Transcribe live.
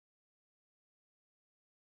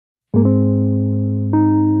Imagine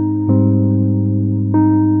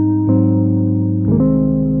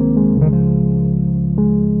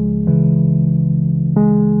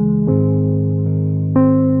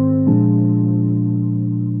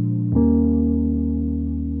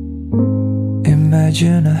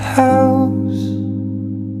a house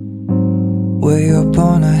way up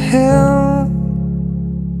on a hill,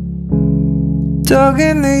 dug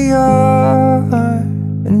in the yard,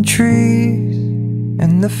 and trees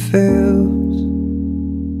in the fields.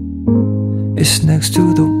 It's next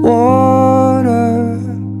to the water,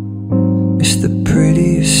 it's the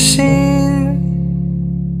prettiest scene,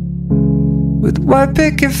 with white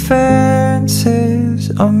picket fences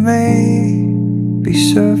on maybe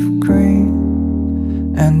surf green.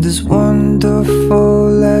 And as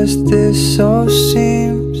wonderful as this all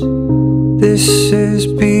seems, this is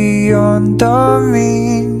beyond our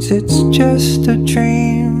means. It's just a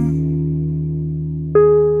dream,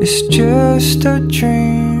 it's just a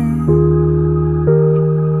dream.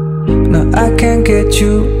 No, I can't get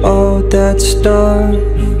you all that stuff,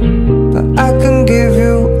 but I can give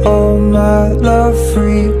you all my love.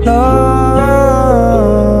 Free love,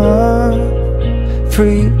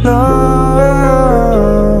 free love.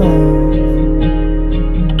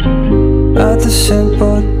 Are the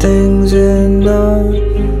simple things enough?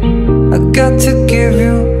 I got to give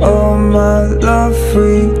you all my love.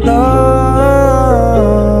 Free love,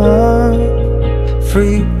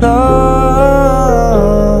 free love.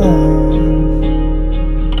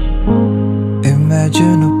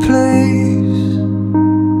 Imagine a place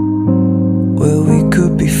where we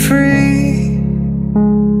could be free.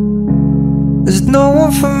 There's no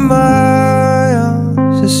one for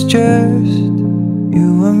miles, it's just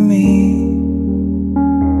you and me.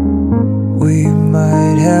 We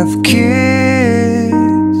might have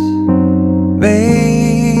kids,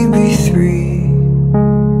 maybe 3,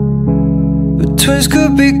 but twins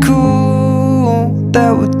could be cool,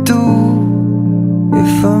 that would do it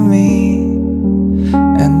for me.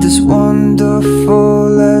 And as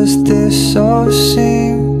wonderful as this all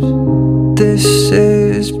seems, this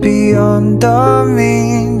is beyond our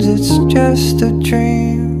means. It's just a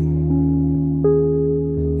dream,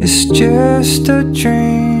 it's just a dream.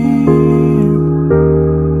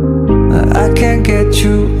 I can't get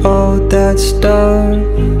you all that stuff,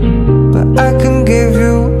 but I can give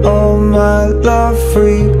you all my love.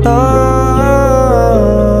 Free love,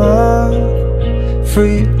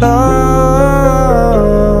 free love.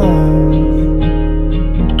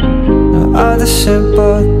 Now are the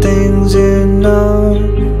simple things enough?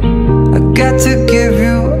 I got to give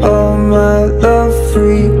you all my love.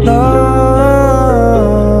 Free love,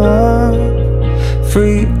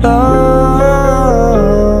 free love.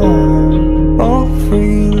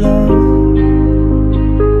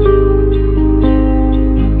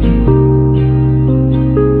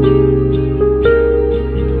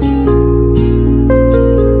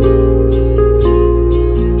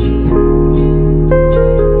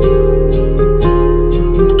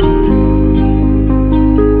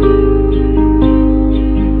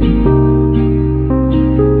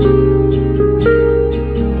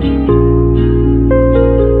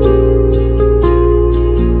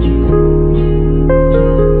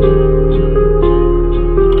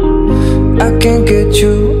 I can't get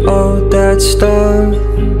you all that stuff,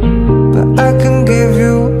 but I can give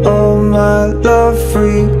you all my love.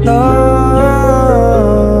 Free love,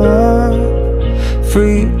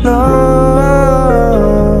 free love.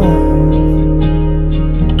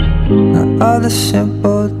 Now are the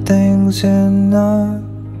simple things enough?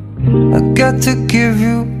 I got to give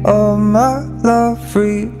you all my love.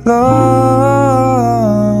 Free love,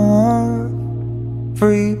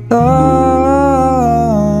 free love.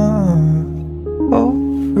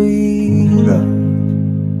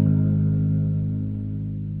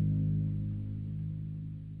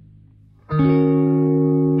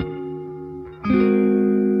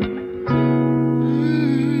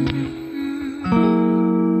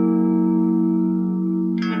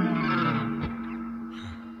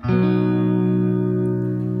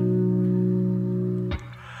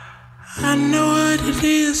 I know what it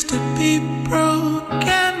is to be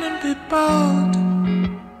broken and be bold.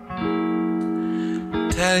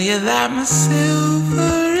 Tell you that my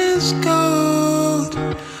silver is gold,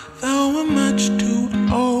 though I'm much too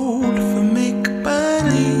old for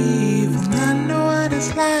make-believe. And I know what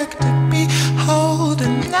it's like to be whole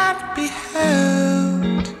and not be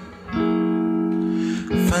held.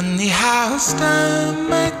 Funny how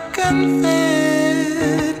stomach and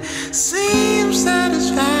fed seems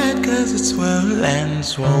satisfied, 'cause it's well and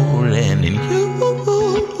swollen, and you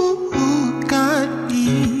got me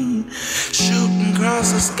shooting across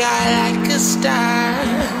across the sky like a star.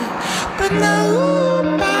 But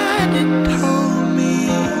nobody told me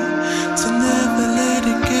to never let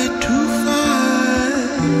it get too far.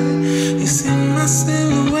 You see my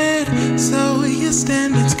silhouette, so you're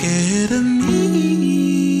standing scared of me.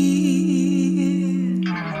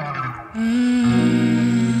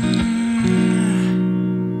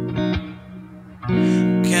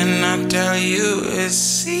 Can I tell you a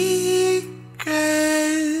secret?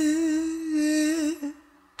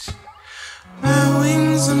 My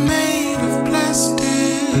wings are made of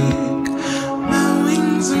plastic. My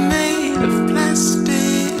wings are made of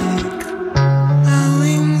plastic. My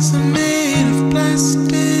wings are made of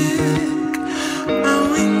plastic. My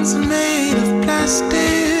wings are made of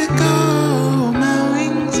plastic. Oh, my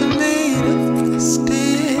wings are made of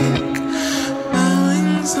plastic. My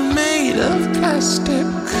wings are made of plastic.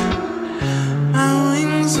 My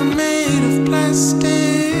wings are made of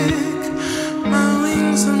plastic. My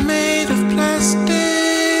wings are made of plastic.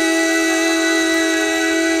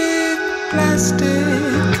 Plastic.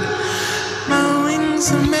 My wings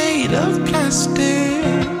are made of plastic.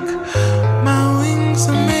 My wings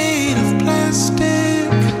are made of plastic.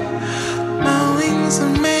 My wings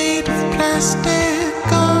are made of plastic.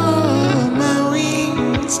 Oh, my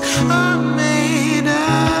wings are made of.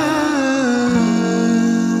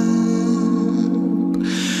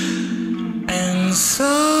 And so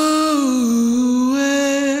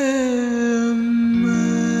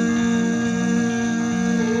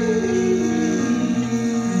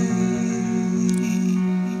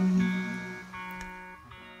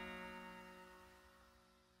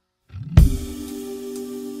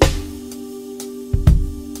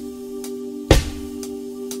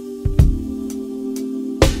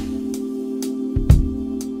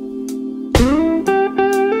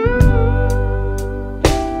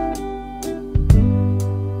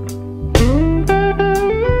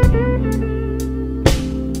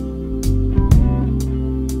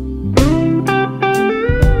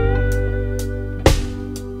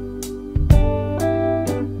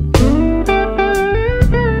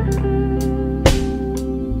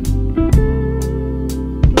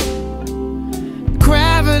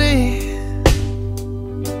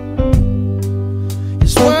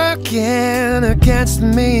against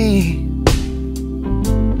me,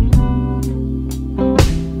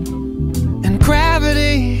 and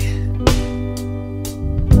gravity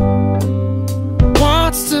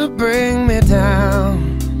wants to bring me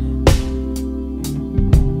down.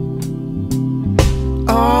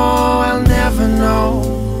 Oh, I'll never know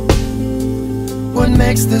what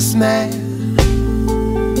makes this man,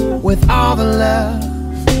 with all the love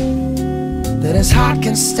that his heart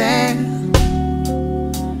can stand,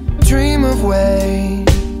 dream of ways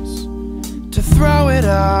to throw it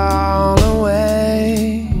all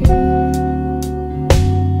away.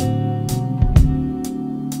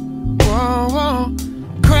 Whoa, whoa.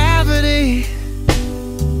 Gravity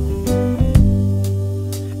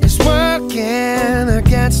is working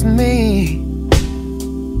against me,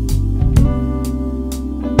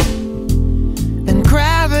 and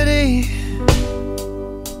gravity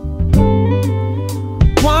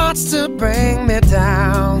wants to bring me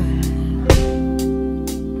down.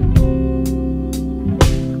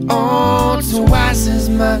 Oh, twice as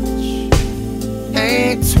much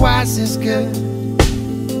ain't twice as good,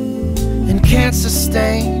 and can't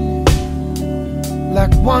sustain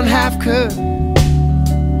like one half could.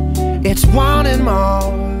 It's wanting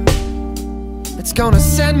more, it's gonna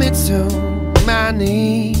send me to my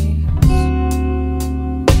knees.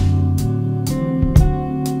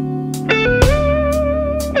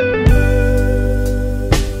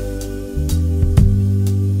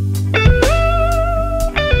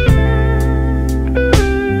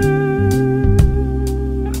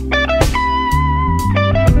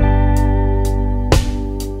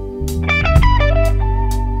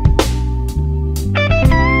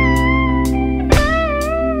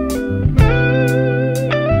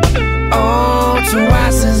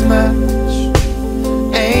 Twice as much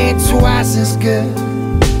ain't twice as good,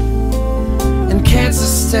 and can't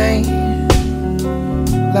sustain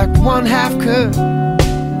like one half could.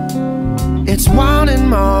 It's wanting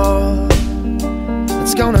more,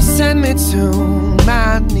 it's gonna send me to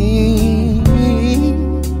my knees.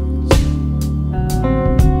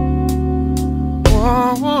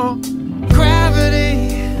 Whoa, whoa. Gravity,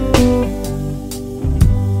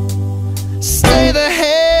 stay the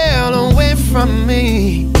hell away from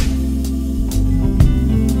me.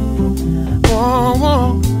 Whoa,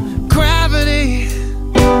 whoa. Gravity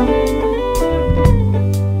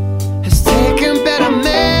has taken better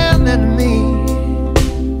men than me.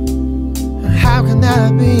 How can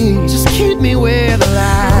that be? Just keep me where the light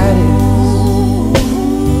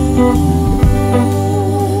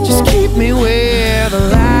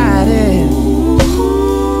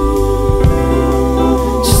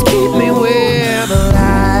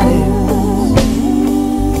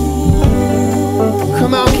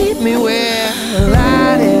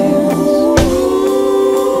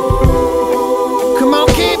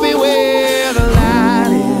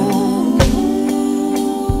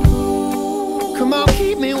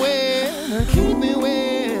keep me well, keep me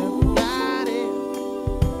well, body.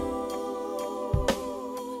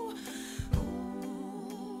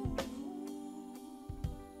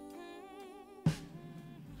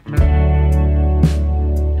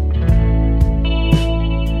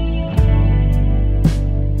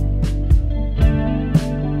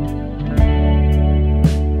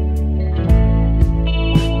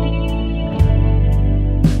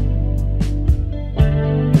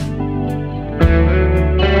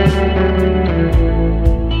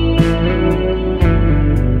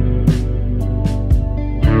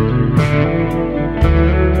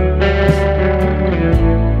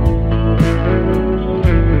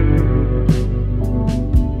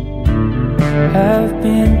 I've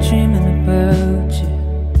been dreaming about you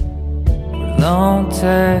for a long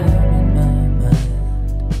time in my mind.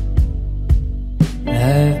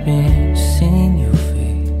 I've been seeing your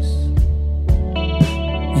face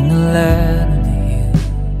in the light on the hill.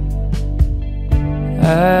 I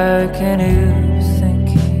can't help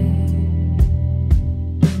thinking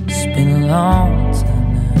it's been a long time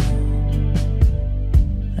now.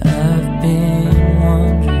 I've been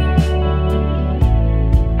wondering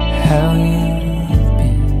how you've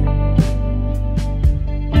been.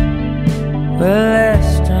 Well,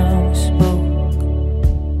 last time we spoke,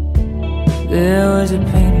 there was a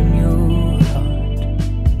pain in your heart.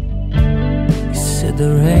 You said the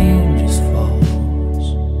rain just falls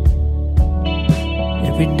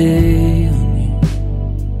every day on you,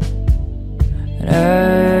 and I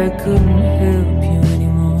couldn't help you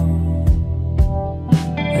anymore.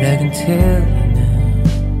 But I can tell you now,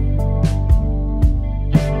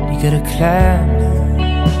 you gotta climb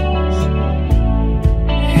those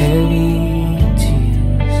heavy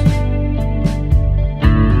tears.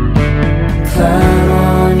 Climb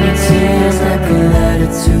on your tears like a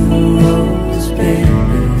ladder to a rose,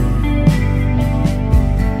 baby.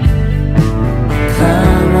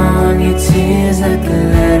 Climb on your tears like a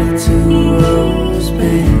ladder to a rose,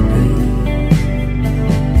 baby.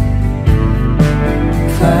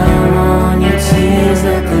 Climb on your tears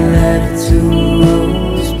like a ladder to a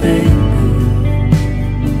rose, baby.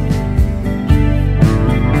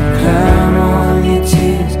 Climb on your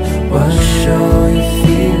tears, wash all your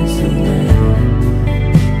fears away.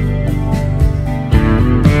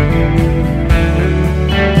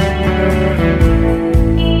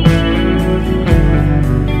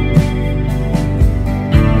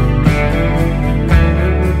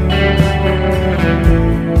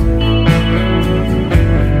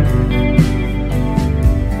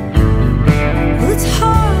 Well, it's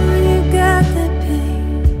hard when you got that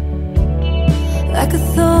pain, like a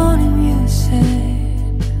thorn in your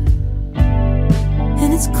side, and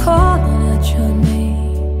it's calling out your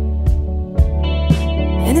name,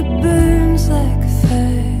 and it burns like a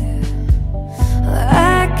fire.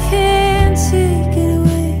 I can't take it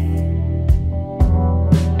away.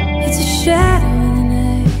 It's a shadow in the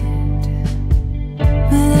night,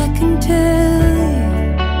 but I can tell you,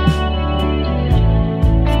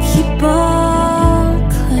 I keep on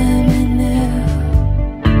climbing now.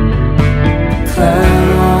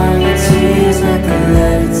 Climb on your tears like a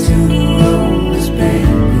ladder to a rose,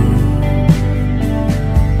 baby.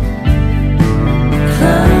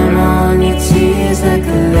 Climb on your tears like a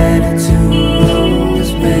ladder to a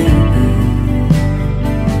rose, baby.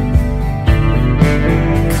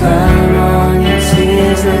 Climb on your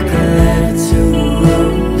tears like a ladder to a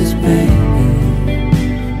rose, baby.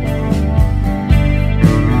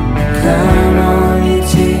 Climb on your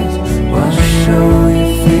tears, wash all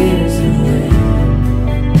your fears away.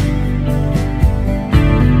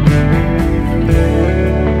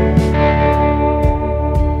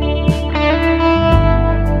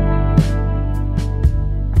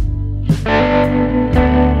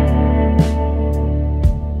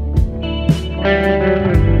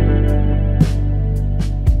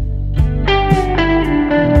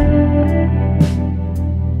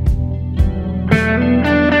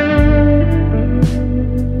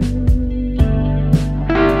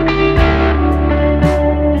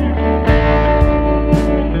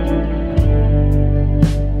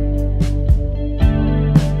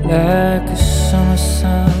 Like a summer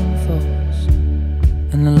sun falls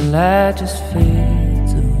and the light just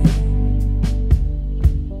fades away.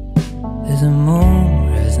 There's a moon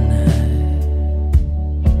rising high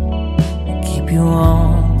to keep you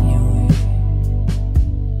on your way.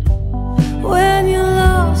 When you're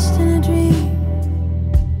lost in a dream,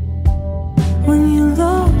 when you're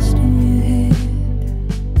lost in your head,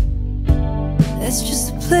 that's just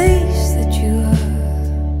the place that you are.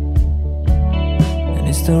 And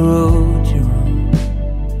it's the road you're on.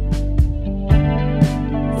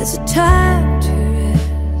 There's a time to rest.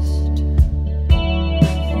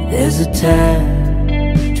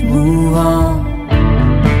 hesitate to move on.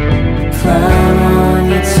 Climb on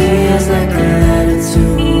your tears like a letter to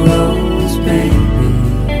a rose, baby.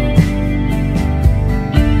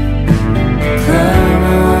 Climb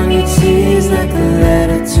on your tears like a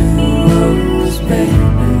letter to a rose,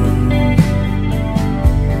 baby.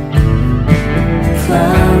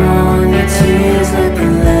 Climb on your tears like a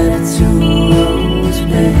letter to a rose,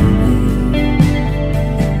 baby.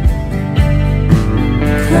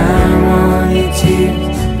 Climb on your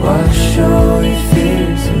tears, wash your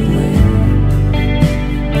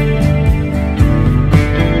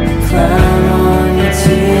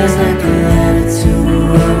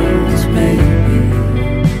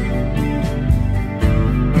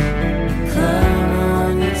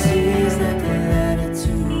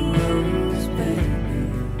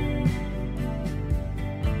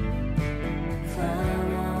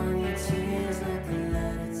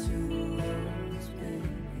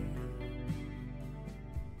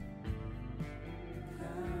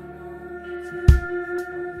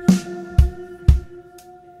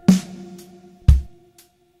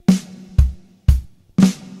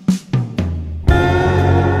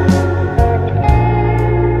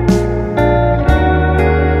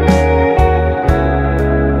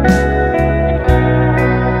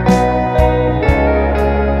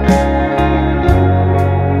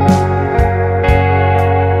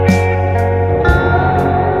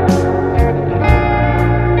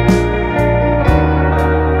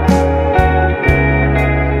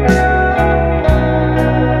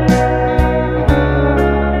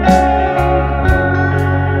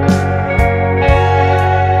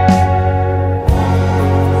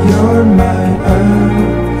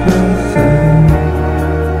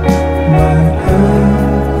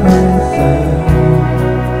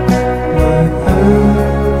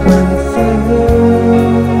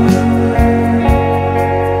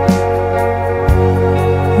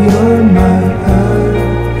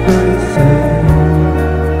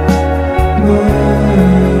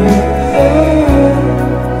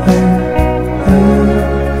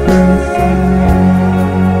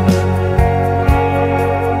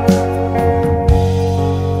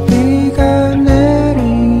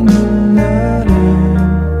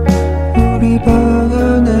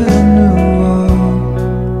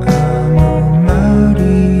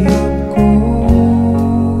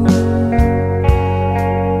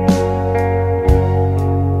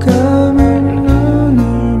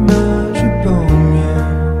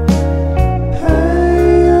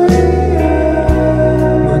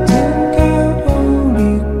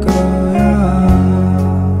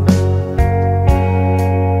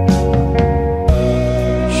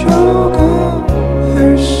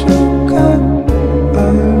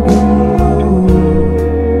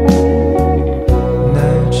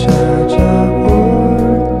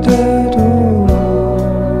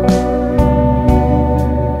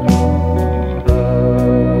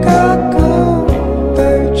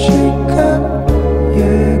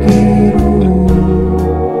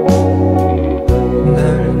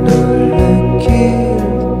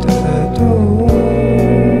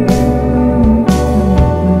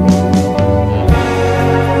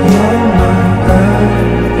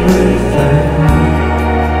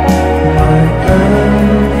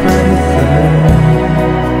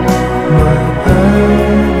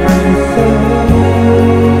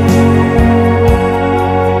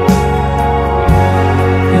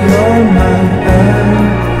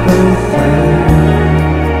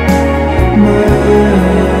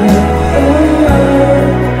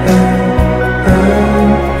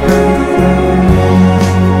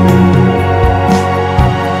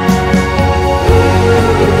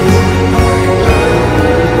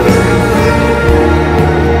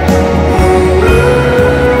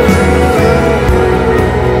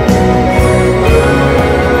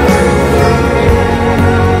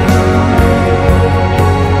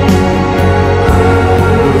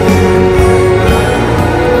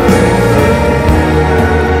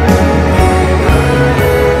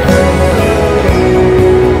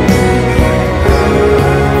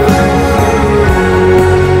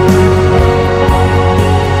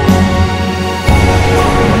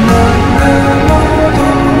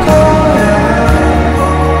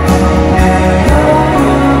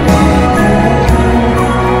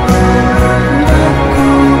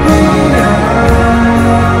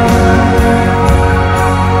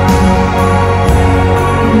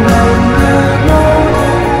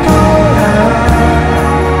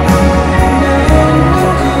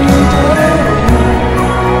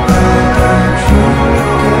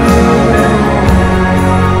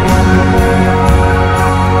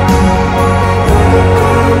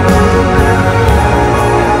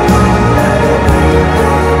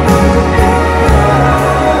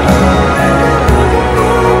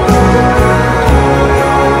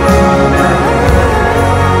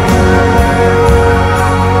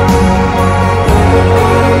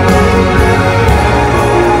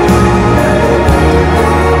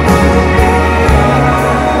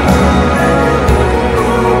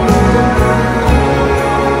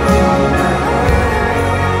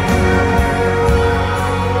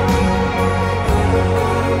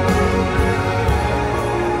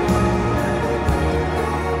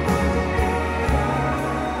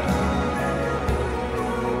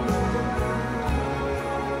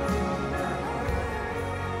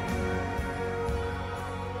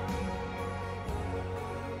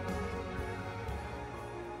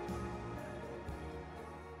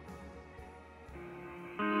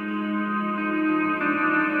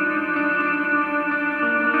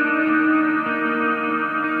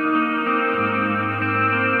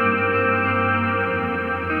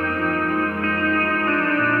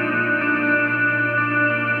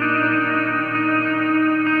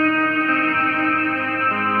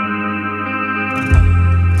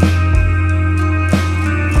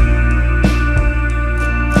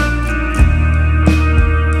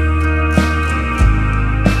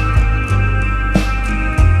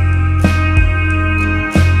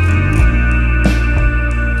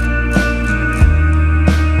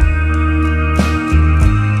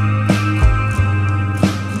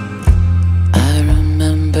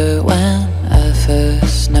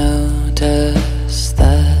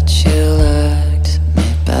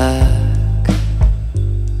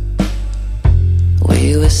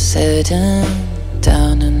sitting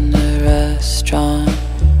down in a restaurant,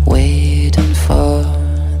 waiting for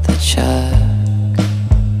the check.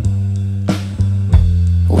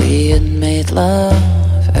 We had made love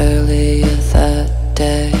earlier that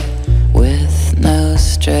day with no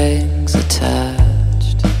strings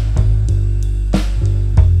attached,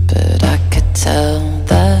 but I could tell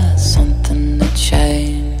that something had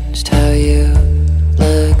changed. How you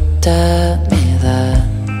looked at me then.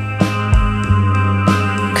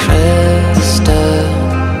 Crystal,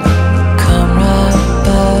 come right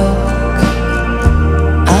back.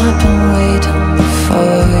 I've been waiting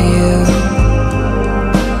for you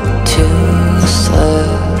to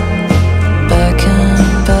slip back in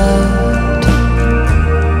bed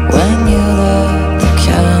when you lit the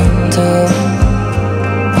candle.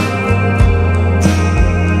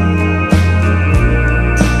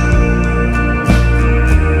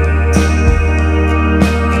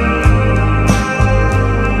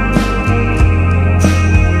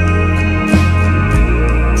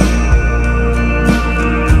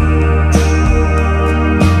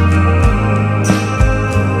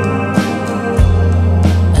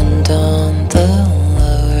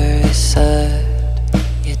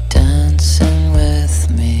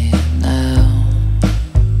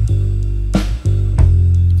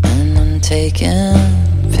 Taking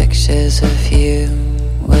pictures of you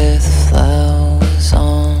with flowers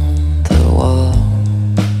on the wall.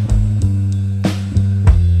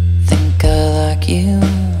 Think I like you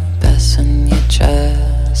best when you're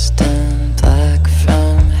dressed in black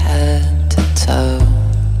from head to toe.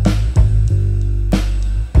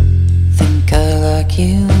 Think I like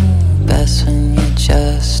you best when you're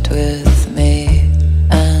just with me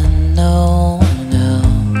and no one else.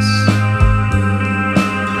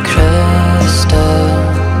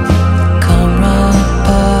 Come right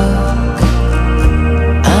back.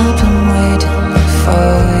 I've been waiting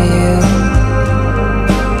for you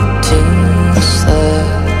to slip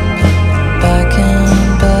back in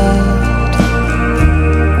bed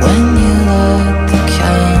when you lit the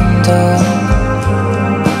candle.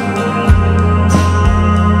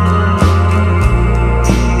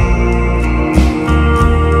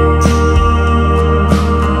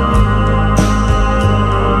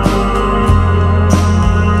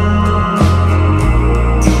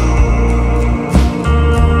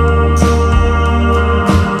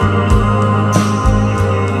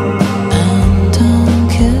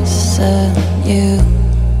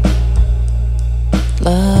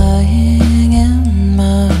 Lying in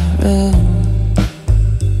my room,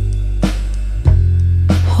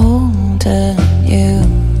 holding you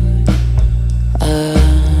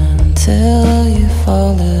until you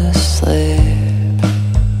fall asleep,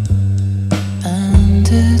 and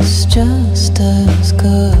it's just as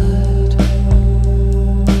good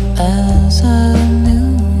as I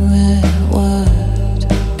knew it would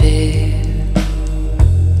be.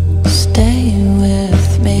 Stay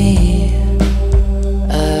with me,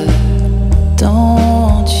 don't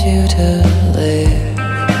want you to leave.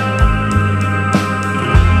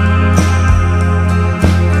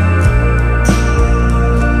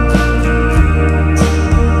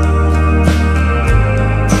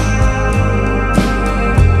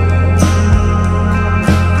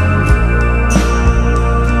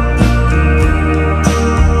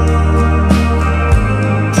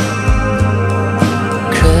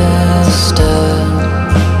 Crystal,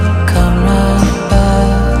 come right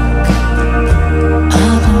back.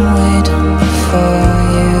 I've been waiting for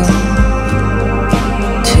you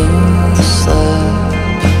to slip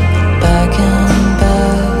back in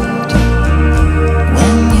bed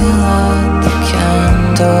when you light the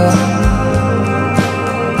candle.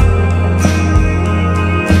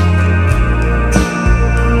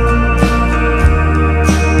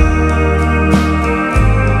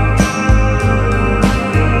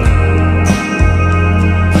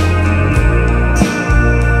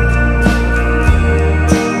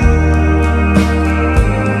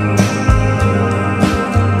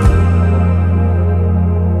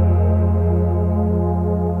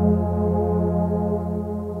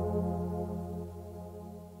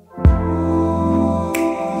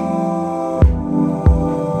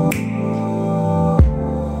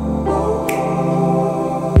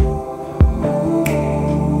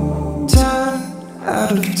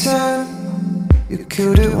 Out of 10, you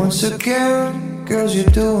killed it once again. Girls, you're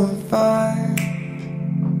doing fine.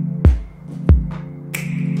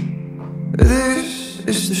 This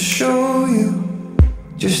is to show you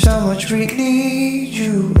just how much we need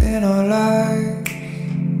you in our lives.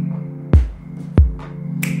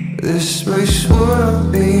 This place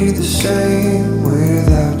wouldn't be the same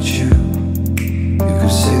without you. You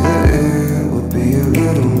could say that it would be a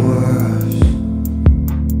getting worse.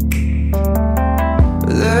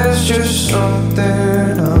 There's just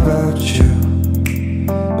something about you.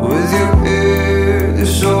 With your hair,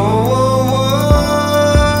 this all won't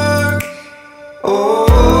work. Oh,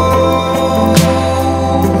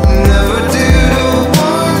 never did a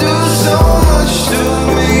woman do so much to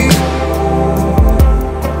me.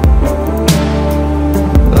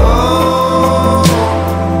 Oh,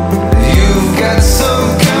 you've got some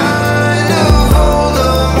kind of hold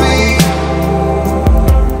on me.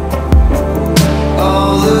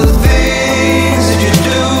 All the things that you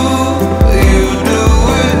do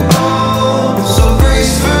it all so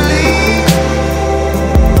gracefully.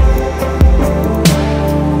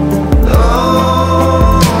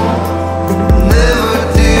 Oh, never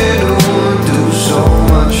did a woman do so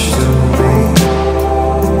much to me.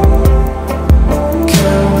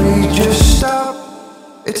 Can we just stop?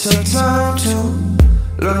 It's our time to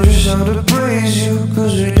learn just how to praise you,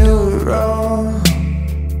 'cause we do it wrong.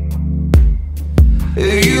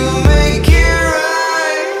 You make it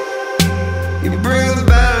right. You bring the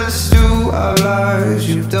balance to our lives.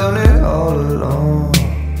 You've done it all along.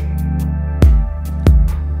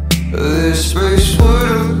 This place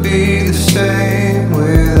wouldn't be the same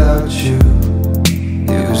without you.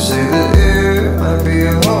 You could say that it might be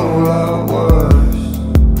a whole lot worse.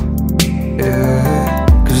 Yeah,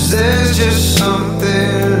 'cause there's just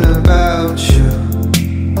something about you.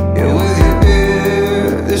 Yeah, with your ear,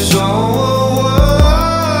 this all won't work.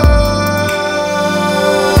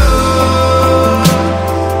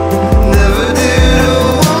 Never did a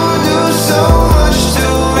woman do so much to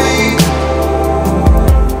me.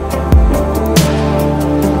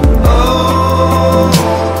 Oh,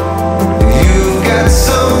 you've got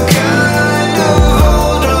some kind of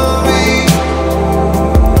hold on me.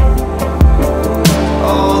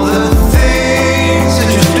 All the things that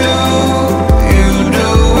you do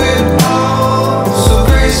it all so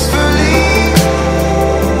gracefully.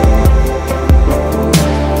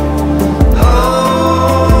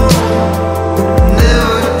 Oh,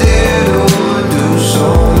 never did a woman do so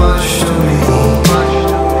much to me.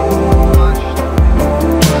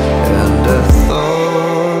 And I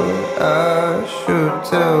thought I should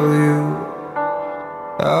tell you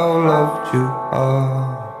how loved you are.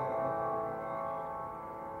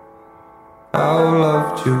 How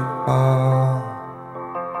loved you are.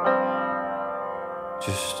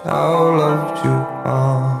 Just how loved you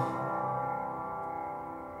are.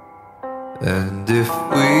 And if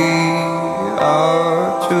we are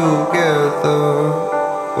together,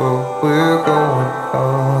 well, we're going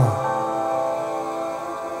far.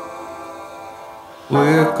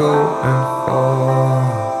 We're going far.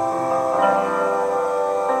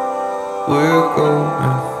 We're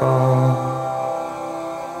going far.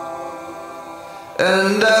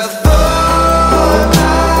 And I thought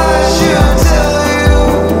I should tell you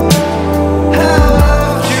how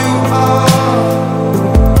loved you are.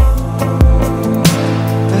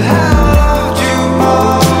 How loved you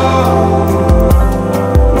are.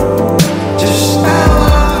 Just how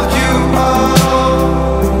loved you are.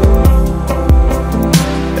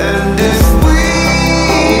 And if we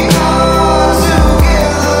are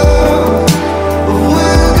together,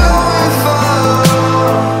 we're going far.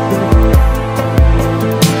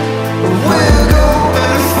 We're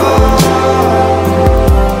going far.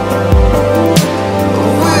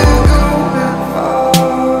 We're going far.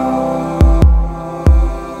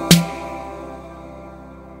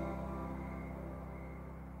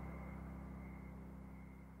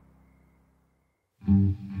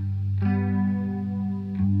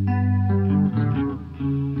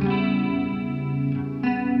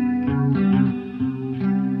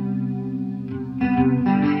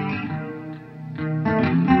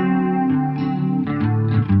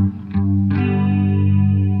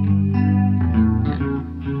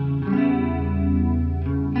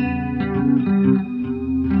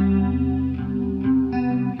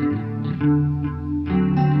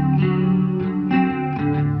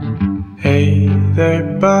 Hey there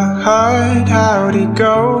behind, how'd it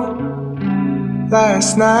go?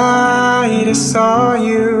 Last night I saw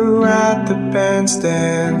you at the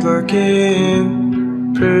bandstand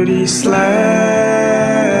looking pretty slammed.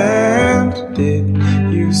 Did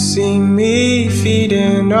you see me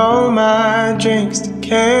feeding all my drinks to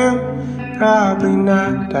Cam? Probably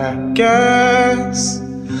not, I guess.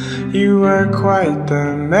 You were quite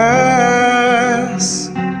the mess.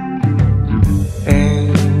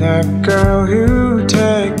 And that girl who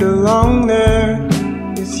tagged along there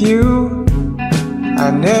with you, I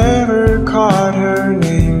never caught her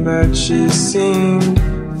name, but she seemed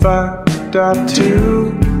fucked up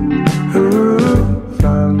too. Ooh,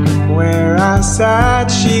 from where I sad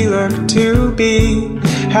she looked to be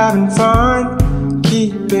having fun,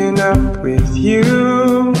 keeping up with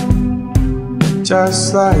you,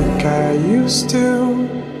 just like I used to.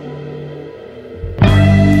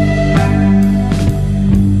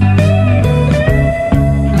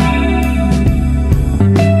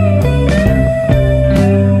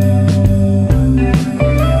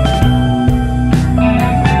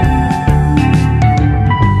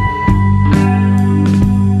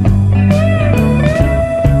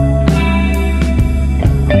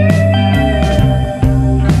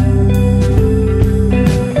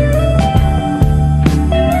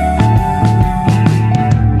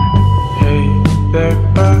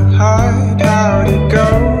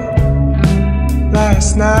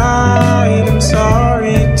 Last night, I'm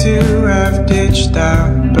sorry to have ditched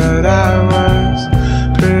out, but I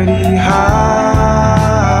was pretty high.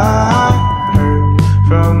 Heard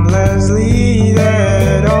from Leslie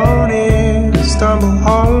that on his stumble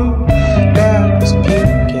home, that was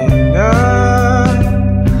picking up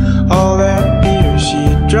all that beer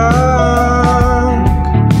she drunk.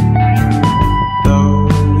 Though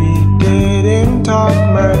we didn't talk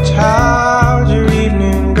much, how'd your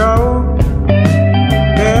evening go?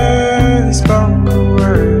 Spoke a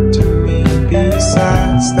word to me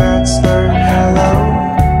besides that slurred hello.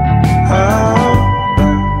 Oh,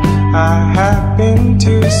 but I happened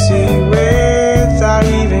to see without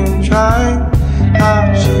even trying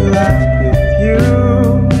how she left with you,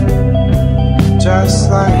 just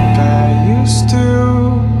like I used to.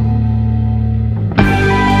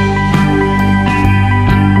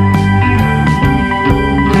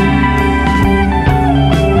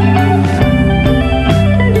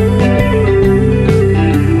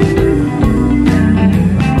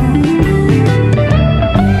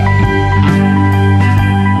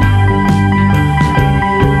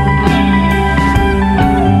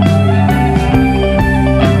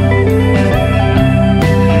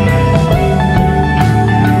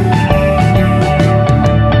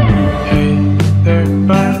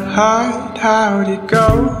 How'd it go?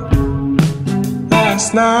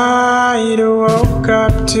 Last night I woke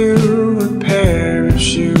up to a pair of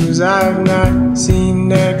shoes I've not seen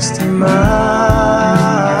next to mine.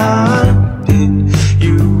 Did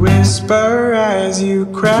you whisper as you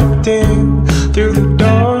crept in through the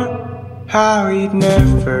door how he'd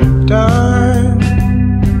never done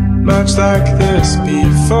much like this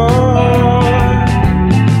before?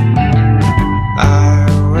 I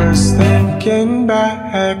was thinking back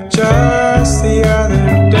just the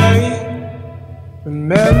other day.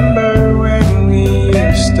 Remember when we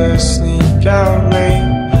used to sneak out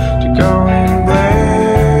late to go and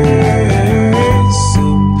play?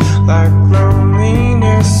 Seemed like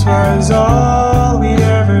loneliness was all we'd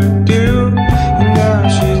ever do, and now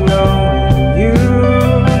she's knowing you,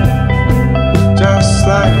 just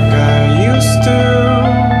like I used to.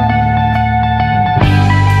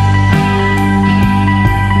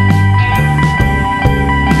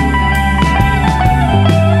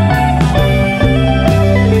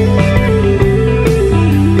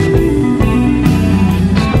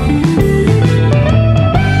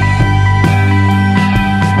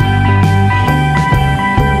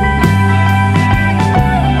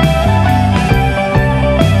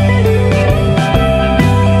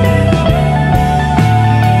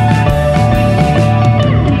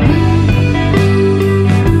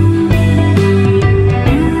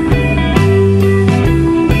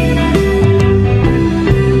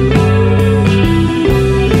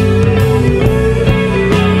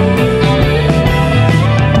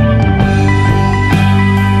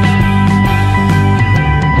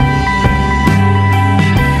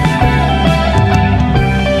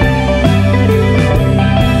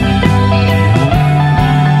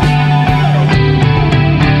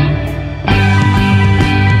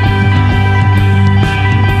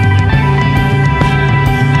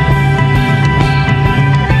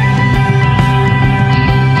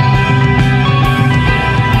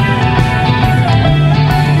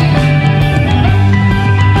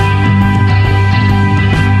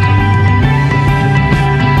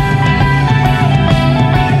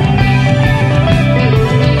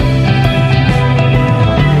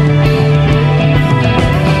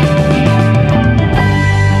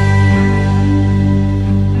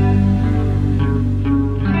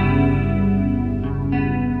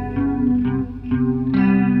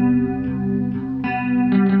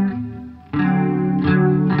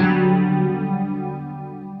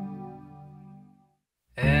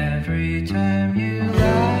 Every time you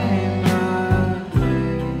lie in my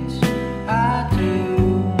face, I do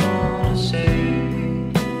wanna say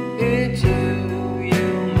it to you,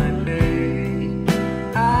 my babe.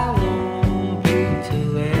 I won't be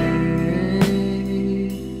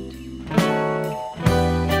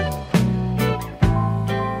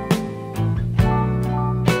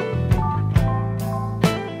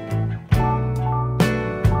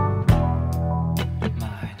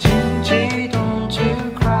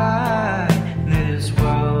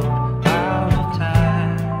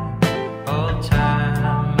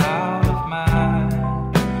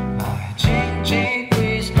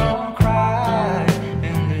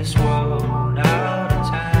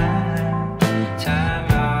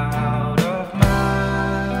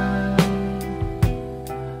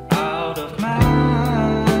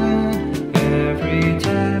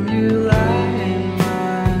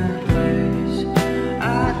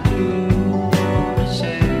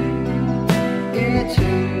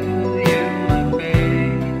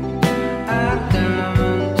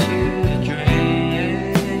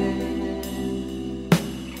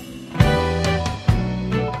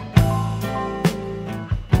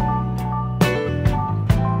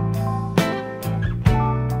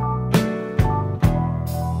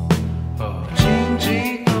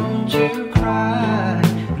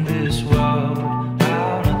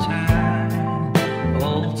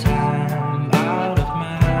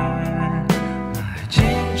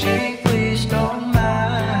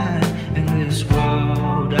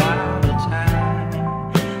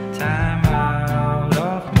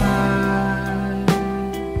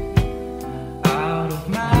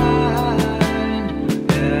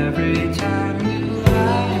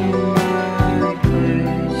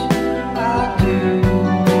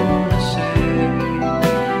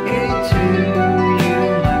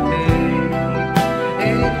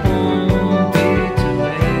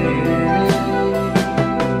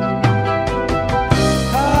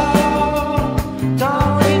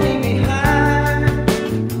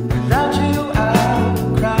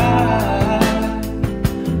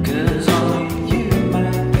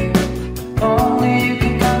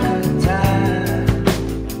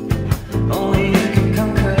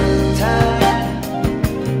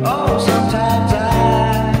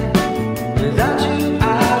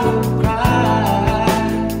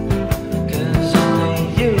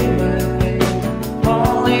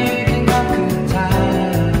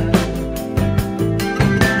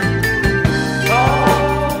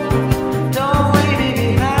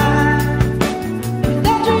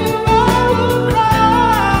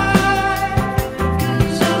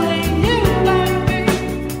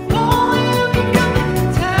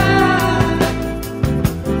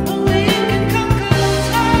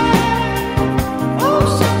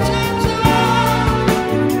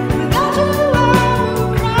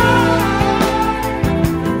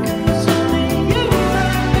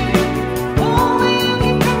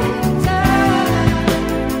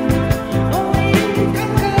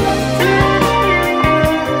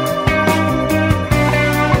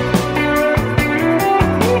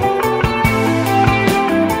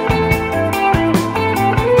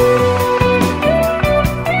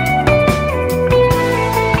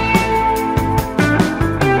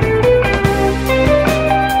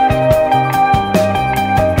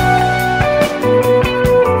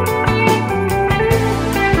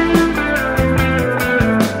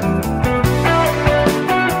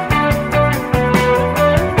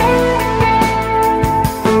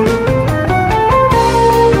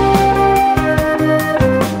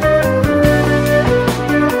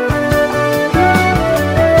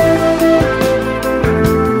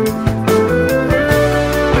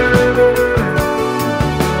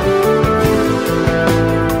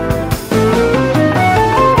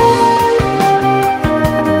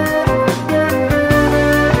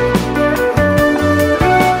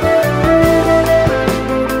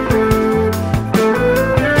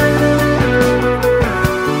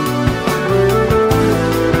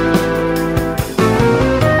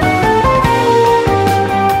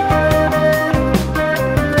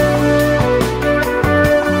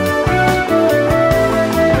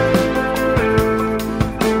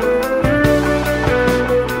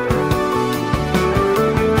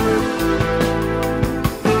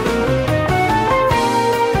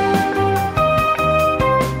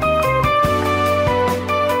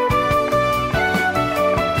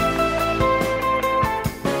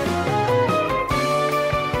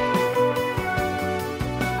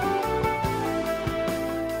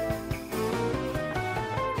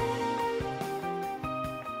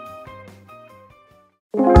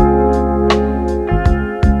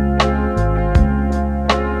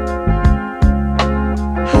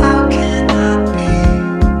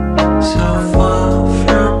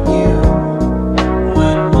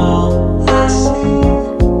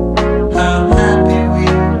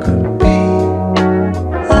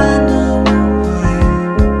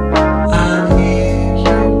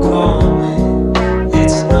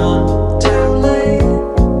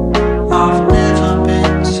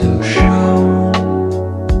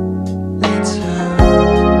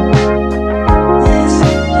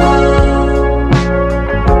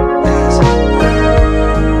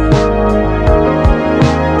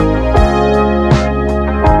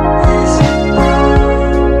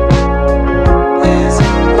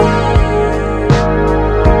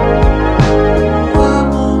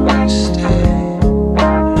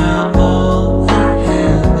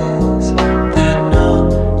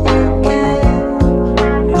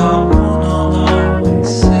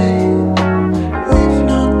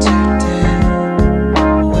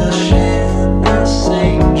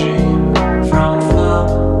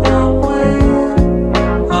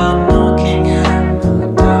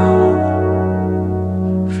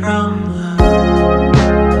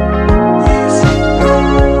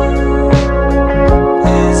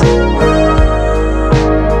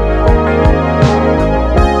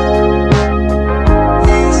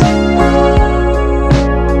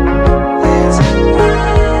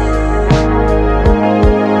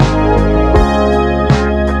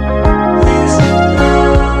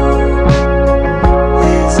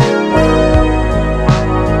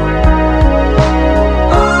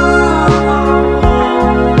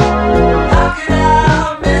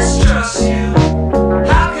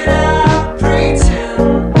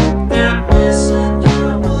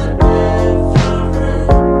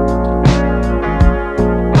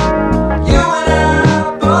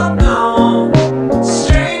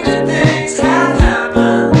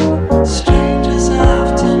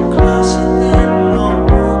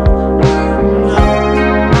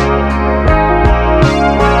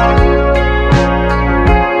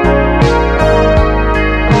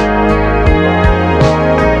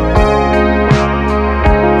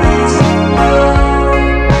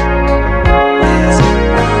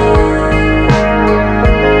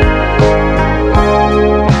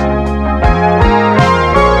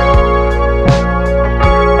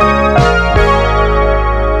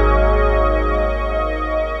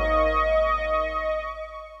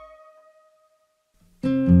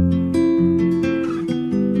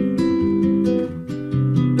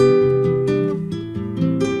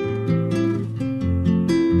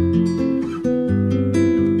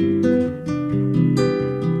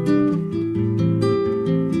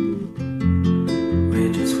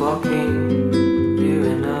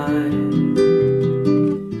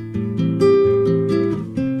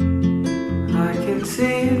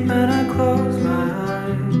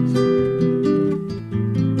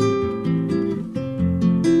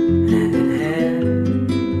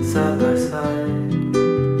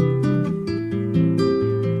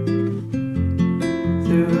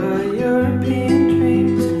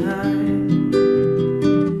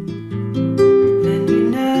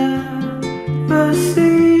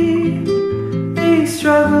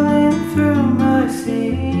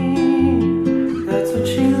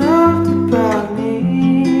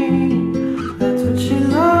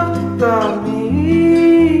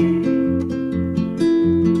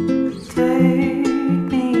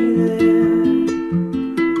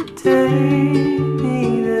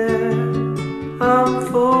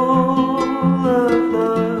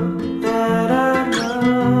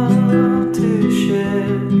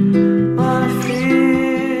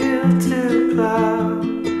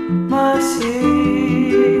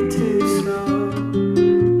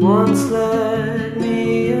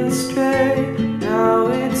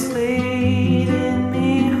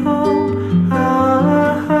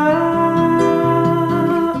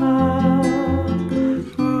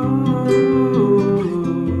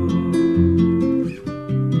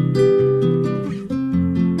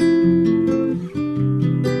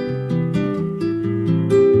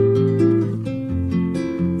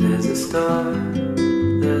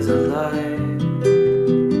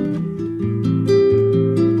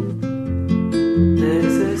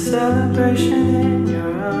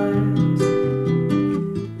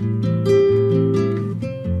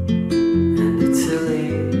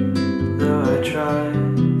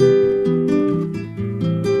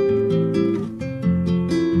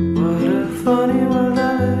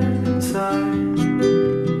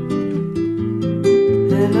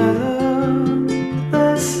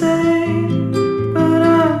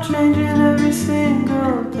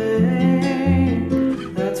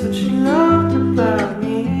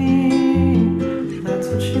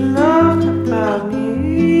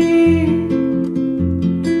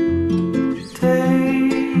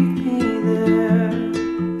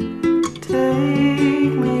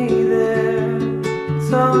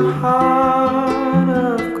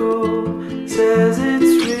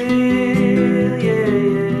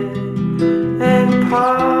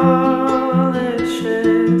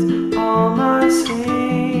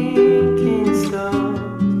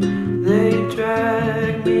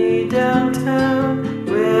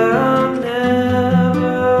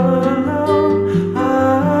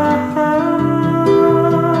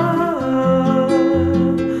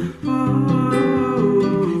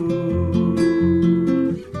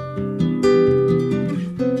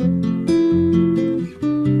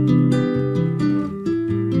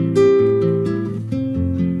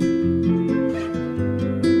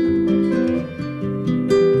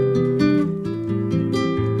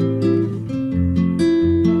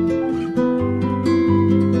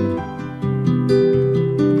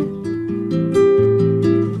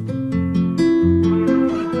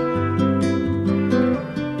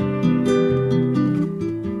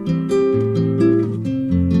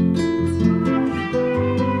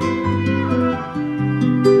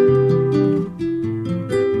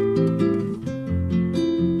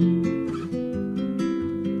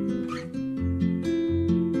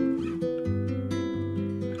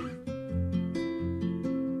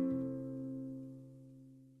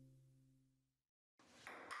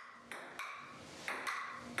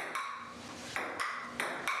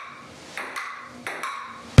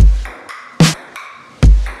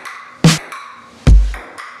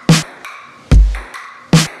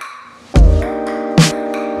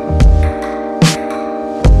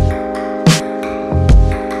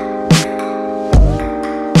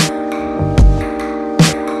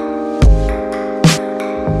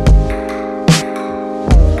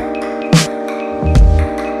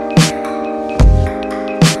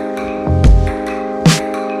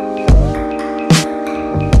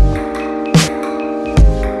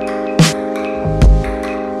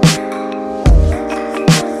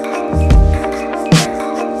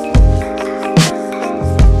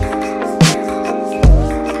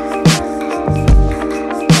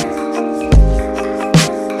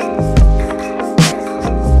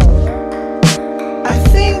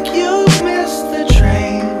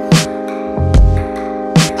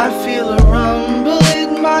I feel a rumble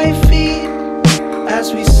in my feet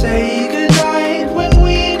as we say goodnight when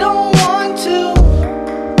we don't want to.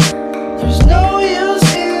 There's no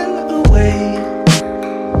use in a wait.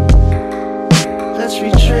 Let's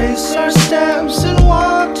retrace our steps and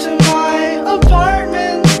walk to my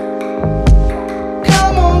apartment.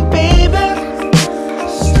 Come on, baby,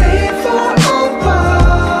 stay for a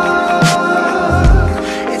while.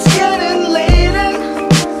 It's getting late and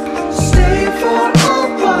stay for a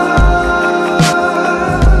while.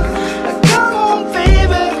 Come on,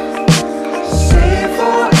 baby, stay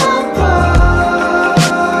for a while.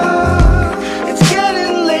 It's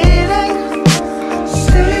getting late and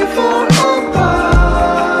stay for a while.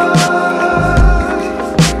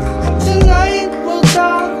 Tonight we'll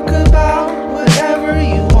talk about whatever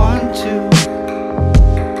you want to.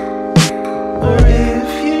 Or if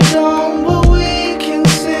you don't, well, we can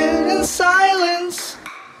sit in silence.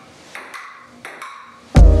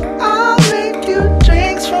 I'll make you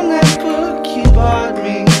drinks from that book you bought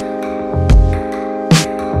me.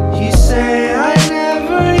 You say I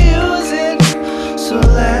never use it, so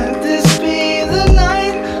let this be the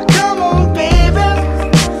night. Come on, baby,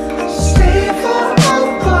 stay for a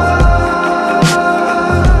while.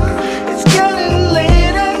 It's getting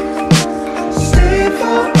late and stay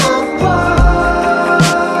for a while.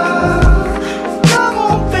 Come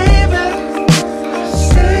on, baby,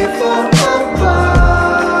 stay for a while.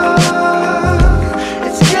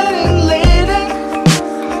 It's getting late and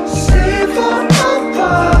stay for a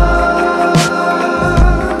while.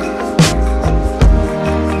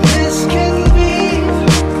 This can be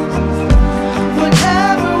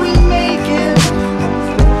whatever we make it,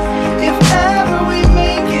 if ever we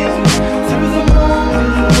make it through the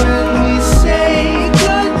moment when we say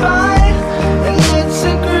goodbye. And let's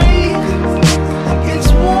agree, it's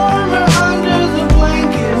warmer under the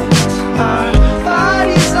blankets, our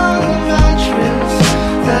bodies on the mattress.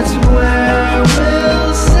 That's where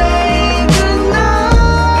we'll say goodnight.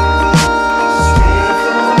 Stay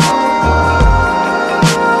for a while.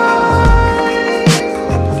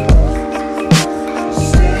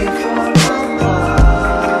 Stay for a while.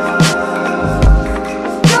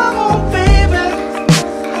 Come on, baby,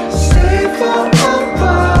 stay for a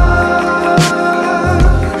while.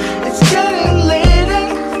 It's getting late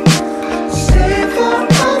and stay for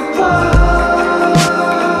a while.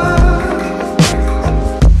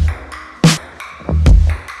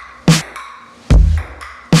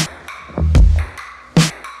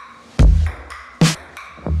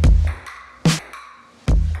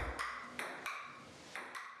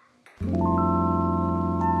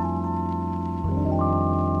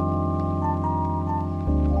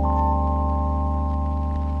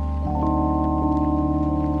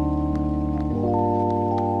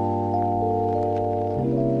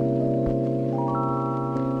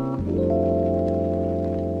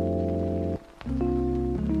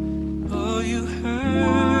 Oh, you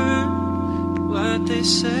heard what they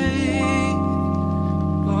say.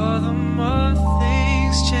 Oh, the more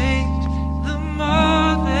things change, the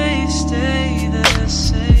more they stay.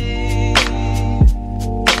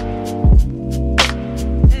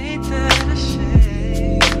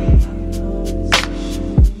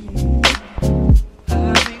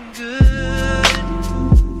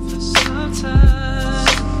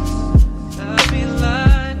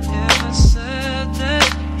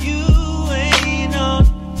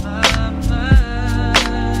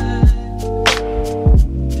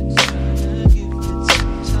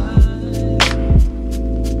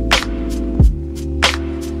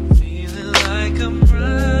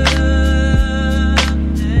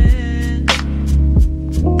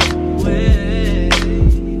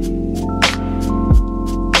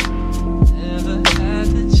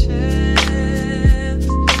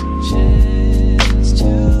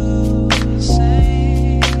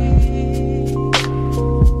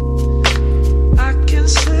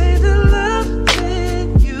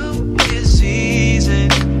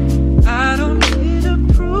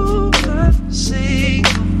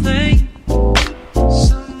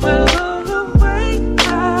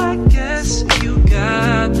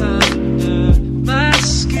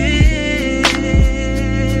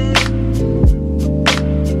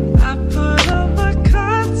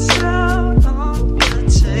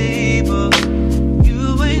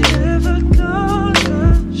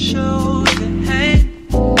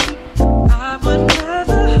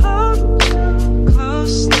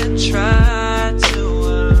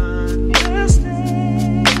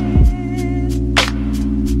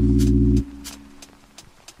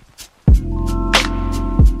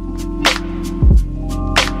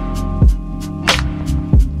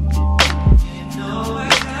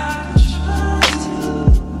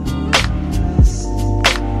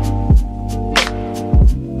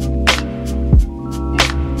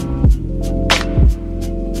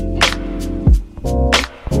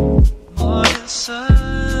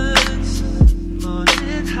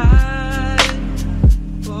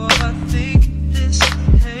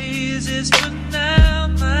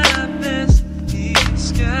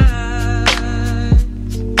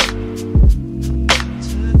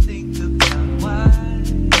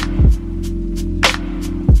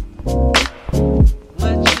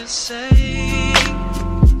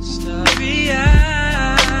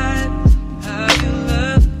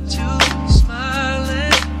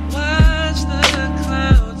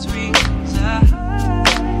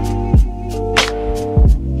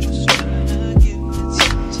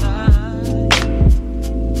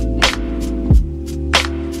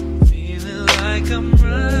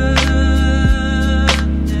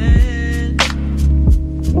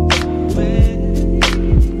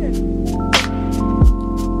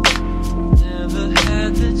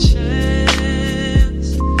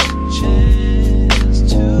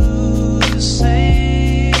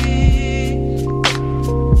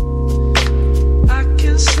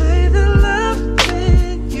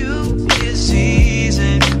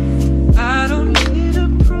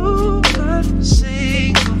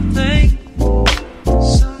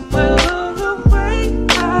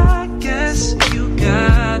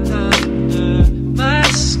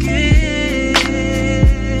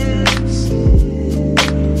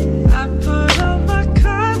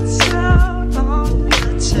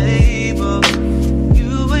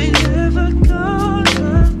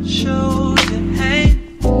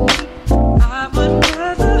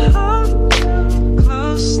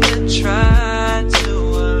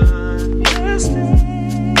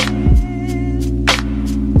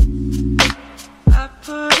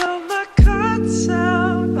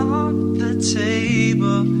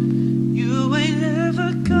 table. You ain't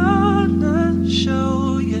ever gonna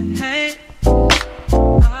show your hate.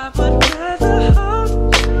 I would rather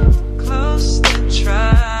hold you close than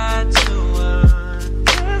try to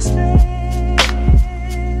understand.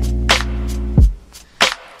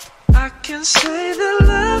 I can say that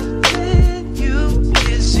loving you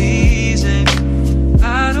is easy.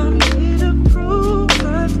 I don't need to prove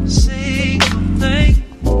a single thing.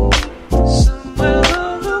 Somewhere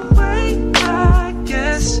along the way, I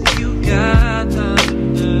guess you got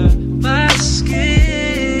under my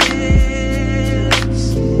skin.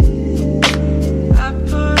 I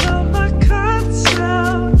put all my cards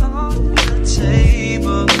out on the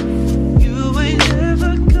table. You ain't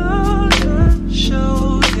ever gonna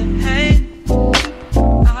show your hate.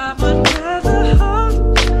 I would rather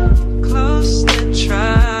hold you close than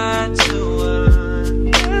try to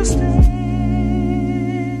understand.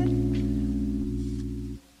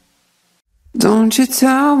 Don't you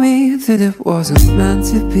tell me that it wasn't meant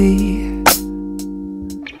to be.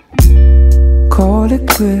 Call it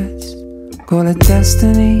quits, call it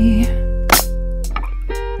destiny.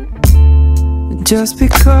 Just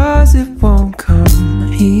because it won't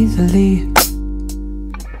come easily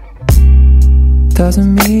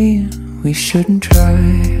doesn't mean we shouldn't try.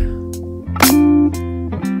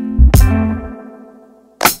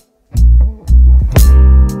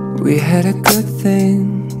 We had a good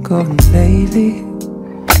thing going lately.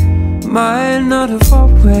 Might not have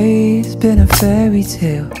always been a fairy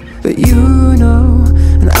tale, but you know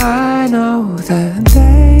and I know that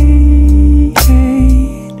they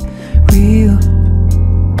ain't real.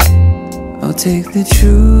 I'll take the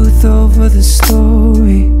truth over the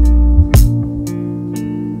story.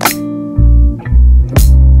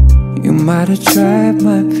 You might have tried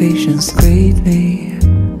my patience greatly,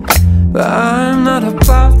 but I'm not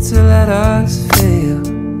about to let us fail.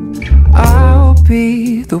 I'll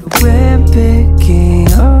be the wind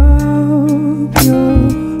picking up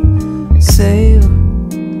your sail.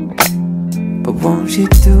 But won't you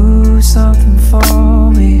do something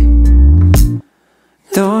for me?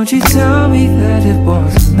 Don't you tell me that it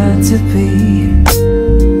wasn't meant to be.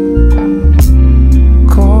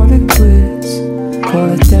 Call it quits, call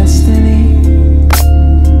it destiny.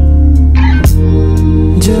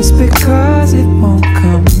 Just because it won't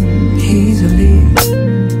come easily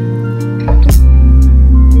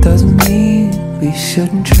doesn't mean we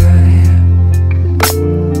shouldn't try.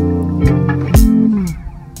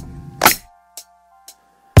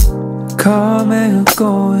 Coming and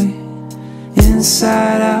going,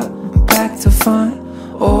 inside out, back to front,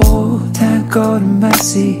 old tango and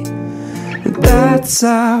messy. That's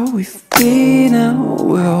how we've been and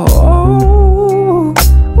we'll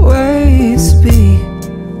always be.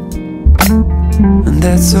 And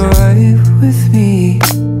that's alright with me.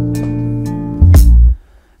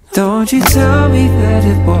 Don't you tell me that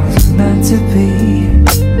it wasn't meant to be.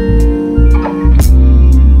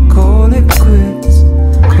 Call it quits,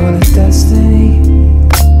 call it destiny.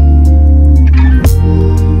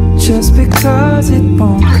 Just because it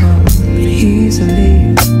won't come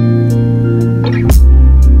easily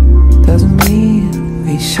doesn't mean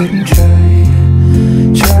we shouldn't try.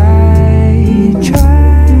 Try,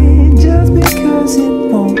 just because it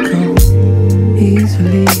won't come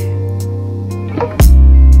easily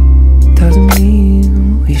doesn't mean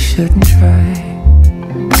we shouldn't try.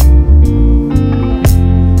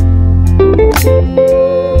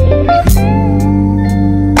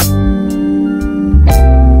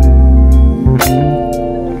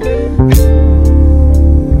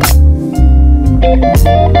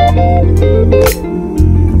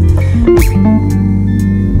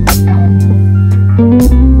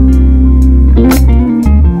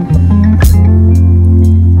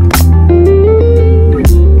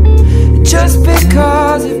 Just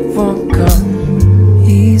because it won't come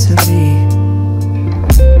easily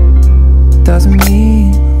doesn't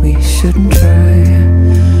mean we shouldn't try.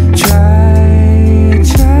 Try,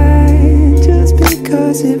 just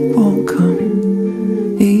because it won't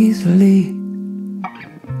come easily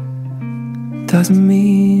doesn't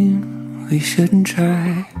mean we shouldn't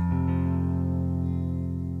try.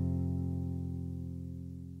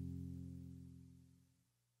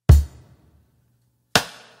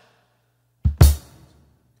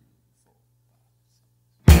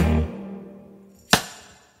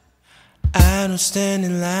 I don't stand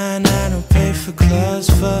in line, I don't pay for clothes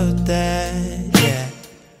for that, yeah.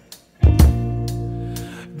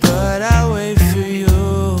 But I wait for you.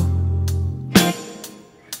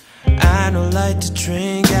 I don't like to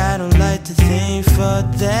drink, I don't like to think for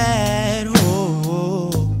that,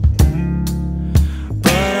 oh.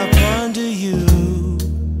 But I ponder you,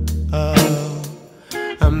 oh.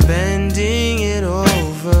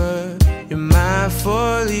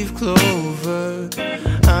 four-leaf clover.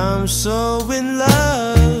 I'm so in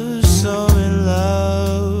love, so in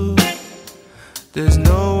love. There's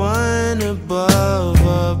no one above,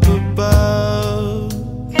 up above.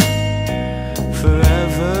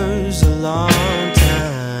 Forever's a long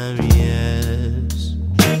time, yes.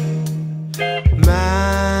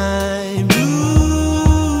 My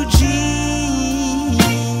blue jeans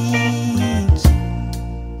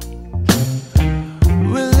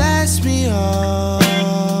will last me all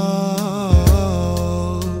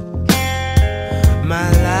my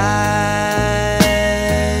life.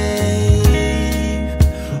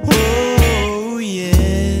 Oh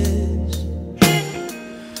yes.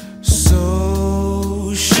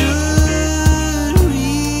 So should we.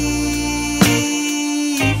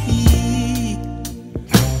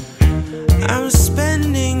 I'm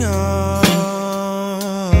spending all,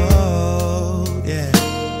 yeah,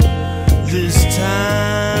 this time.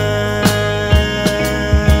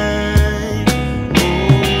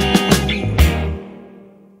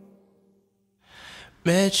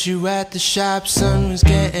 Met you at the shop, sun was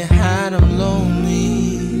getting hot, I'm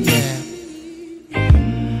lonely, yeah.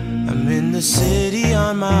 I'm in the city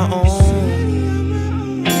on my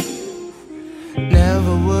own.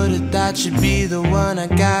 Never would've thought you'd be the one, I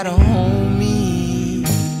got a homie.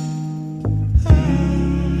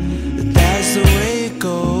 But that's the way it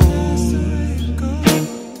goes.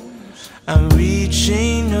 I'm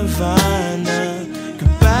reaching Nirvana.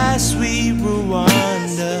 Goodbye, sweet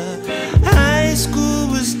Rwanda. High school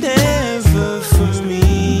was never for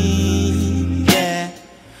me, yeah.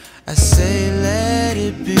 I say let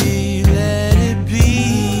it be, let it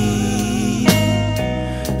be.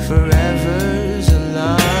 Forever's a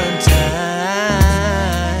long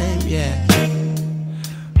time, yeah.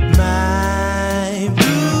 My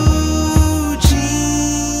blue jeans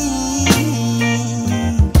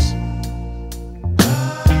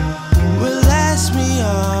will last me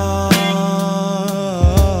all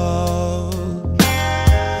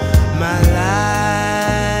my life.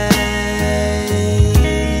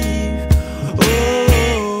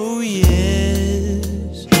 Oh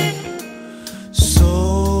yes.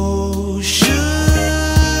 So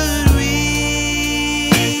should we.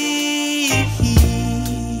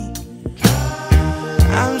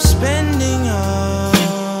 I'm spending all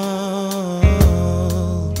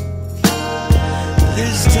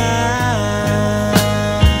this time.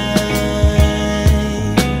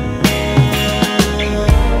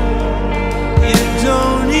 You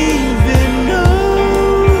don't even know.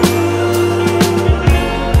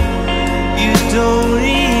 You don't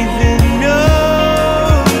even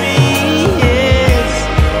know me. Yes,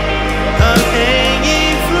 I'm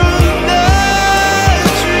hanging from the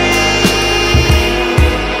tree.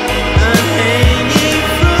 I'm hanging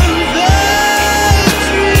from the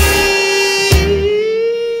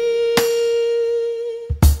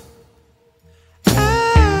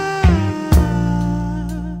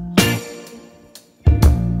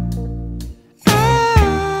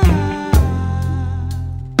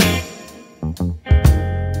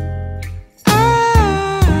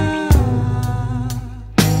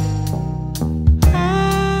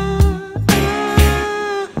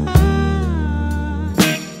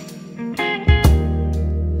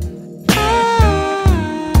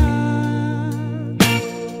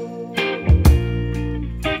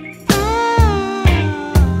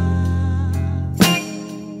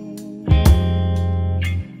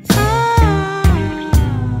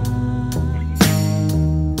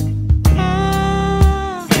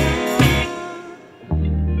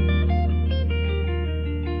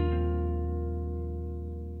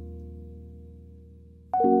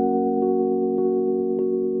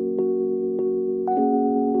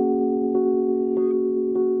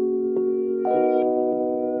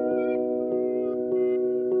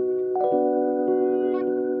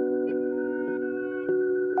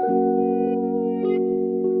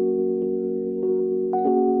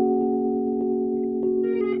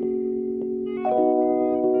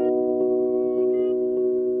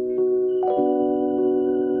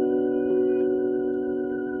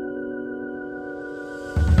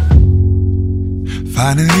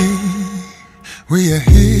Finally, we are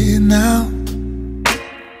here now.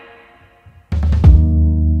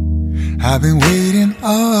 I've been waiting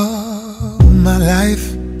all my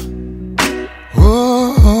life.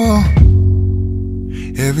 Oh,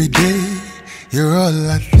 every day you're all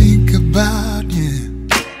I think about, yeah.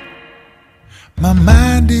 My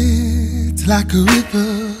mind is like a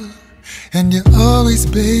river, and you always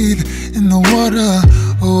bathe in the water.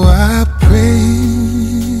 Oh, I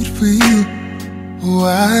prayed for you. Oh,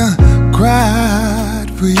 I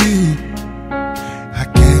cried for you. I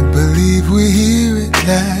can't believe we're here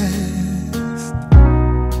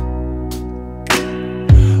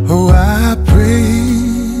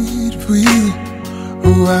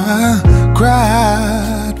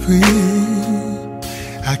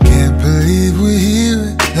believe we're here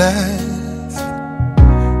at last.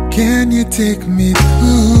 Can you take me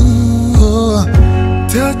through?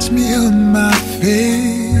 Touch me on my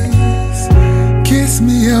face, kiss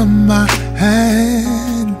me on my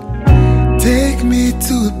hand. Take me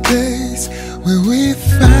to a place where we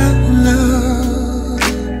find love.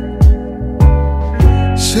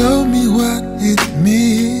 Show me what it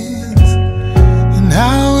means and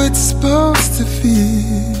how it's supposed to feel.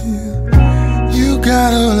 You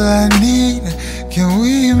got all I need. Can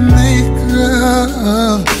we make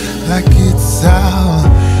love like it's our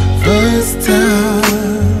first time?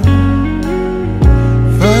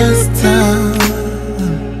 First time.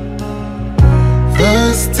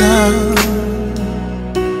 First time.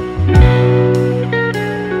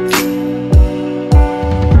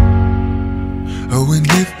 Oh, and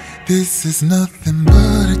if this is nothing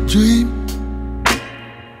but a dream,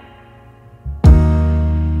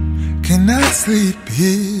 can I sleep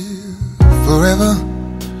here forever?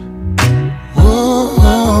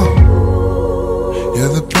 Whoa,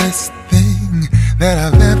 you're the best thing that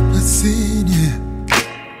I've ever seen, yeah.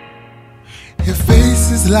 Your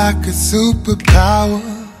face is like a superpower.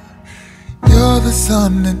 You're the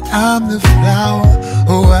sun and I'm the flower.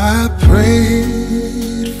 Oh, I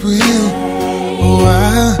prayed for you. Oh,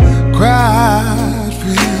 I cried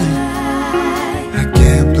for you. I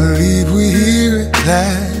can't believe we're here at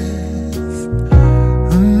last.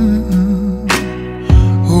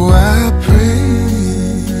 Oh, I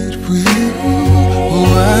prayed for you.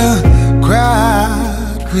 Oh, I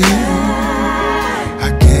cried for you. I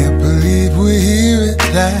can't believe we're here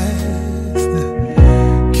at last.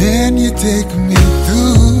 Can you take me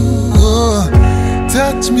through? Oh,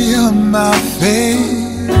 touch me on my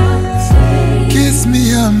face, kiss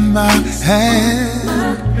me on my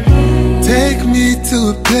hand. Take me to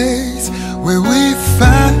a place where we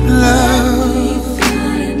find love.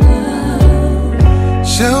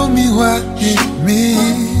 Show me what it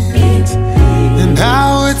means and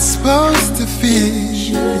how it's supposed to feel.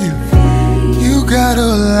 You got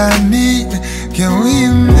all I need. Can we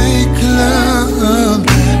make love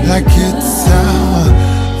like it's our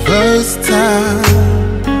first time?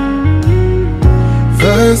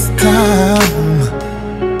 First time.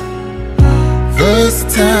 First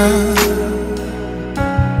time.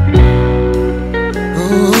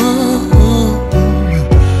 Oh,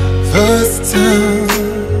 first time.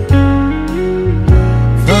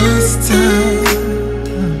 First time.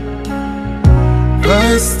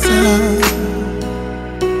 First time.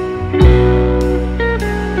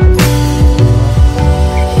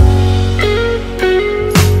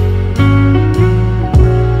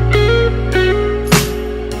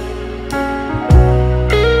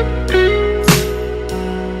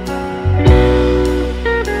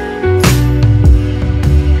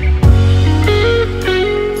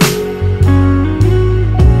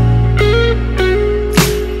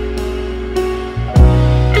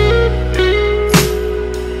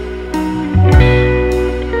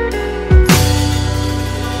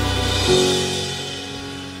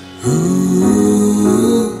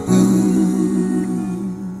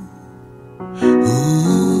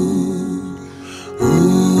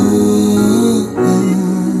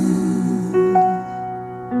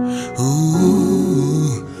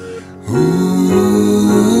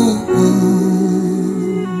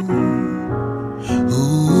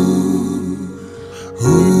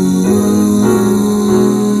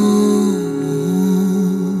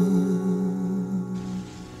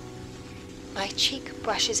 My cheek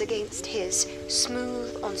brushes against his,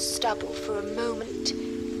 smooth on stubble for a moment,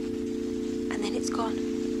 and then it's gone.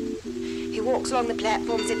 He walks along the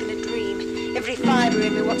platform as if in a dream. Every fibre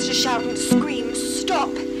in me wants to shout and scream,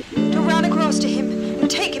 stop, to run across to him and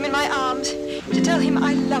take him in my arms, to tell him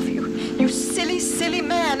I love you, you silly, silly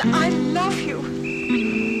man, I love you.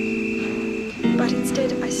 But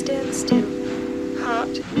instead I stand still,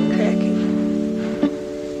 heart cracking.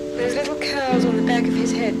 Those little curls on the back of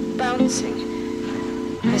his head bouncing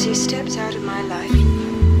as he steps out of my life.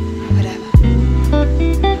 Whatever.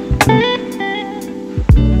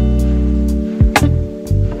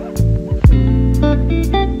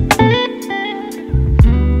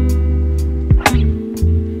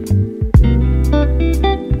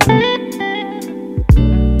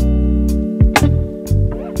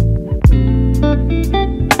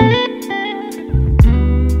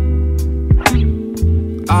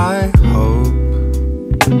 I hope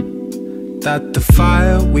that the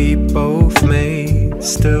fire we both made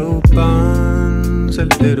still burns a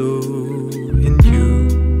little in you.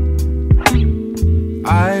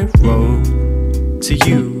 I wrote to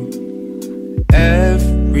you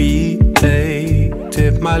every day.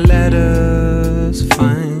 Did my letters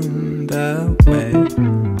find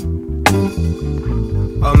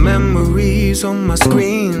memories on my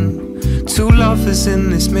screen. Two lovers in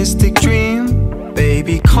this mystic dream.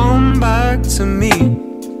 Baby, come back to me.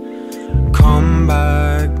 Come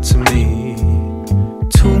back to me.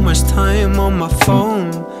 Too much time on my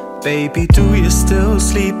phone. Baby, do you still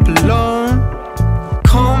sleep alone?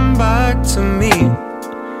 Come back to me.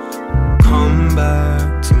 Come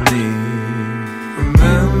back to me.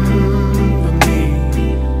 Remember me.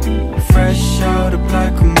 Fresh out of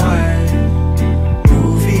black and white.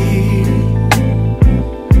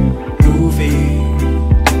 Movie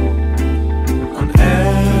on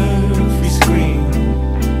every screen.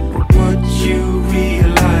 Would you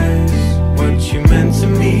realize what you meant to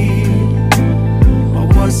me? Or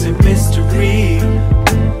was it mystery?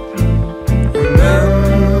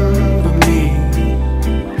 Remember me.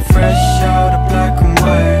 Fresh out of black and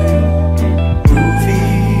white.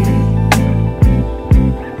 Movie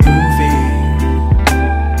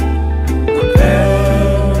on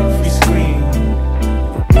every screen.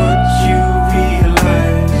 Would you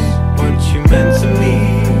realize what you meant to me?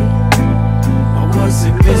 Or was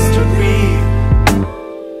it mystery?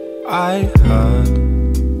 I heard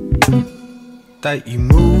that you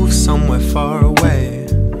moved somewhere far away.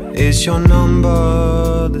 Is your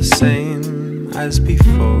number the same as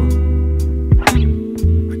before?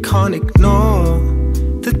 I can't ignore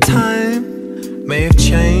the time may have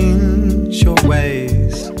changed your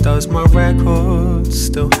ways. Does my record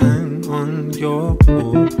still hang on your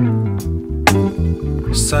wall?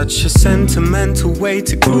 Such a sentimental way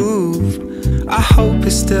to groove. I hope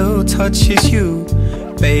it still touches you.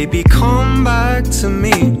 Baby, come back to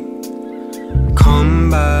me. Come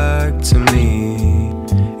back to me.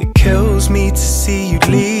 It kills me to see you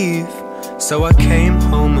leave, so I came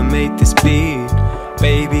home and made this beat.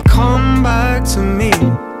 Baby, come back to me.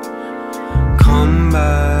 Come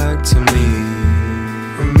back to me.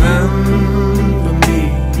 Remember me.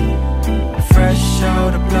 Fresh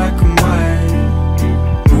out of black and white.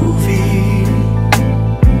 Movie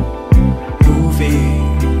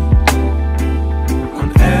on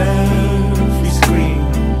every screen.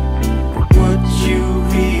 Would you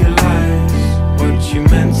realize what you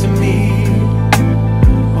meant to me?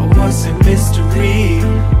 Or was it mystery?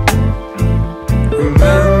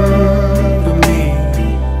 Remember me.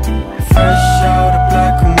 Fresh out of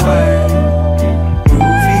black and white.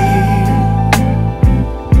 Movie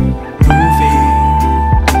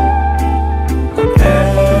on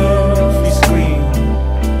every screen.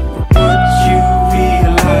 Would you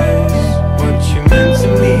realize what you meant to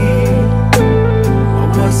me? Or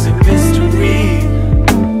was it mystery?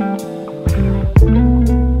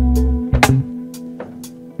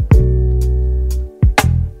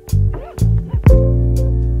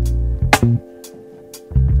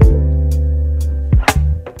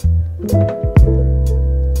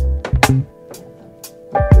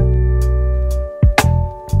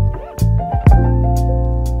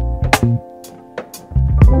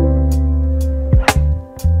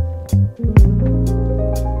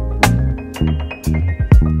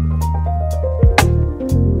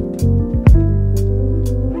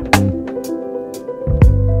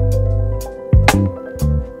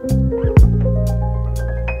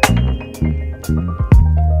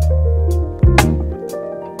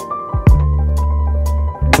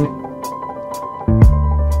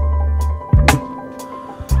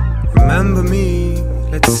 Remember me,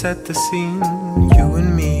 let's set the scene. You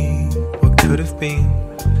and me, what could have been.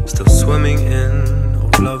 Still swimming in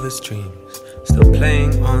old lovers' dreams. Still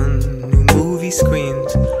playing on new movie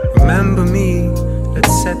screens. Remember me,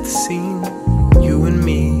 let's set the scene. You and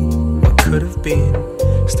me, what could have been.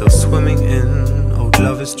 Still swimming in old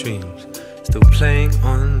lovers' dreams. Still playing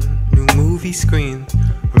on new movie screens.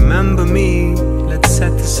 Remember me, let's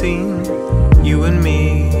set the scene. You and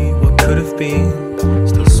me, what could have been.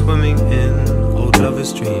 Still swimming in old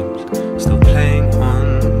lovers' dreams. Still playing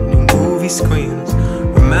on new movie screens.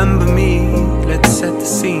 Remember me, let's set the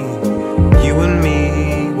scene. You and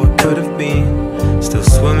me, what could have been. Still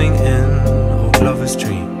swimming in old lovers'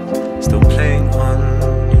 dreams. Still playing on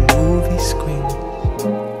new movie screens.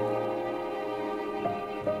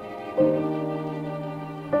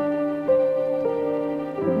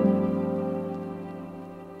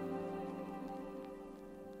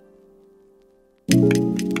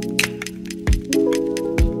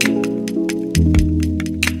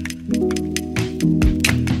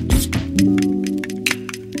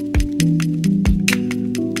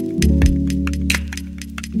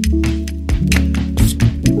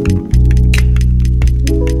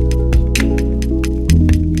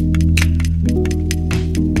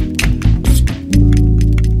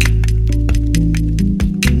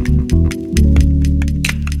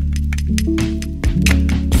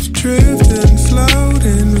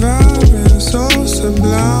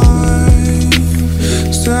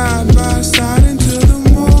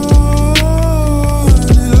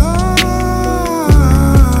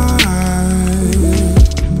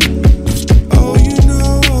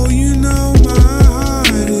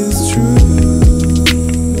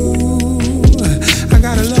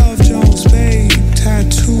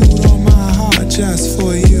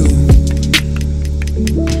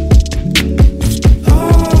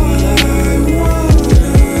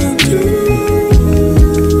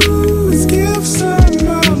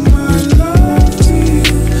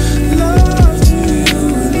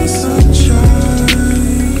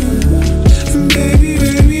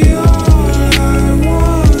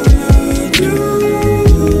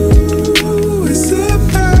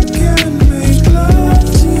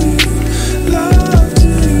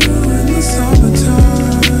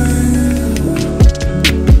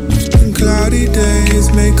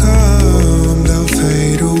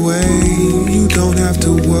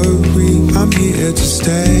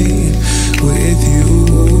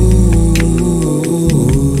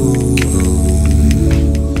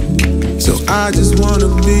 I just wanna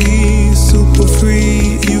be super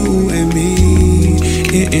free, you and me,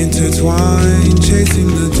 intertwined, chasing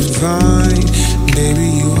the divine. Baby,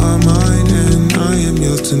 you are mine and I am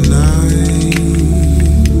yours tonight.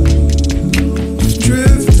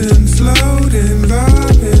 Drifting, floating,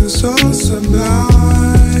 vibing, so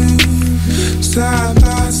sublime. Side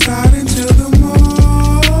by side until the morning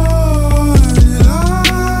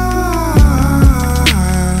light.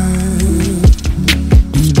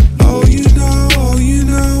 Oh, you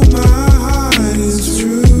know my heart is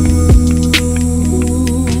true.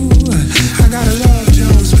 I got a Love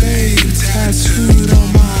Jones, babe, tattooed on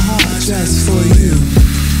my heart just for you.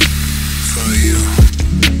 For you.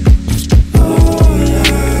 All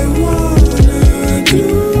I wanna do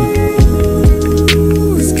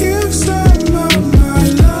is give some of my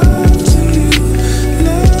love to you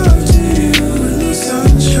in the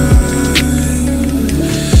sunshine.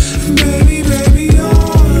 Baby, baby,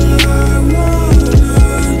 all I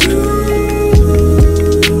wanna do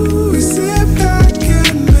is sit back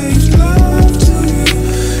and make love to you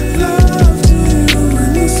in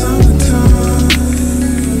the summertime.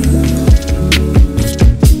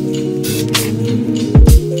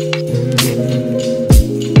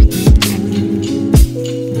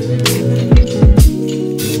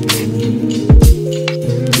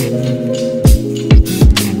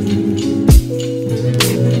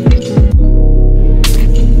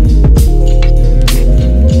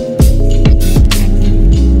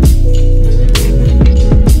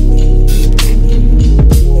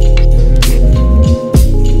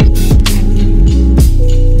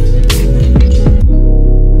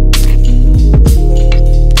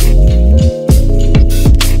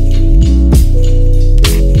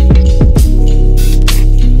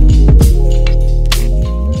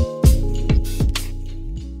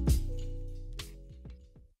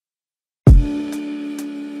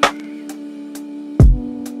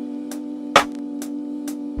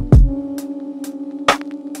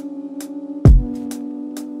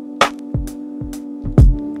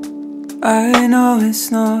 I know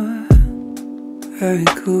it's not very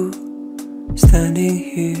cool standing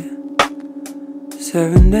here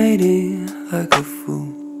serenading like a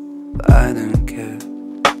fool, but I don't care.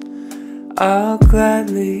 I'll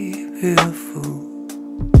gladly be a fool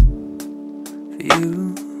for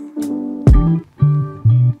you.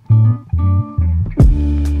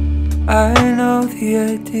 I know the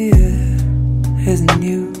idea isn't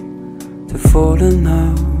new to fall in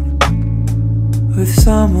love with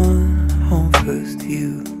someone on first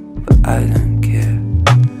view, but I don't care.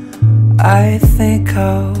 I think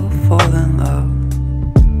I'll fall in love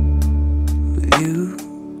with you.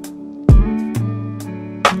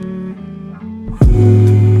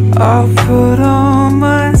 I'll put on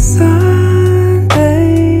my Sunday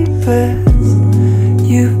best.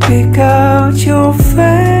 You pick out your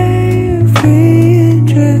favorite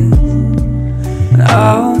dress, and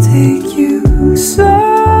I'll take you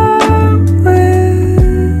somewhere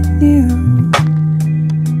new.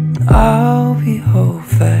 I'll be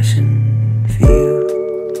old-fashioned for you.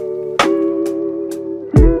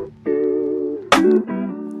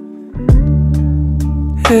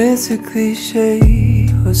 It's a cliche,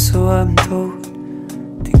 or so I'm told,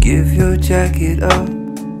 to give your jacket up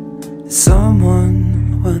to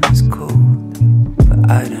someone when it's cold, but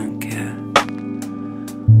I don't care.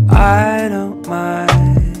 I don't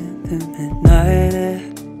mind the midnight air.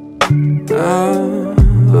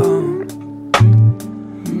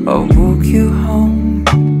 I'll walk you home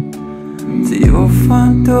to your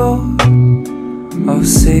front door. I'll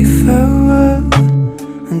say farewell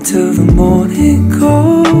until the morning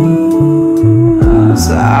comes.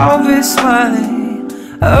 I'll be smiling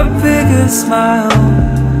a bigger smile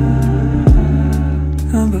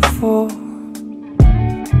than before.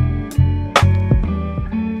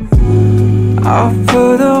 I'll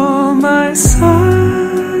put on my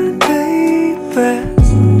Sunday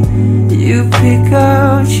best. You pick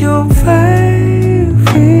out your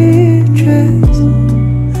favorite dress,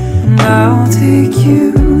 and I'll take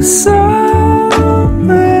you somewhere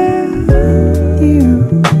new.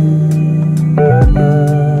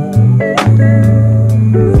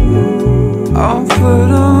 I'll put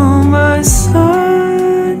on my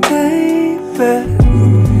Sunday best.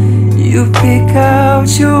 You pick out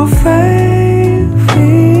your favorite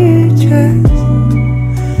dress,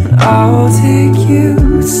 and I'll take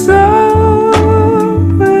you somewhere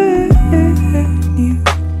new.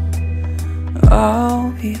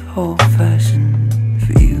 I'll be old-fashioned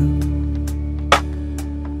for you.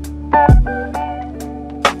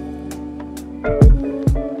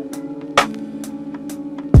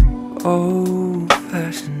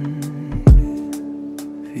 Old-fashioned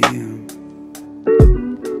for you.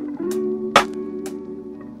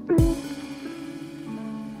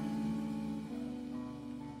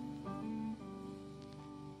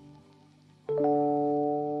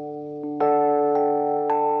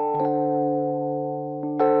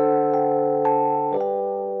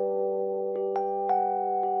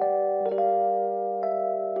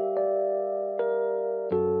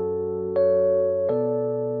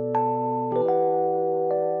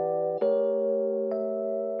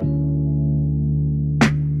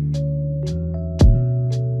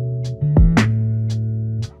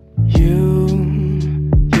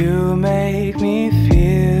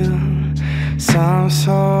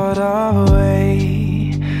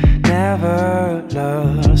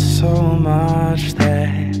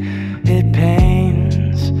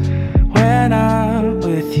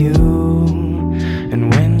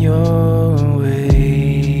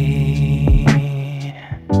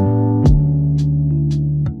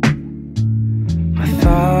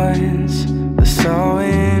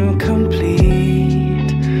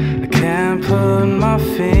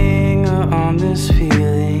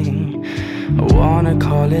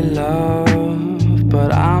 love, but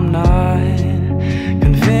I'm not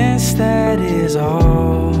convinced that is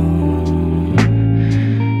all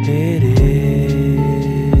it is.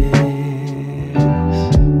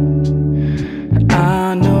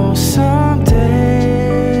 I know someday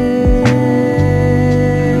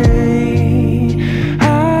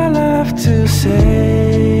I'll have to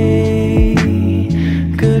say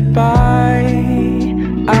goodbye.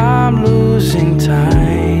 I'm losing time.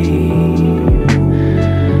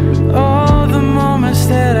 All the moments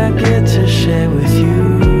that I get to share with you.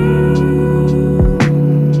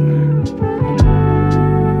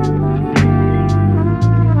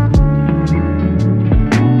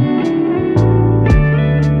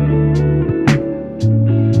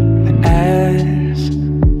 As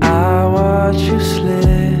I watch you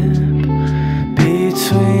slip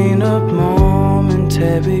between a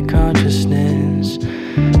momentary consciousness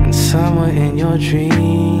and somewhere in your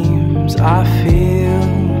dreams, I feel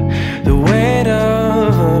the weight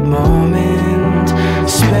of a moment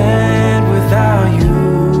spent without you.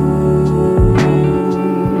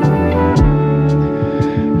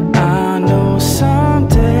 I know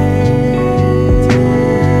someday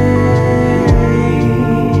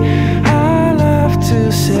I'll have to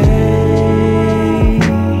say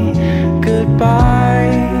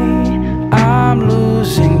goodbye. I'm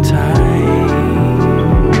losing time.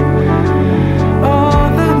 All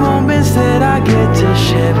the moments that I get to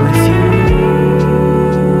share with you.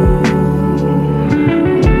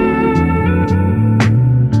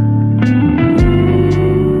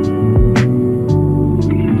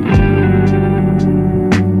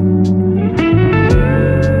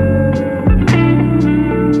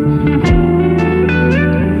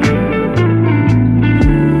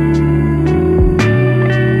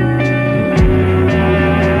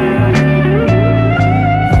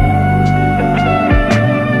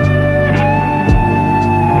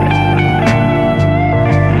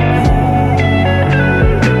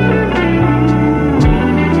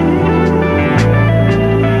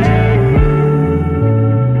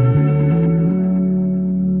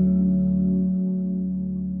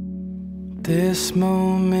 This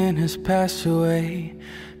moment has passed away.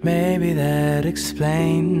 Maybe that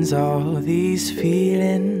explains all these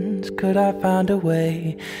feelings. Could I find a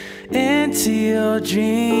way into your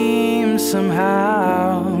dreams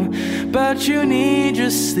somehow? But you need your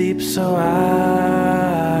sleep, so I'll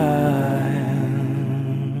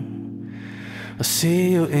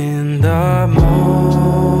see you in the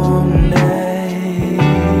morning.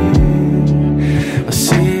 I'll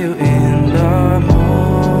see you in the morning.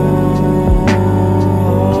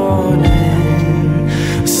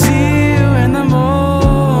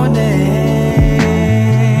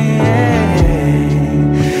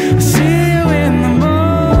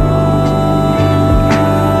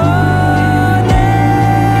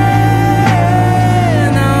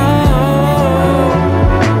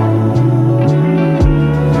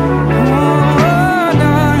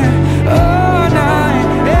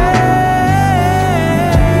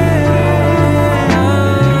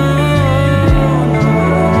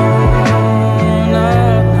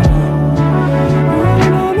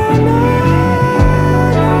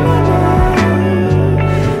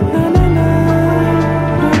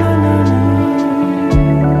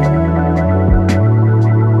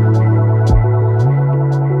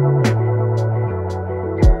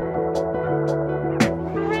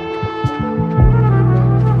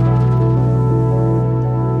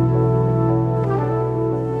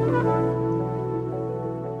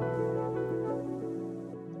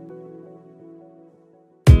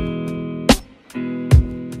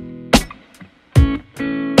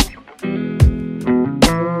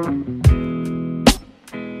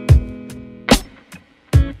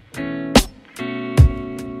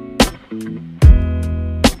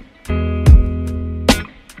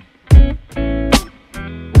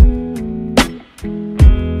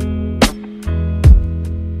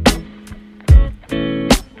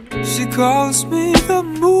 She calls me the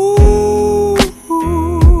moon,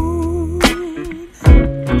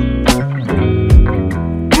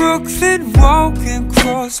 Brooklyn walking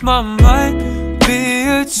across my mind. Be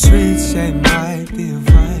a treat, she might be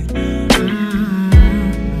right.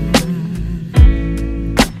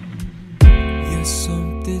 You're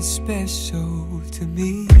something special to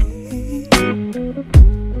me.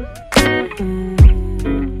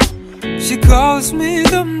 She calls me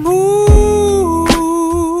the moon.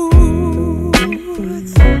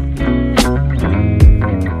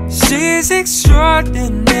 She's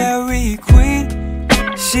extraordinary queen.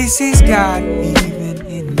 She sees God even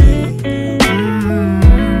in me.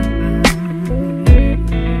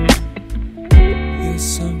 You're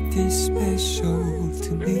something special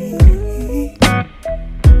to me.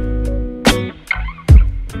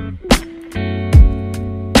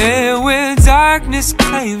 darkness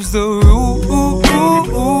claims the room,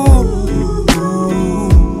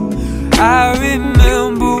 I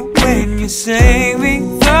remember when you sang me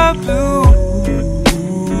the blues,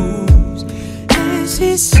 and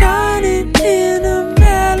she's shining in a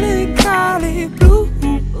melancholy blue.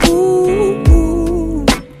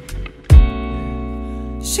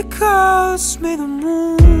 She calls me the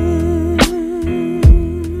moon.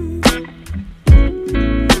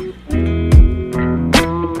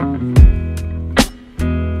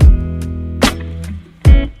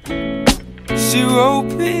 She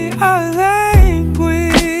wrote me a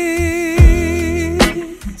language,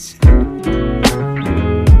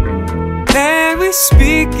 and we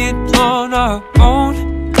speak it on our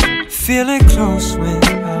own, feeling close when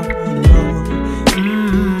I'm alone.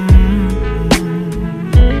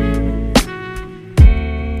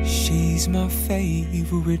 She's my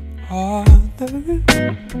favorite author.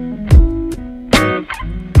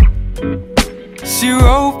 She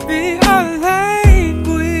wrote me a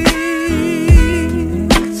language,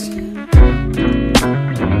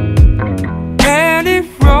 and it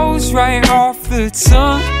rolls right off the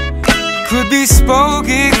tongue. Could be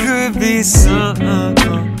spoken, could be sung.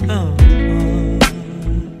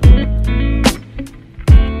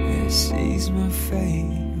 Yeah, she's my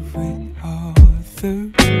favorite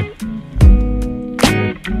author.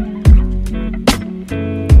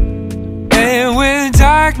 And when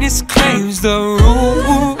darkness claims the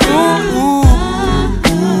room,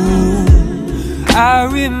 I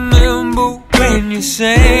remember when you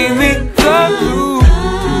sang me the blues,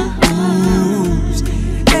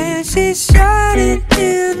 and she's shining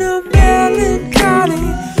in a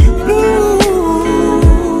melancholy blue.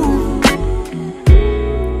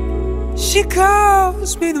 She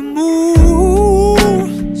calls me the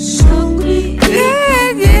moon. So we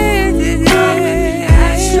yeah, yeah, yeah, yeah. I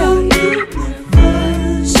show you the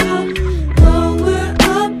first song, though we're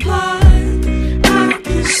apart, I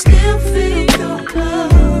can still feel your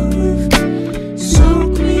love. So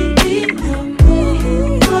we need the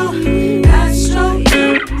moon. I show you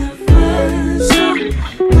the first song,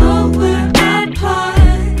 though we're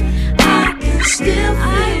apart, I can still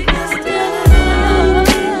feel your love.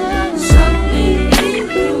 So we need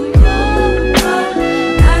the moon.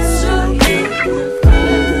 I show you the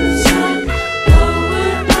first song, though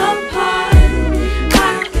we're apart, I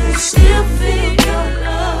can still feel your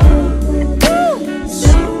love.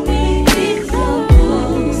 So we need the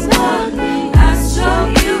moon. I show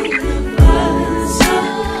you the first song,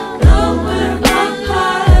 though we're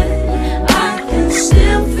apart, I can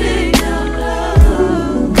still feel your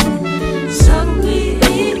love. So we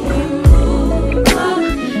need the moon.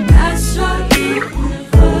 I show you the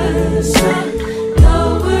first song,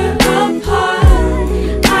 though we're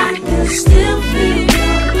apart, I can still feel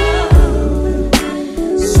your love.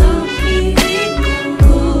 So we need the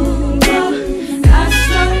moon. I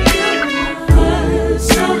show you the first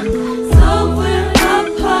song, though we're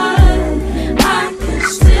apart, I can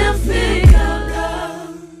still feel your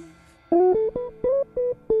love.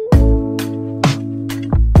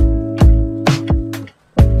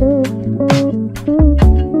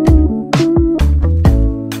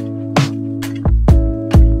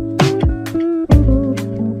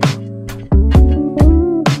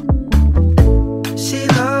 She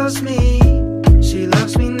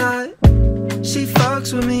loves me not. She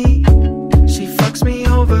fucks with me, she fucks me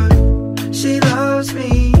over. She loves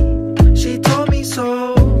me, she told me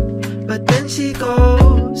so, but then she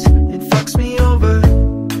goes and fucks me over.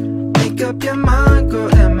 Make up your mind,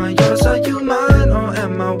 girl, am I yours, are you mine, or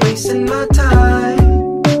am I wasting my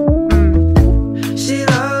time? She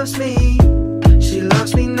loves me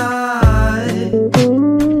not.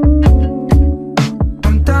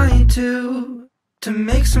 I'm dying to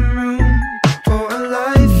make some room for a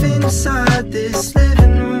life inside this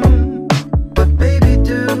living room. But baby,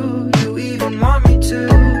 do you even want me to?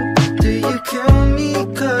 Do you kill me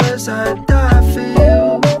 'cause I die for you?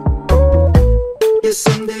 Yeah,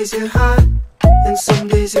 some days you're hot and some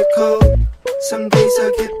days you're cold. Some days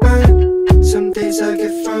I get burnt, some days I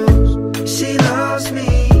get froze. She loves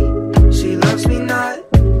me not.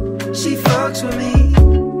 She fucks with me,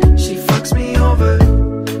 she fucks me over.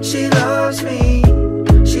 She loves me,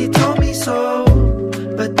 she told me so,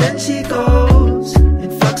 but then she goes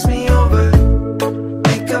and fucks me over.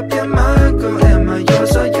 Make up your mind, girl, am I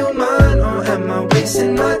yours, are you mine, or am I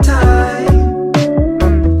wasting my time?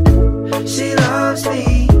 She loves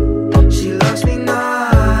me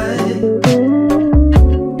not.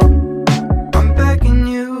 I'm begging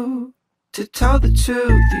you to tell the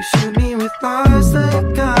truth. You shoot me with lies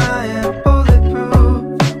like I am bulletproof.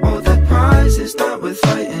 Oh, that prize is not worth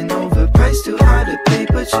fighting over. Price too high to pay,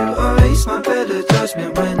 but you are face my better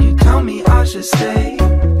judgment when you tell me I should stay.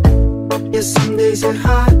 Yeah, some days you're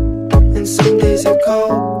hot and some days you're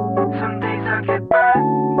cold. Some days I get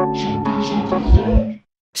burned.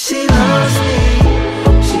 She loves me,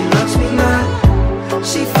 she loves me not.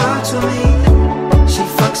 She fucks with me, she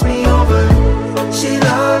fucks me over. She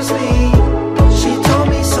loves me, she told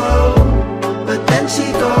me so, but then she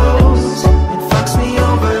goes and fucks me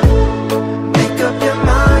over. Make up your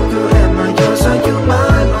mind, girl, am I yours, are you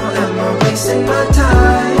mine, or am I wasting my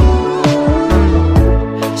time?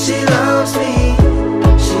 She loves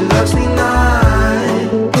me not.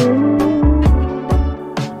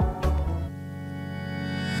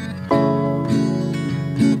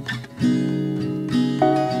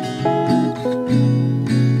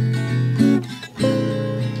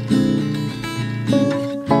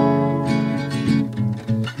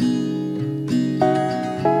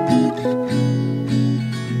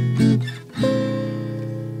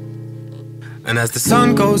 And as the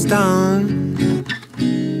sun goes down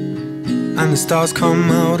and the stars come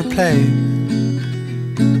out to play,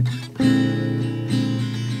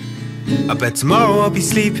 I bet tomorrow I'll be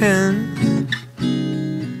sleeping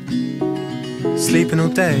all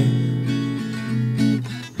day.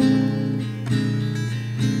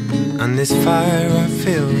 And this fire I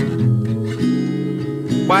feel,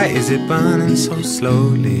 why is it burning so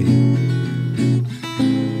slowly?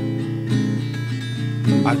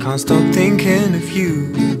 I can't stop thinking of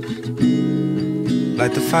you,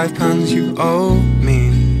 like the £5 you owe me.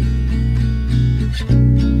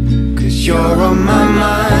 'Cause you're on my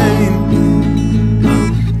mind,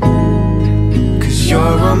 'cause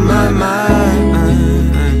you're on my mind.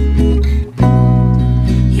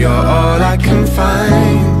 You're all I can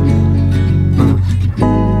find,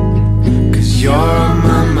 'cause you're on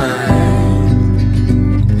my mind.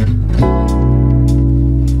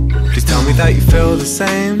 Please tell me that you feel the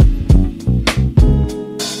same,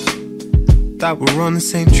 that we're on the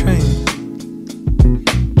same train.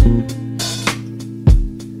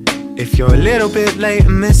 If you're a little bit late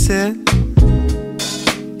and miss it,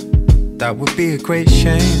 that would be a great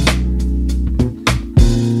shame.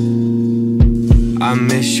 I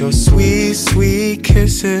miss your sweet, sweet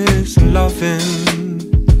kisses and loving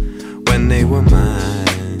when they were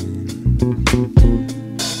mine.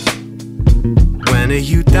 When are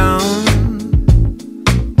you down?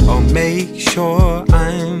 Oh, make sure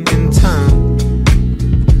I'm in town.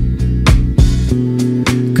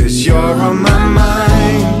 'Cause you're on my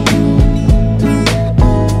mind,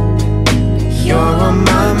 you're on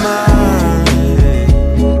my mind.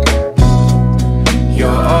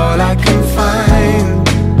 You're all I can find,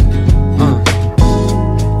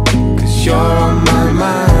 'cause you're on my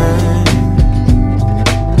mind.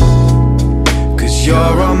 'Cause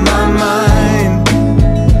you're on my mind.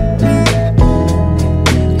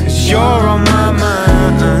 'Cause you're on my mind.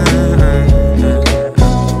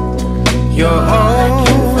 You're all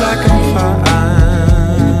I can find,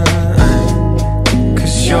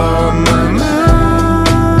 'cause you're on my mind.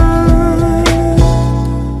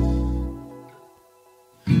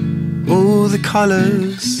 All the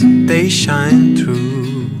colors, they shine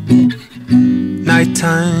through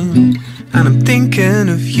nighttime, and I'm thinking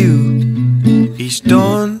of you each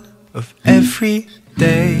dawn of every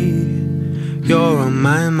day. You're on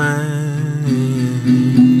my mind.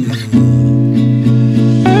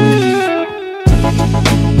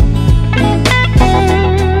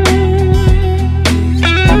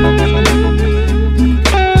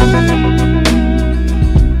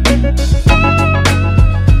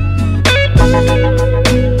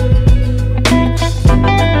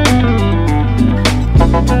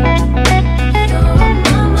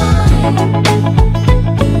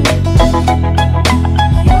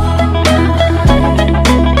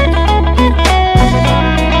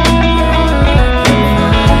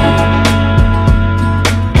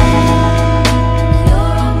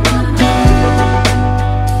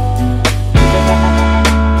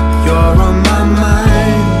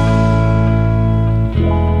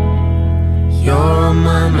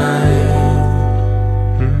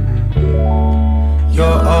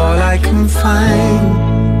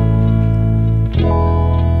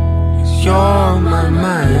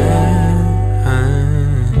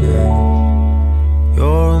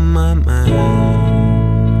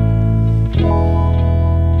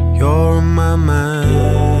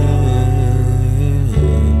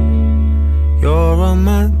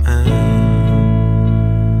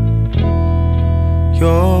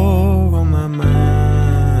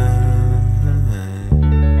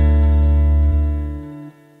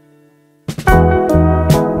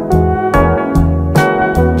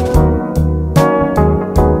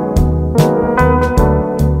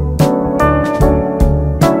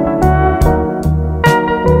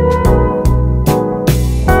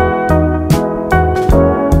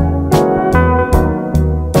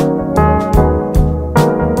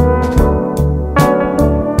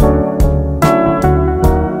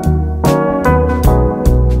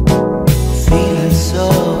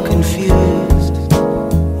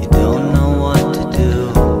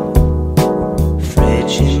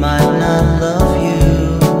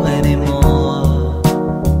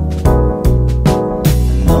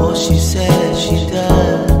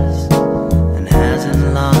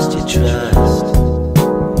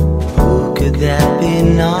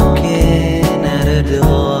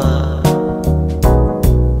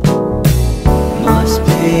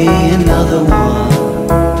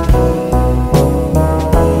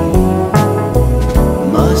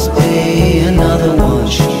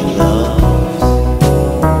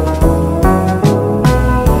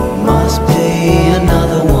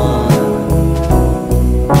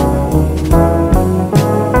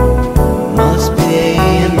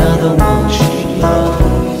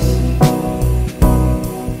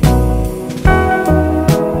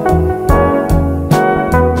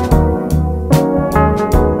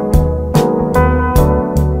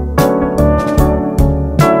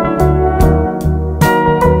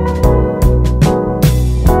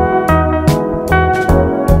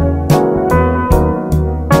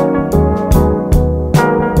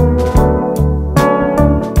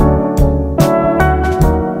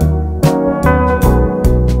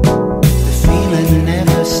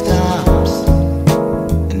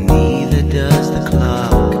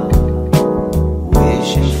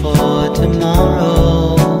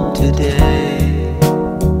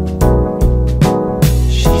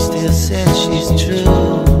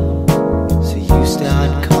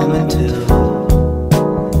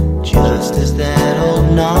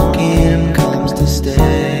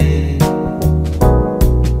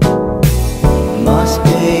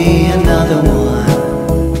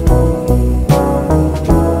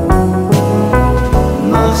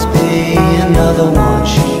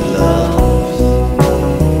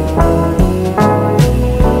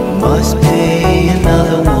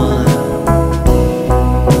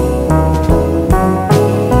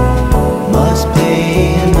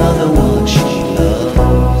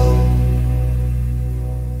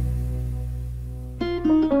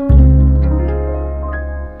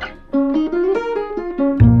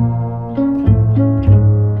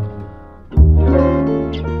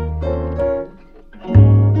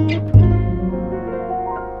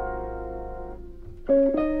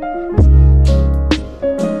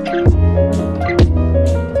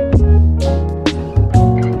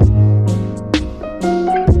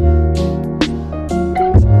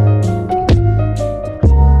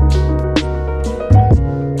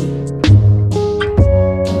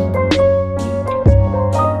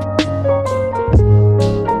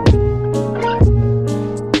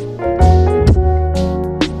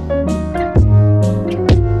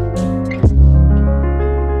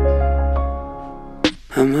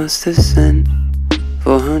 I must have sent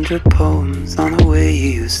 400 poems on the way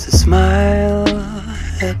you used to smile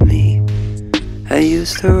at me. I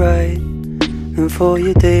used to write them for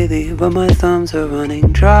you daily, but my thumbs are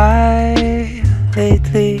running dry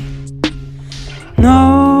lately.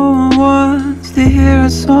 No one wants to hear a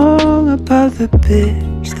song about the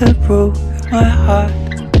bitch that broke my heart.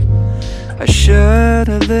 I should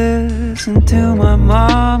have listened to my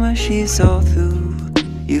mama, she saw through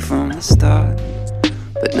you from the start.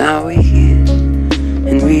 But now we're here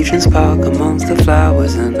in Regent's Park amongst the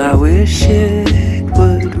flowers, and I wish it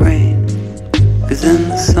would rain. 'Cause in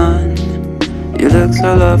the sun, you look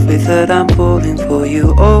so lovely that I'm pulling for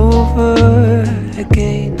you over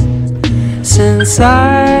again. Since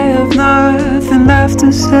I have nothing left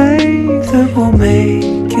to say that will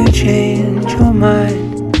make you change your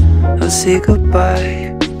mind, I'll say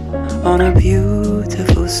goodbye on a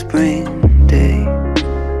beautiful spring day.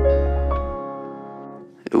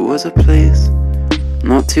 It was a place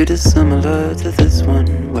not too dissimilar to this one,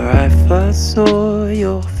 where I first saw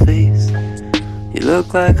your face. You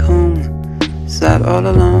look like home, sat all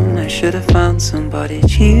alone. I should have found somebody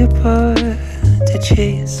cheaper to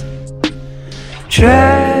chase.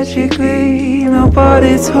 Tragically,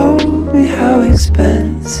 nobody told me how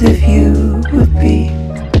expensive you would be.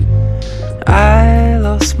 I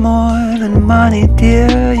lost more than money,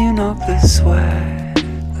 dear. You knocked the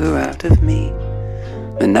swagger out of me.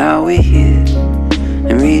 But now we're here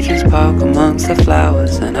in Regent's Park amongst the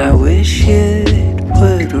flowers, and I wish it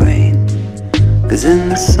would rain. 'Cause in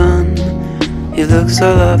the sun, you look so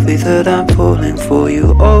lovely that I'm pulling for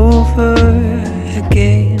you over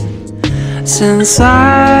again. Since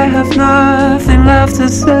I have nothing left to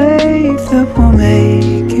say that will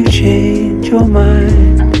make you change your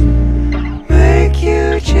mind, make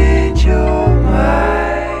you change your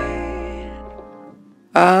mind,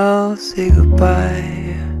 I'll say goodbye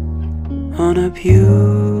on a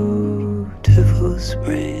beautiful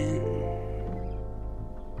spring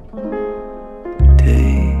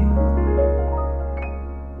day.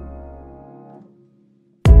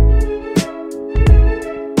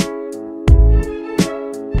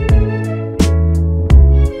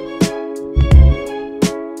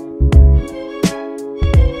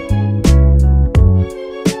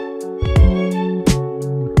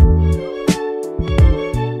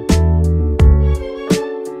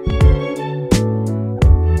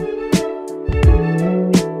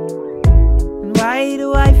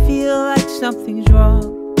 Something's wrong.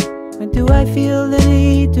 When do I feel the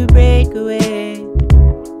need to break away?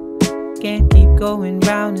 Can't keep going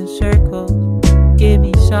round in circles. Give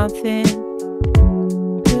me something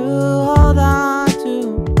to hold on to.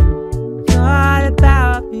 It's not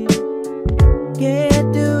about me. Can't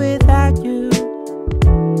do without you.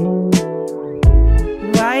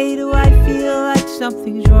 Why do I feel like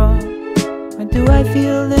something's wrong? When do I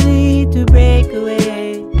feel the need to break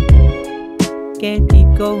away? Can't keep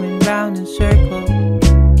going round in circles.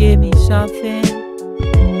 Give me something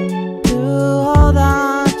to hold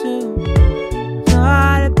on to. It's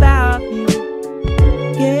not about me.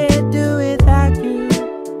 Can't do without you.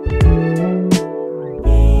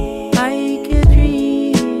 Like a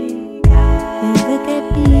dream, and look at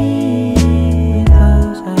me in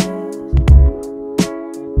those eyes.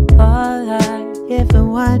 All I ever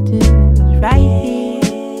wanted is right here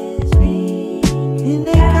in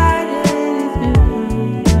the garden.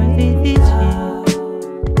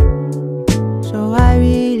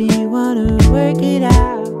 It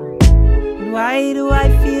out. Why do I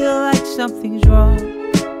feel like something's wrong?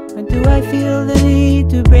 When do I feel the need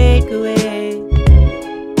to break away?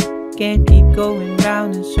 Can't keep going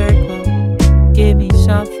round in circles. Give me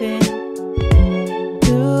something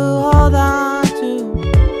to hold on to.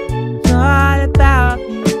 It's not about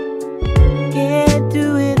me. Can't do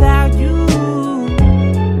without you.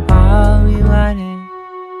 All we wanted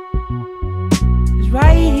is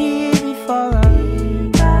right here before us.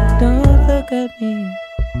 Don't look at me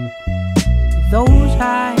with those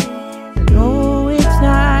eyes. I know it's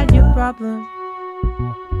not your problem.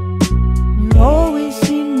 You always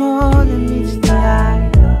see more than meets the eye.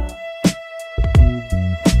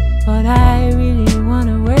 But I really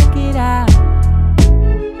wanna work it out.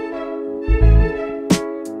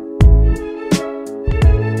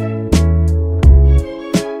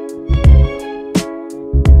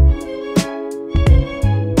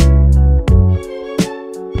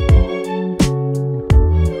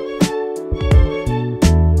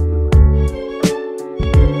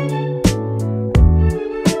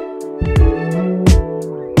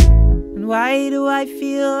 Why do I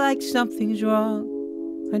feel like something's wrong?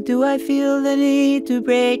 When do I feel the need to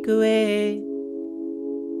break away?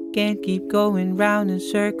 Can't keep going round in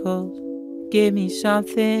circles. Give me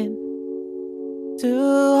something to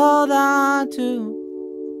hold on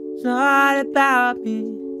to. It's not about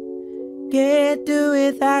me. Can't do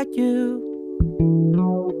without you.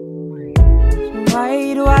 So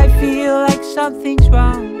why do I feel like something's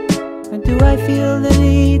wrong? Why do I feel the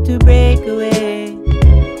need to break away?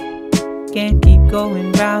 Can't keep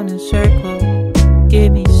going round in circles.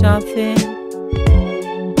 Give me something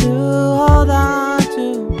to hold on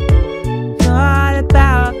to. It's not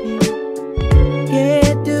about me.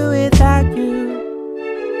 Can't do without you.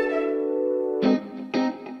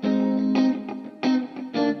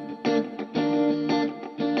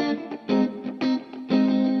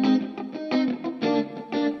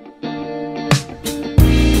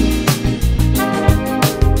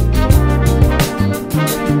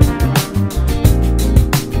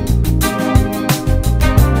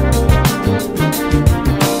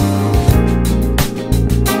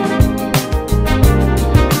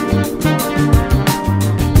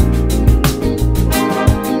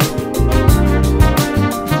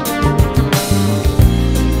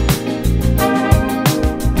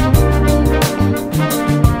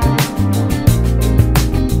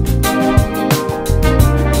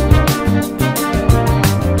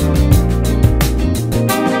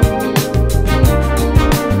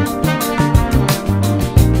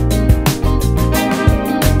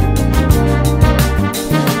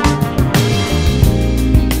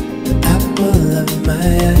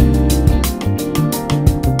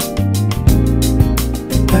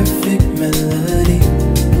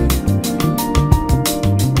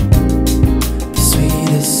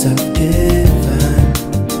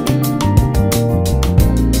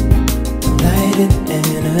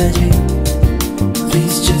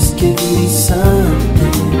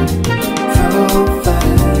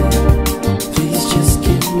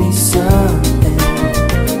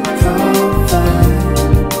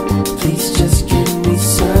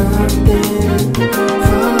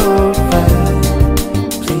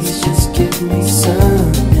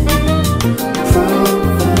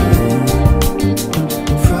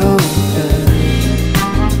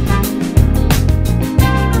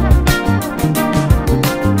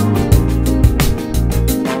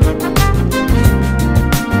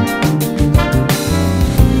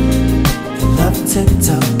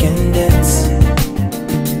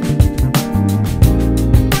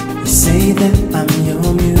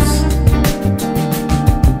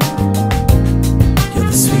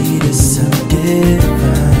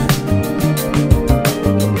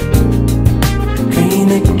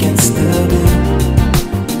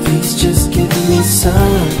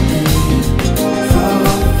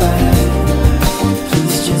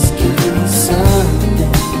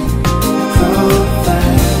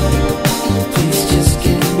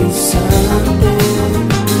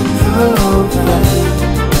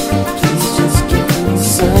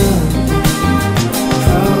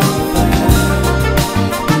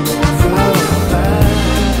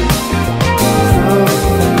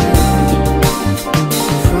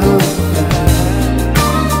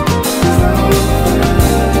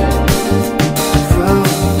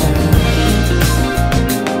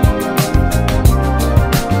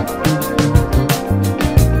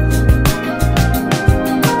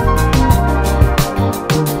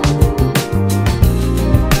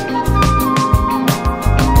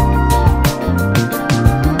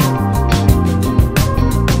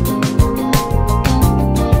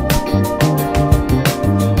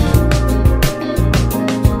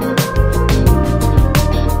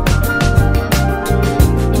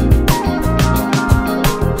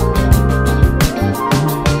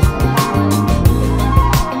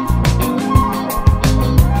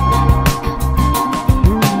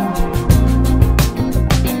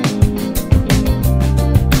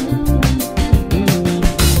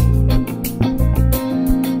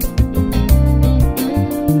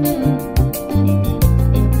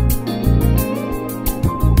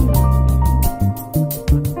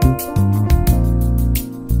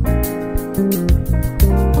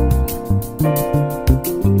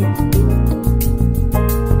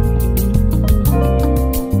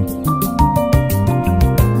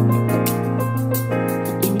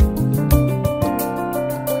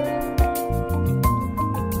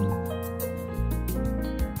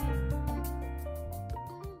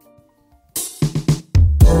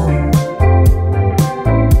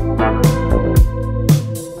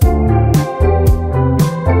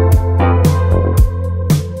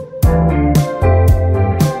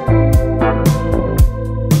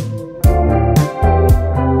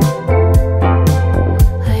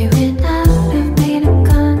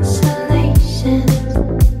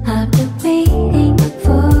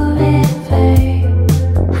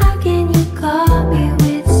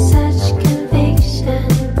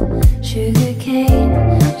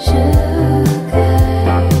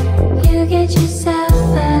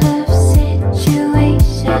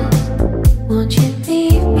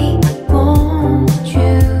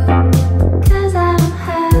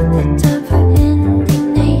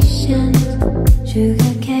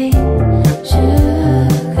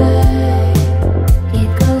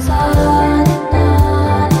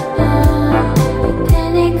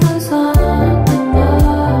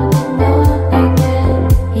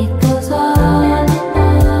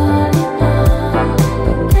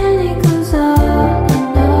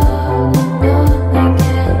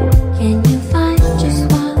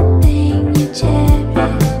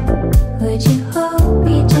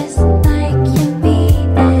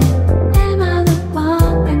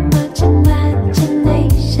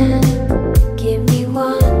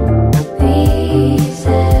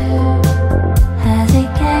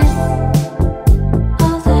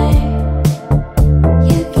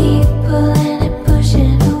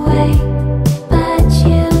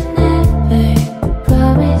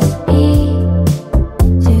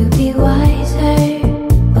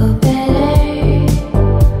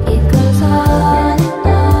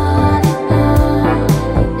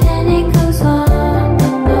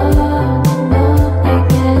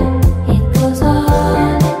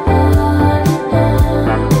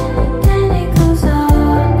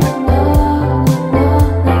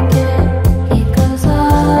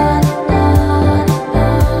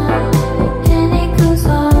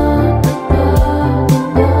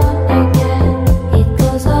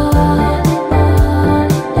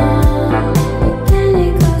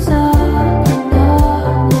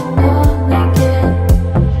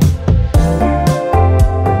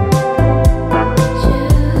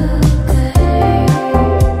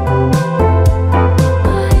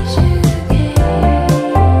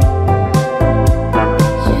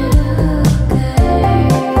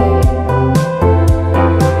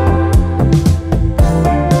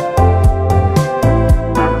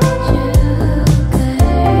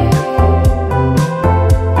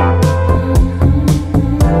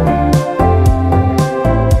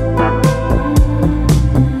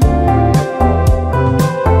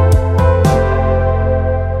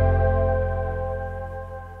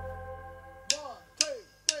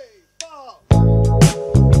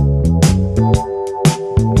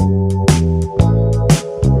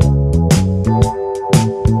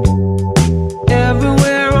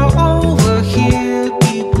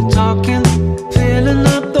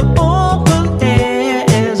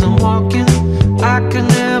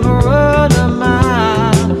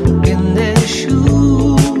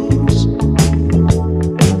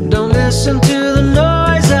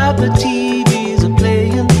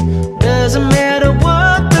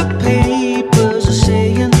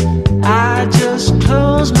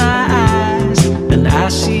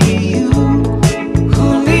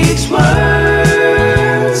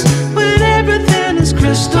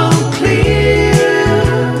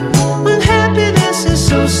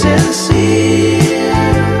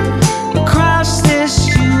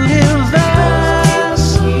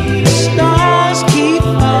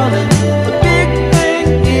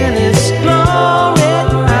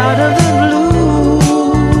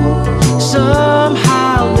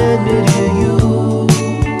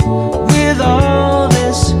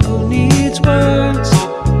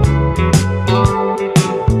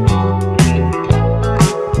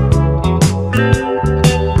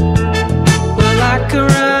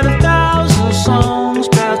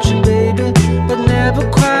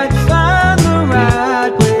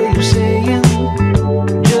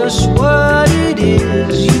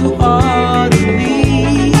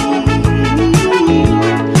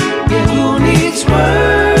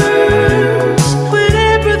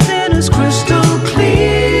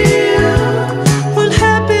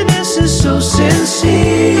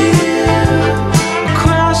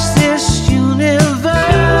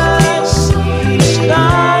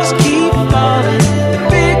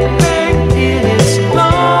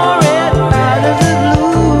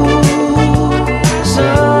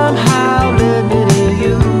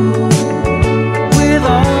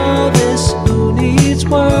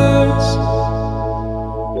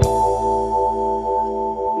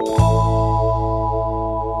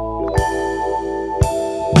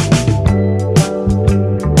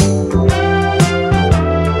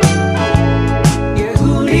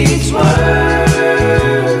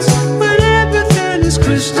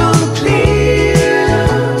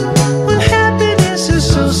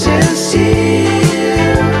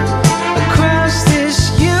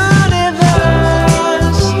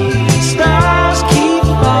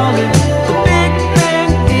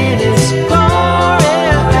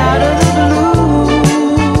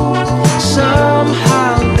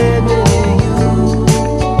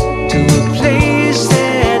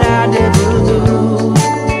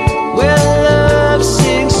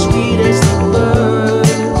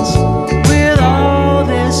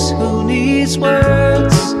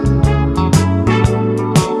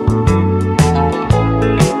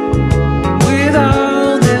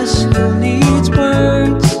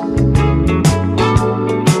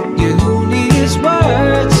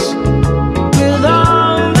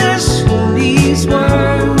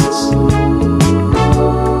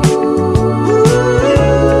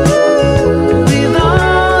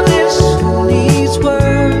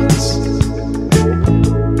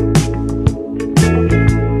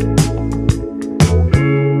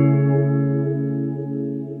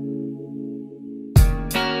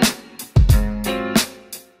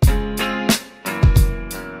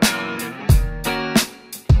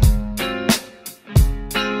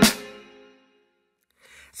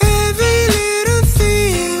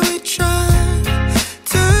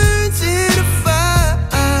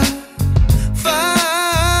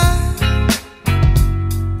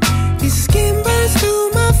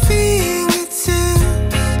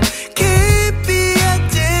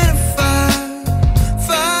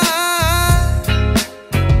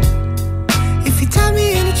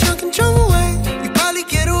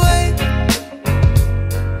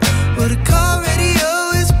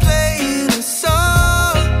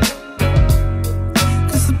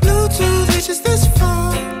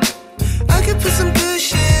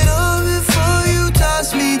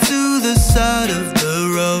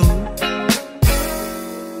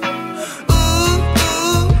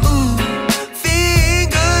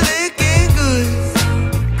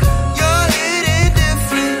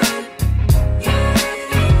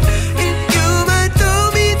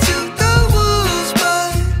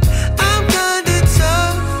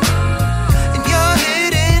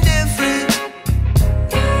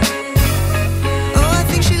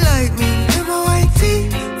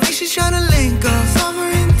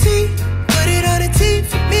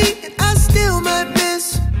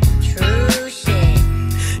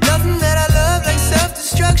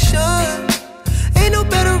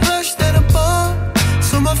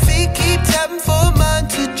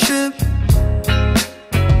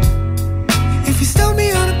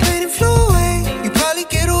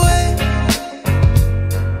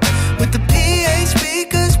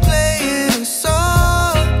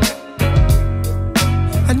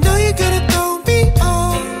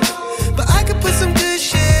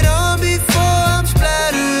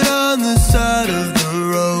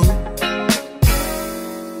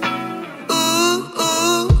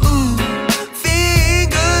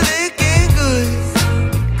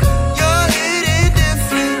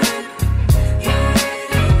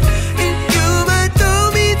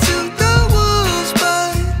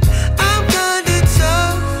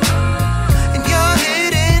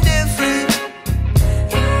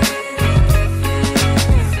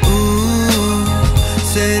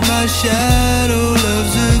 shadow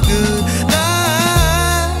loves a good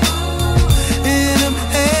night, and I'm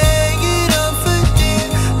hanging on for dear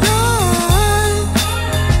life.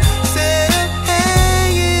 Said I'm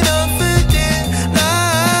hanging on for dear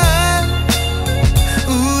life.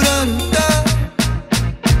 Ooh da da.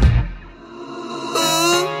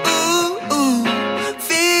 Ooh ooh ooh,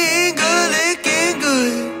 finger licking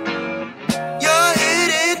good. You're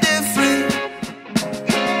hitting different.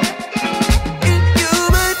 You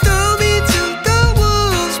might throw me to the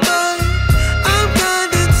wolves, but I'm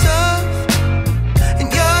kinda tough, and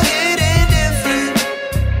you're hitting different.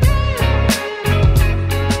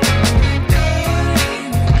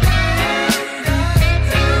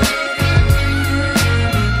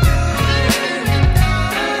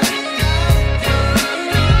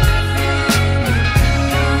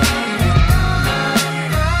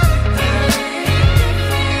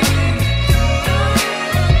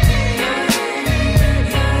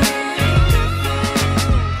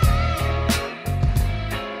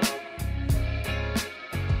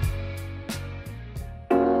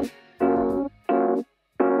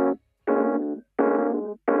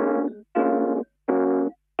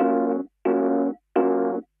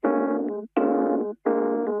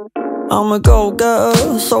 I'm a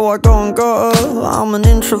go-getter, so I go and got her. I'm an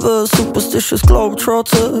introvert, superstitious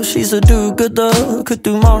globetrotter. She's a do-gooder, could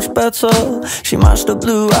do much better. She matched her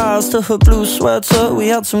blue eyes to her blue sweater. We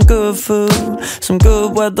had some good food, some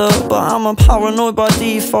good weather, but I'm a paranoid by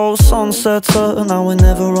default sunsetter. Now we're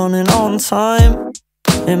never running on time.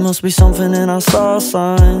 It must be something in our star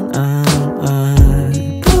sign.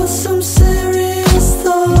 Put some serious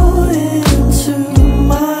thought into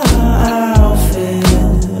my outfit.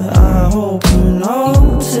 I hope you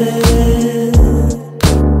notice,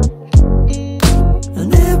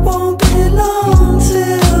 and it won't be long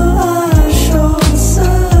till I short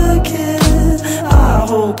circuit. I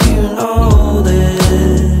hope you know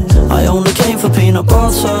this. I only came for peanut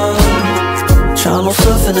butter, channel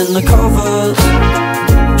surfing in the covers,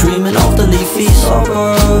 dreaming of the leafy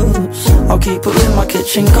suburbs. I'll keep her in my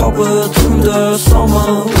kitchen cupboard. Through the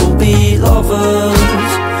summer we'll be lovers.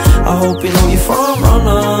 I hope you know you're front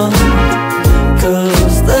runner,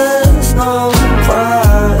 'cause there's no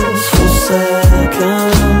prize for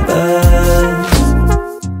second best.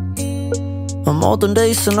 A modern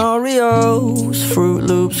day scenarios, Fruit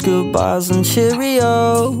Loops, goodbyes and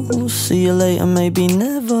Cheerios. See you later, maybe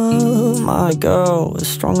never. My girl is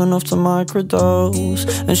strong enough to microdose,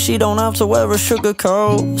 and she don't have to wear a sugar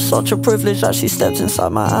coat. Such a privilege that she steps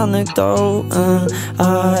inside my anecdote. And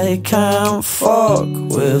I can't fuck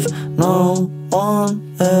with no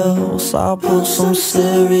one else. I put some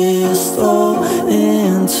serious thought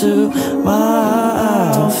into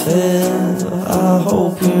my outfit. I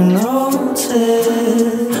hope you notice.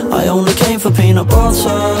 I only came for peanut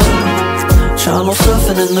butter, channel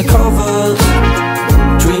surfing in the covers,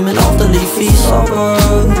 dreaming of the leafy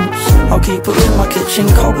suburbs. I'll keep her in my kitchen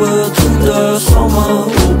cupboard. Through the summer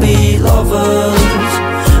we'll be lovers.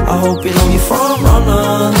 I hope you know you're front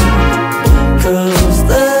runner, 'cause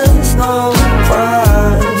there's no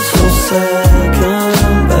prize for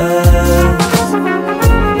second best.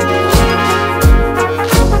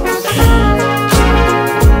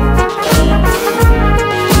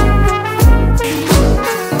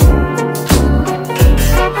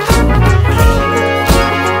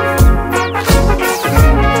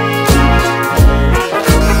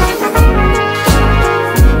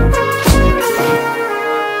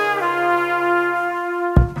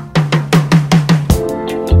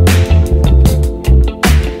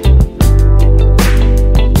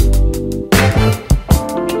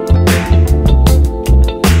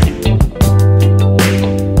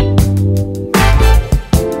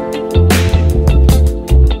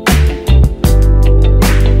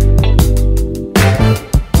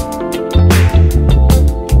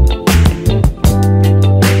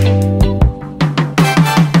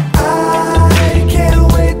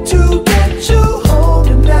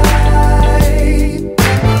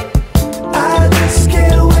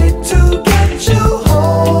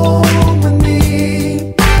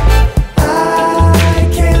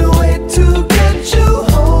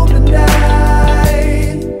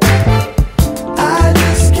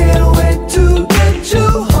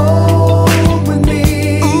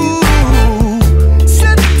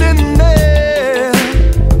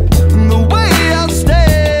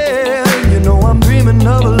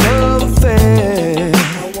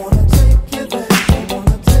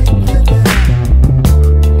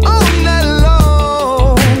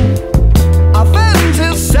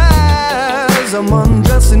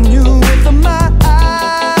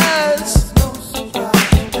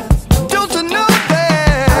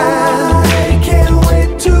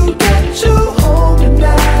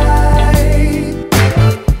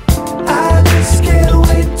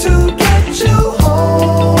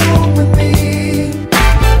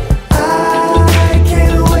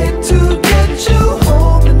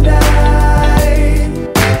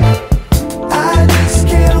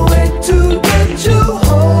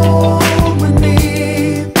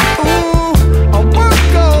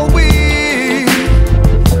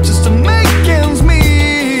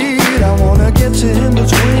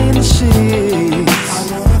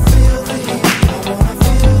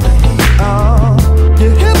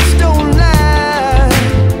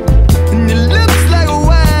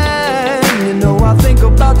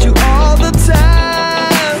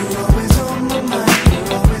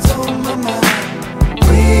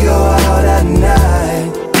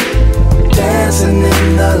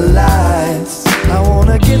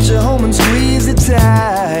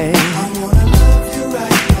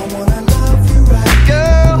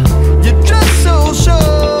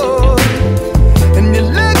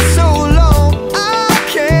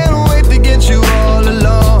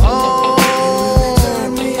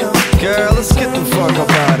 girl, let's get the fuck up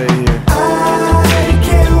out of here. I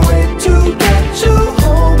can't wait to get you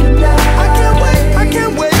home tonight. I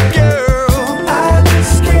can't wait, girl. I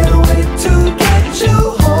just can't wait to get you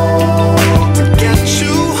home. To get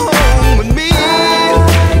you home with me. I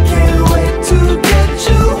can't wait to get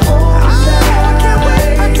you home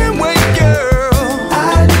tonight. I can't wait, girl.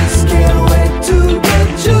 I just can't wait to get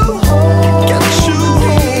you home. Get you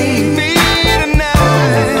home with me tonight.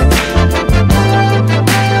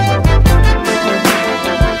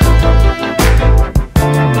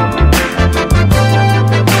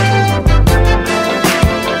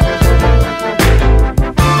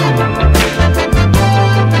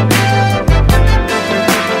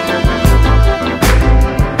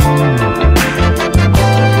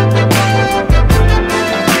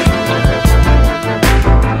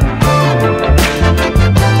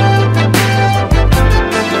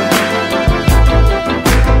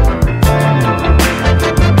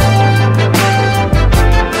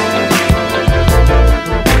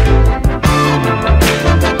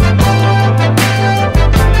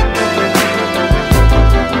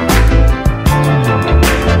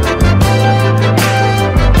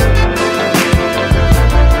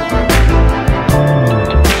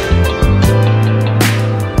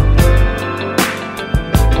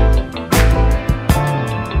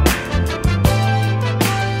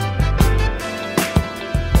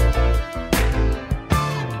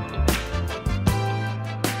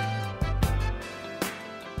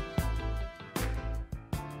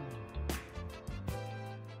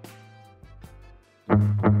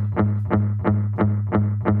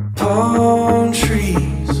 Palm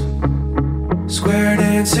trees, square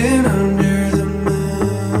dancing under the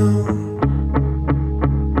moon.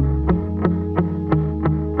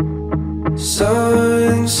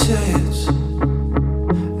 Sunsets,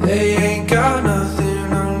 they ain't got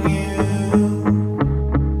nothing on you.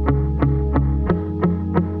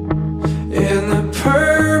 And the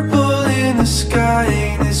purple in the sky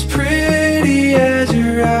ain't as pretty as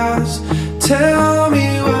your eyes. Tell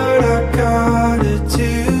me what I gotta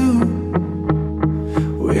do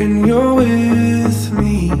when you're with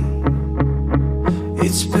me.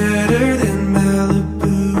 It's better than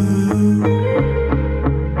Malibu.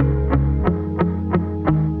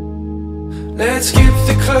 Let's skip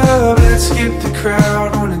the club, let's skip the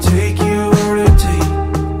crowd. Wanna take you on a date.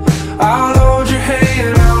 I'll hold your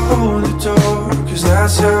hand, I'll hold the door, 'cause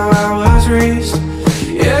that's how I was raised.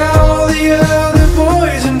 Yeah, all the other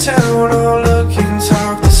boys in town all look and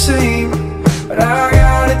talk the same, but I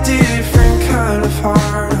got a different kind of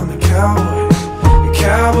heart. I'm a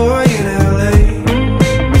cowboy in LA.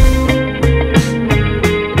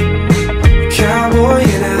 A cowboy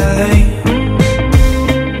in LA.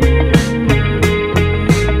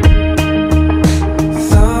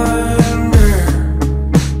 Thunder,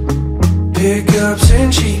 pickups and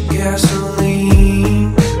cheap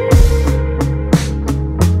gasoline.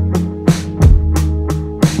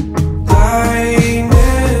 Lightning,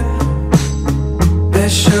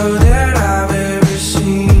 best show that I've ever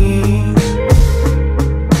seen.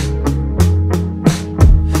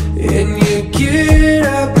 And you get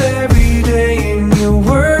up every day and you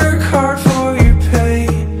work hard for your pay.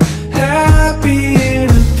 Happy in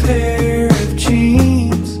a pair of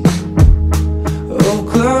jeans.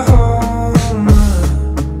 Oklahoma,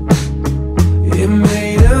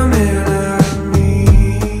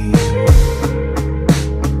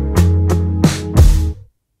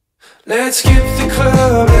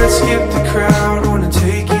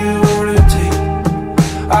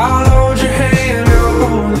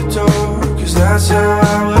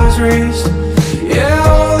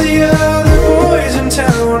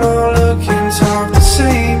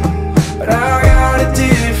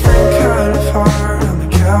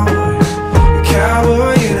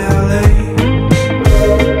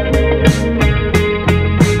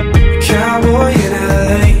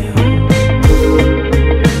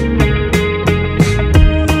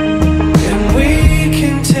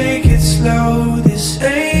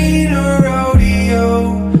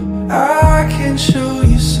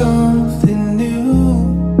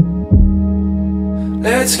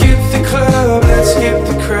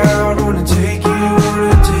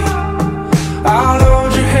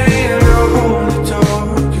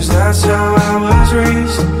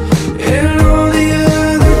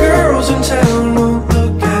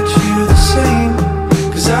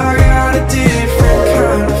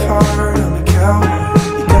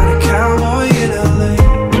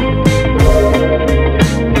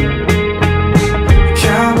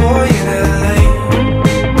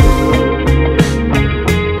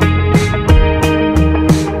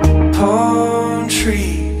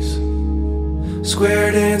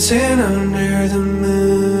 dancing under the moon.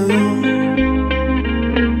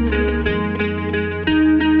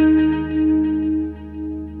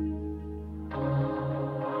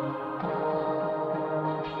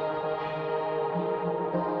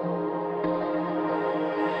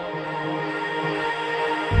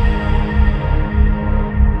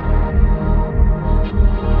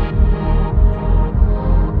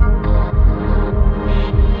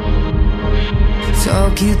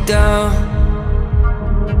 Talk you down,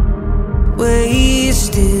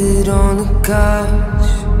 wasted on the couch.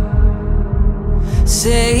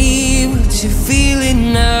 Say what you're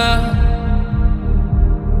feeling now,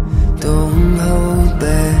 don't hold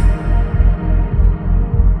back.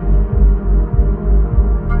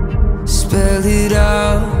 Spell it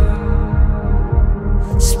out,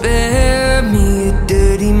 spare me a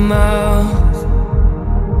dirty mouth.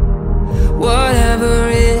 Whatever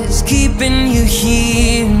is keeping you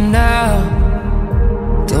here now,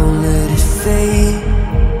 don't let it fade.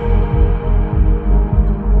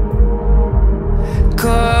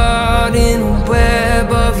 Caught in a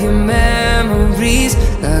web of your memories,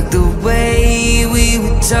 like the way we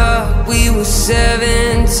would talk, we were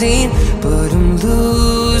 17. But I'm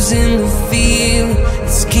losing the feeling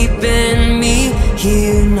that's keeping me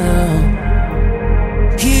here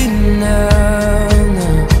now, here now.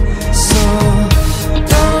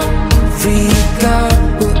 Freak out,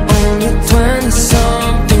 we're only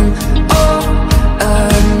 20-something. All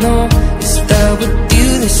I know is that with you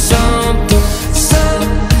there's something so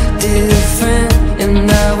different,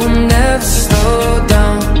 and I will never slow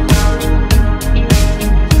down,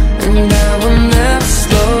 and I will never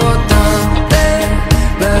slow down. Lay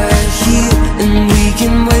right here and we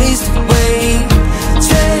can waste away,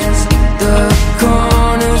 trace the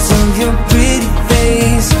corners of your pretty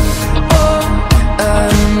face. All I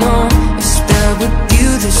know with you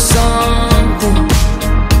there's something,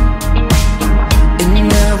 and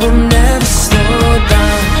I will never slow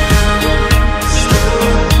down.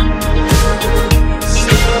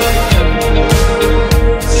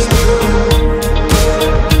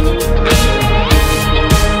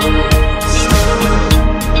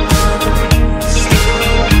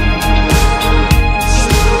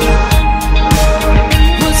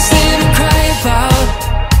 What's there to cry about?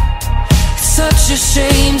 It's such a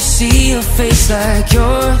shame to see a face like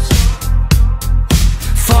yours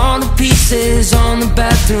fall to pieces on the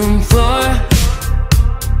bathroom floor.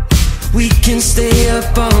 We can stay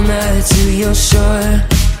up all night till you're sure.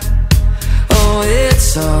 Oh,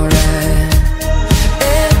 it's alright.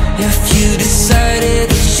 And if you decided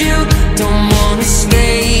that you don't wanna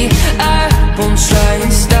stay, I won't try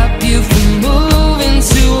and stop you from moving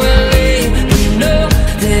to LA. But know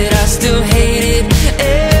that I still hate it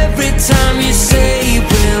every time you say,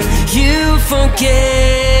 will you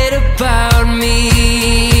forget about me?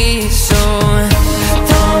 So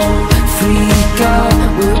don't freak out,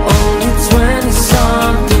 we're only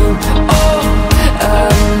 20-something. All I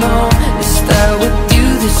know is that with you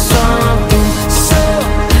there's something so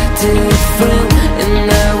different, and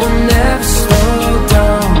I will never stop.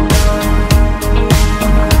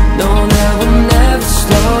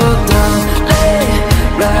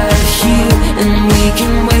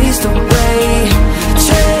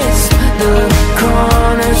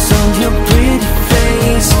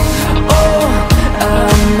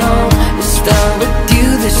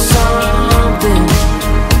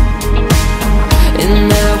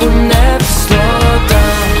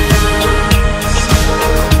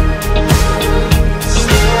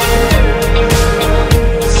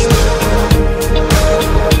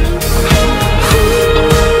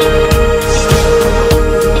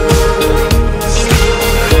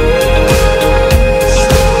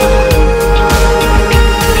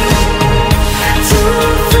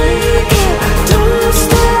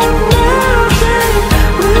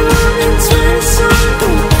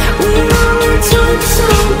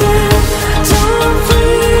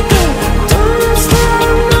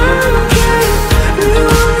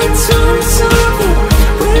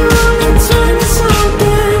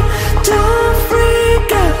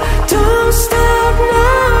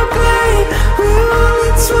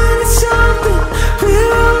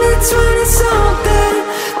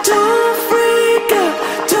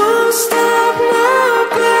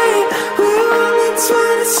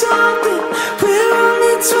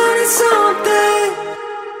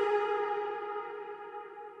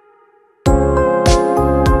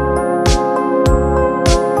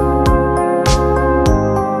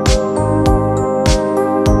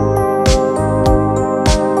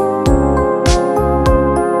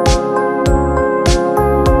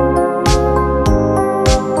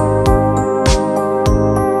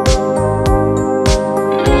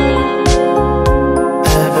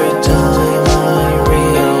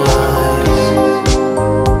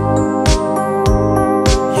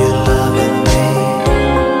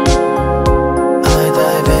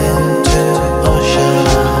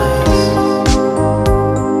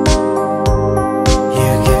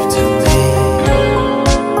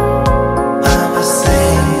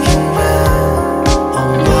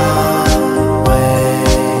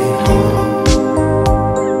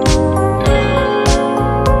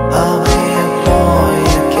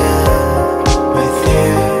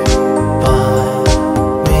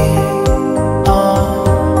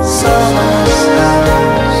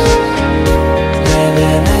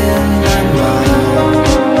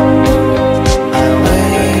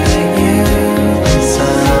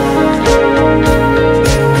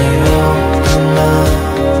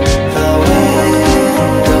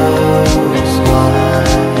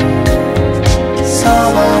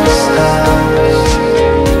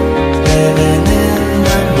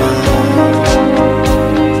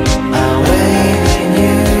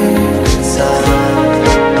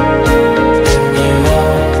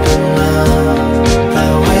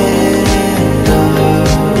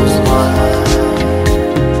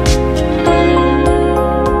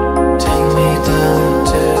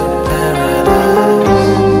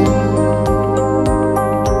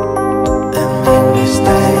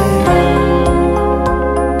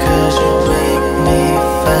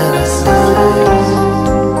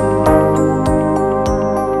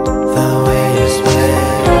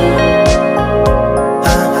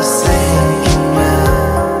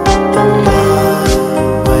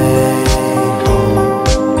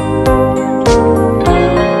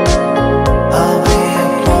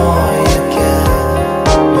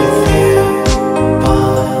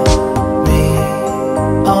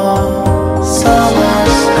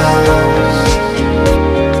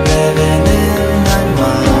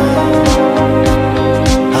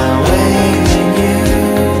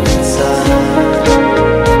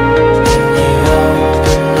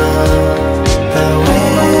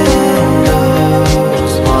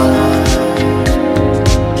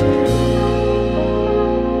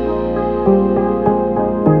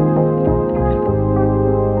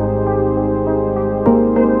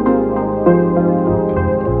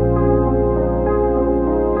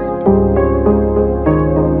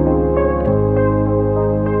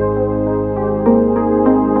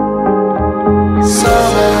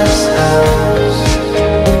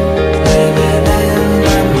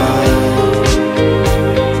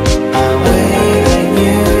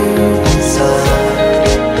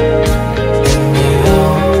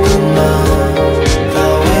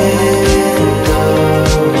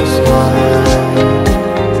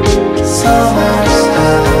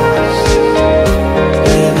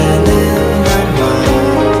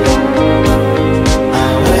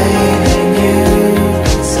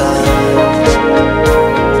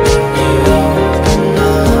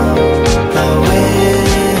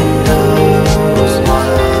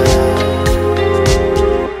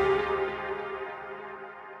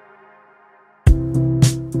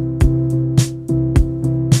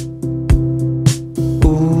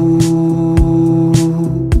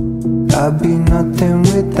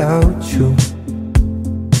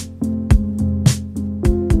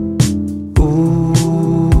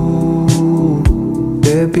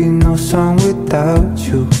 no song without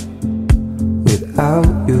you, without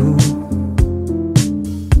you.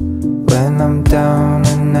 When I'm down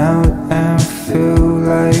and out and feel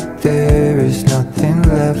like there is nothing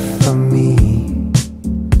left for me,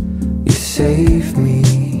 you save me.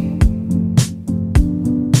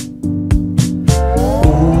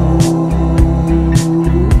 Ooh,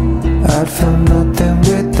 I'd feel nothing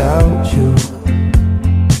without you.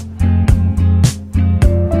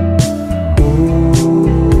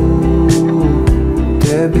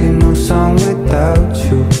 There'd be no song without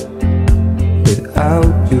you,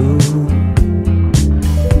 without you.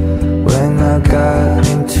 When I got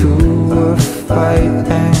into a fight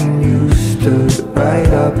and you stood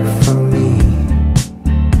right up for me,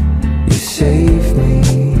 you saved me,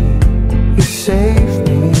 you saved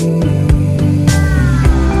me.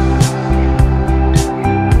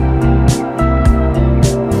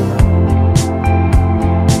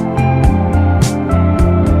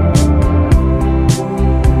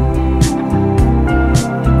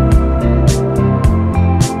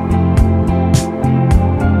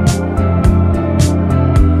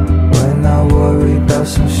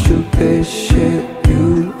 Some stupid shit,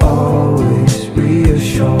 you always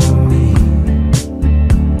reassure me.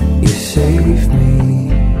 You save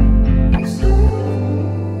me.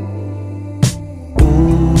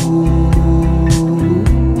 Ooh,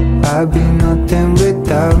 I'd be nothing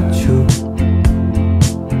without you.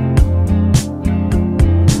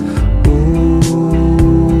 Ooh,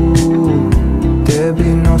 there'd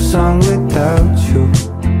be no song without you,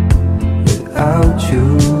 without you.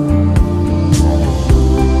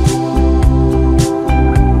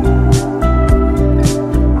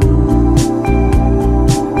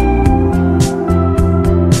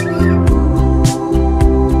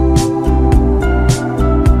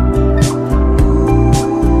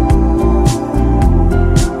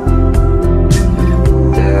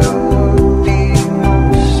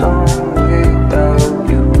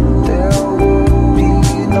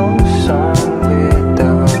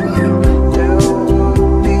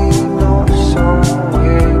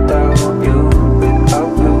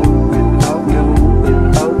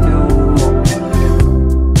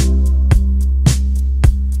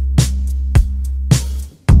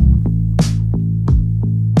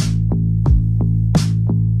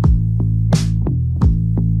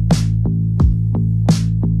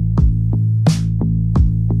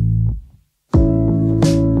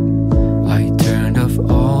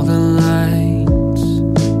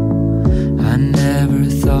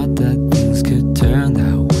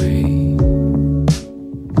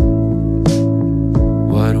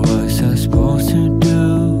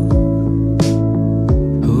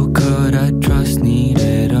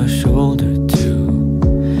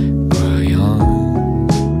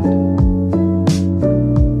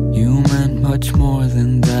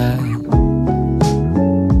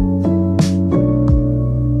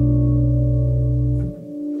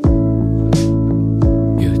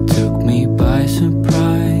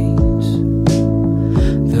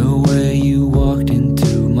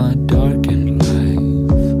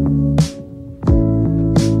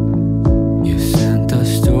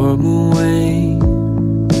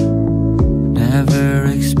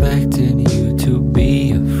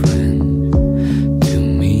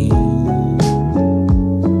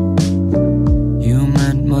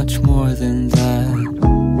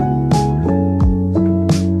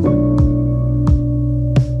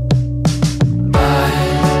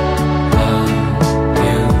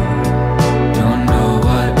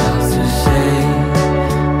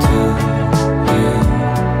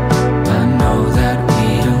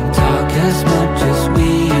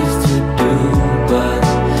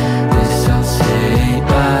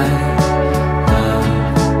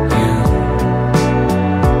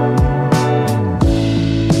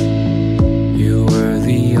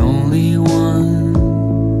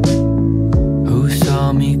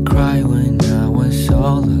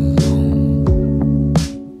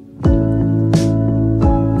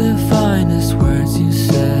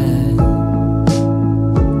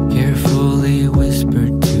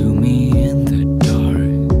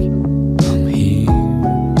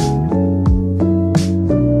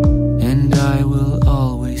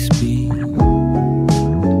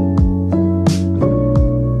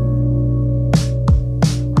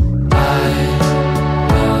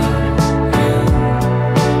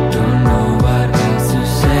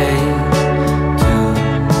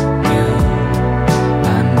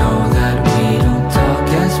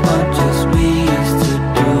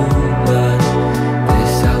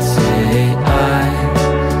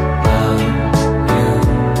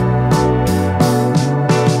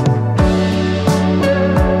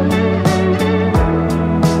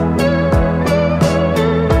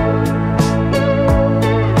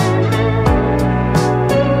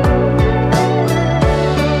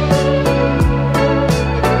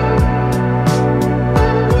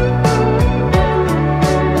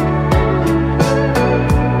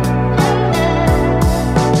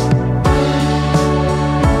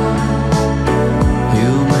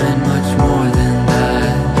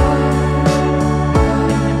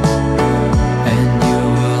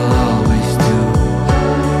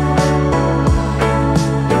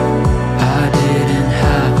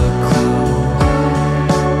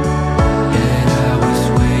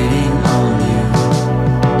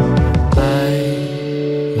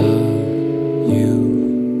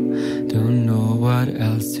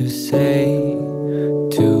 to say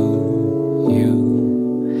to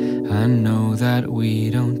you. I know that we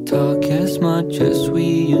don't talk as much as we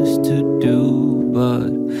used to do, but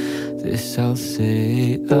this I'll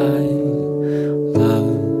say, I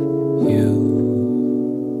love you.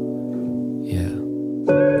 Yeah.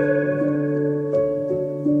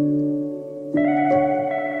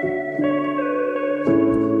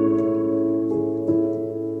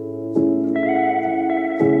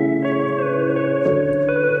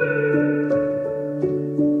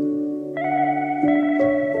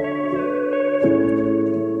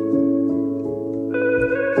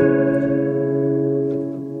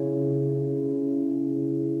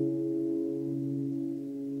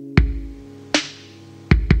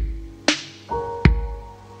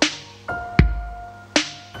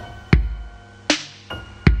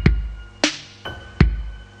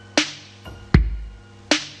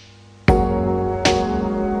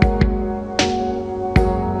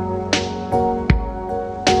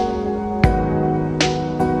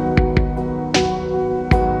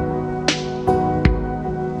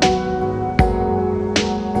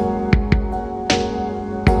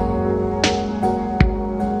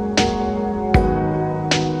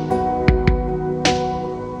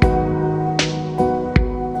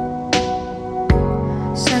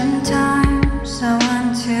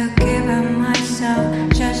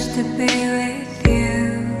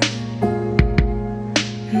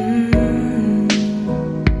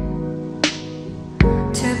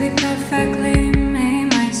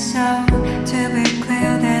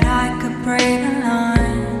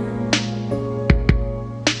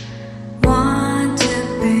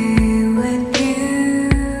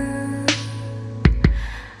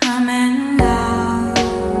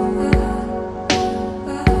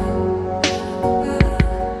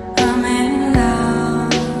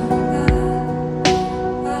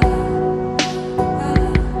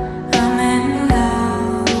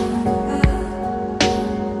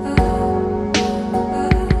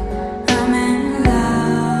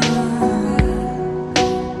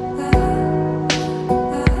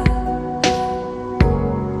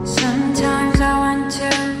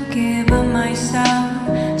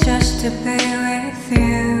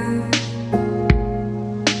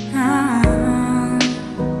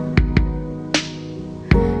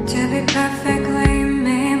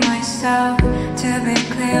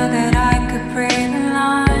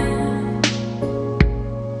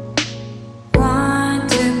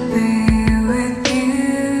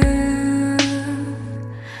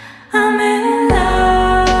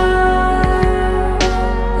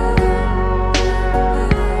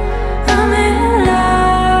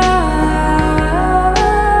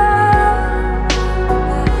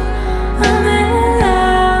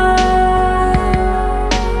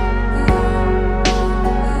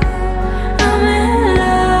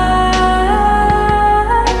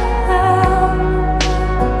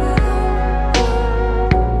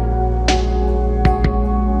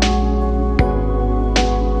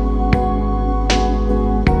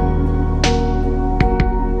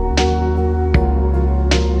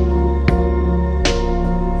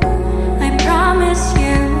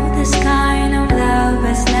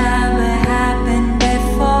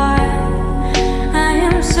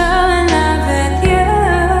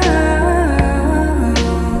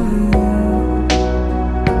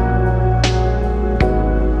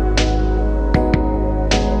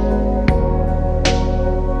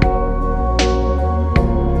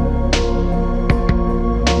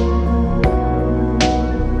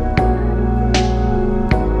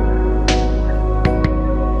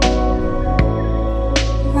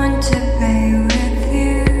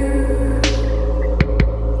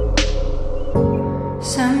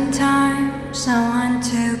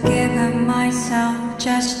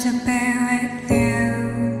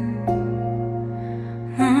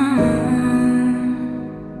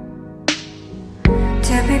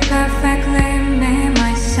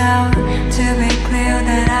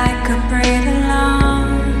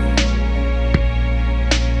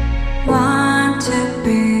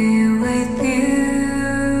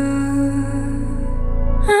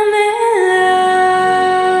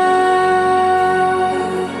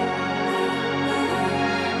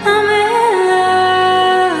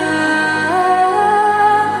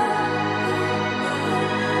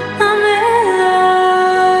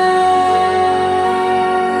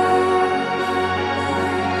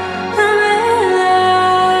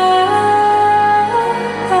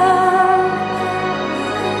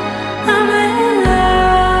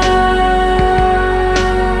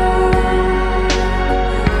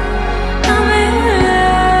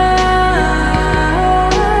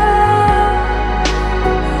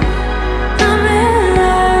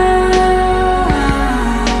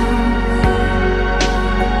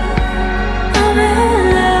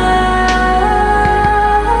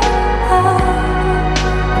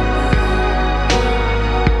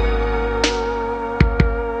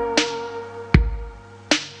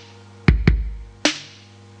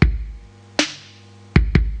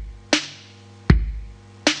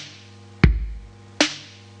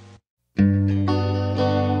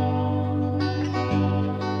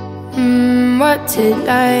 What's it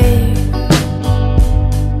like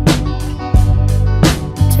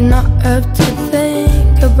to not have to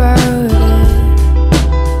think about it?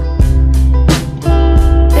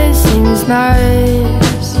 It seems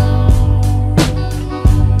nice,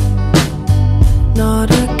 not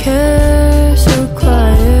a care, so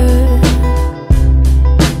quiet.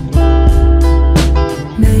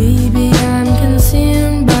 Maybe I'm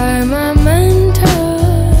consumed by my mental.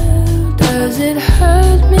 Does it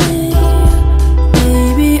hurt me?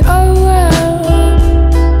 Maybe, oh well.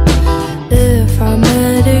 If I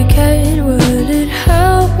medicate, would it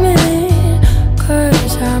help me?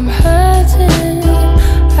 'Cause I'm hurting,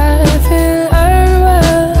 I feel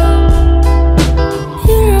unwell.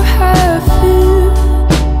 You know how I feel.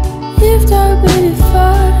 You've told me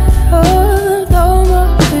before, although my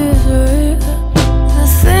fears are real. The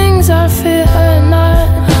things I fear are not.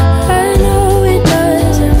 I know it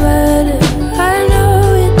doesn't matter. I know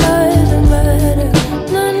it doesn't matter.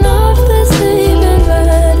 None of this even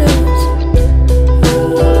matters.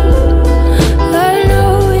 I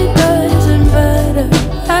know it doesn't matter.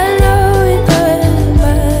 I know it doesn't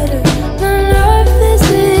matter. None of this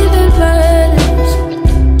even matters.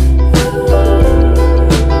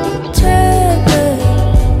 Jet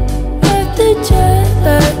after jet,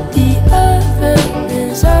 like the oven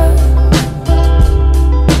is up.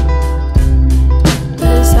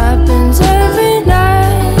 This happens every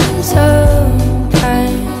night.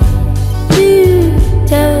 Sometimes you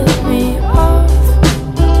tell me off.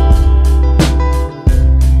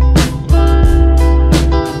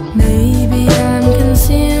 Maybe I'm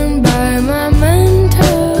consumed by my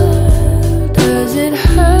mental. Does it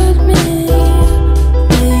hurt me?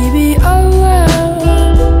 Maybe, oh well.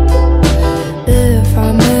 If I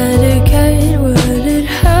medicate, would it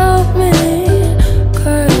help me?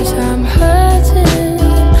 'Cause I'm hurting,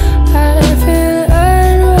 I feel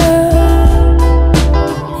unwell.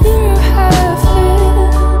 You know how I feel.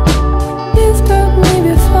 You've told me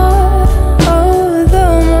before,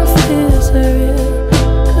 although my fears are real.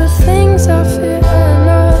 The things I fear are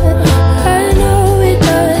not. I know it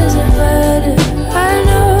doesn't matter. I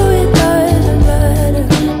know it doesn't matter.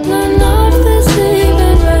 None of this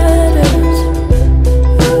even matters.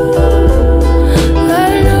 I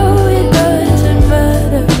know it doesn't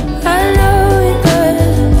matter. I know it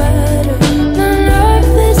doesn't matter. None of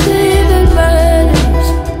this even matters.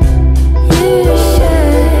 You say,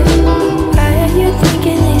 why are you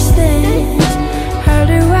thinking these things? How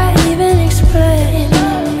do I even explain?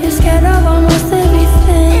 You're scared of almost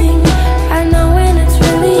everything. I know when it's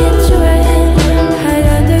really a drain. Hide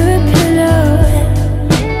under a pillow.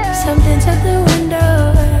 Something's at the window.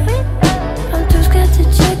 I'm too scared to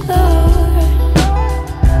check though.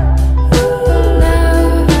 Now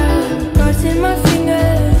I'm crossing my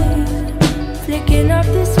fingers, flicking up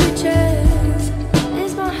the switches.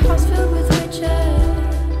 Is my house filled with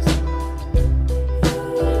witches?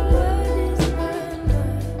 What is my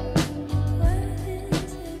mind? What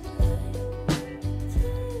is it like?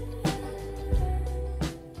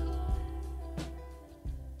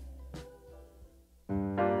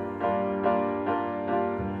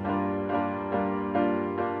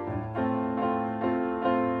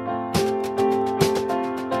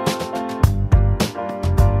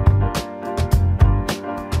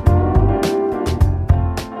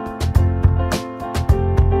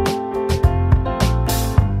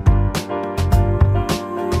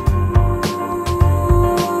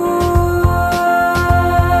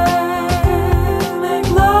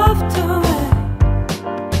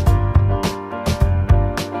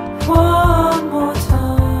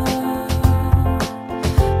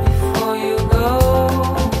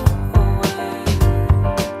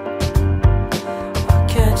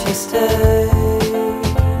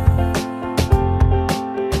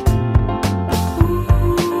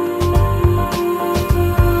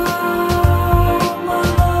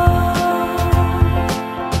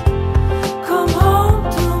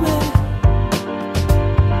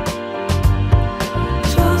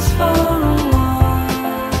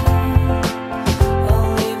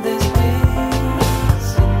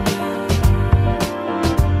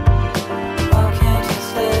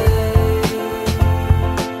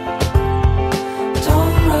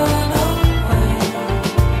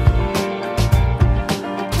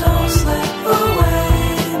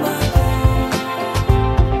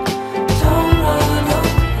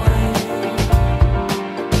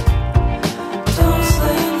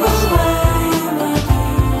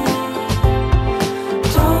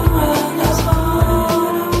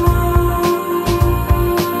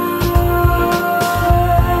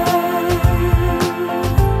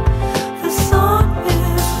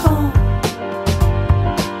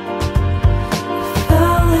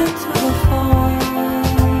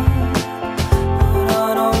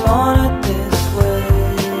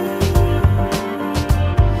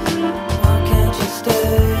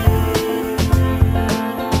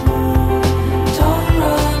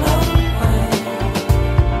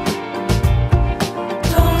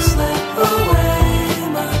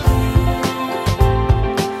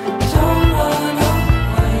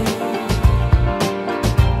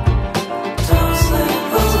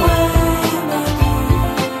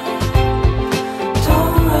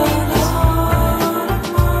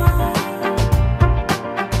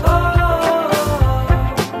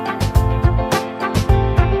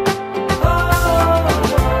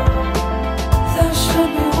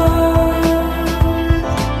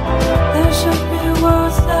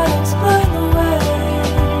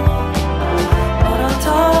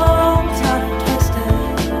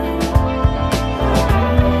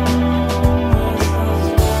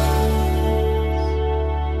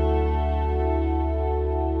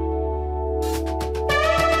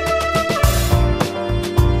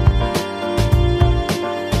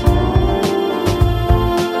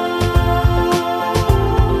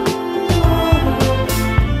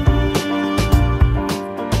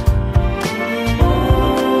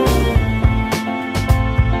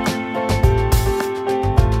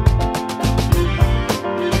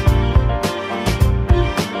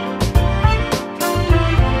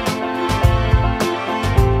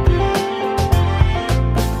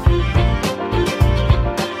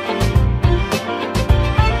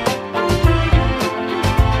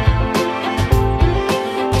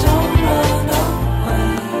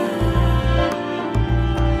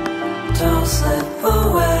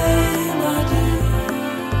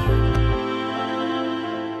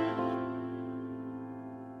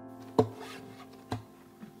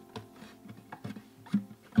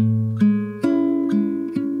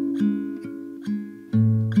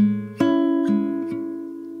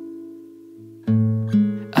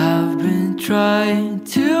 trying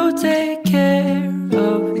to take care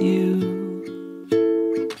of you,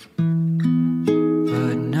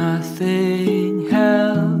 but nothing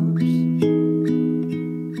helps.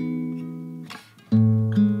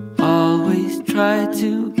 Always try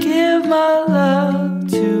to give my love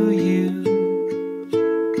to you.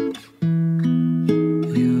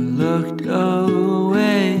 You looked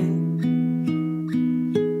away.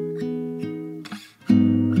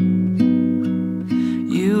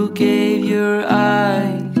 You gave your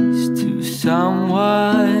eyes to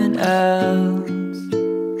someone else.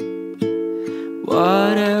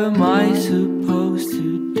 What am I supposed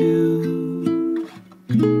to do?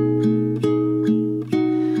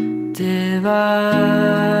 Te vas,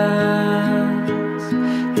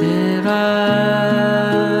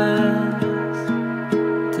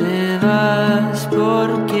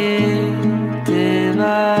 porque te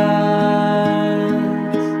vas.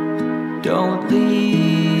 Don't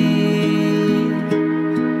leave,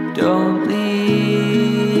 don't leave,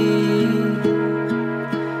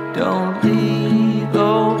 don't leave,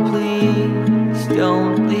 oh please,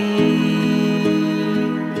 don't leave.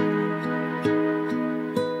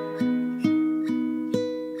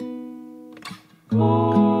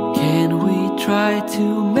 Can we try to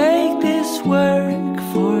make this work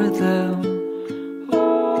for them?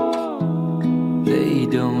 They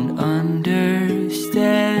don't understand.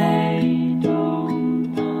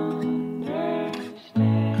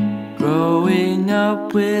 Growing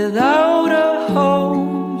up without a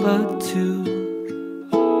home but two,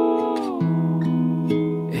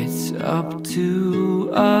 it's up to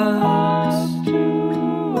us.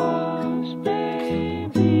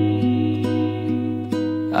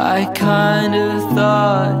 I kinda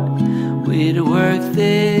thought we'd work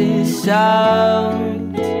this out.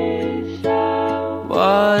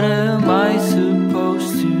 What am I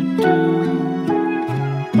supposed to do?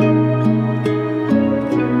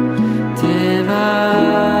 Te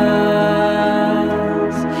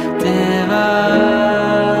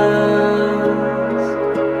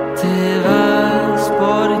vas,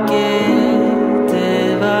 porque te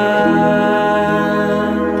vas.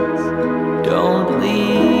 Don't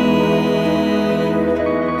leave,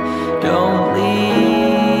 don't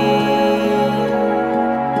leave,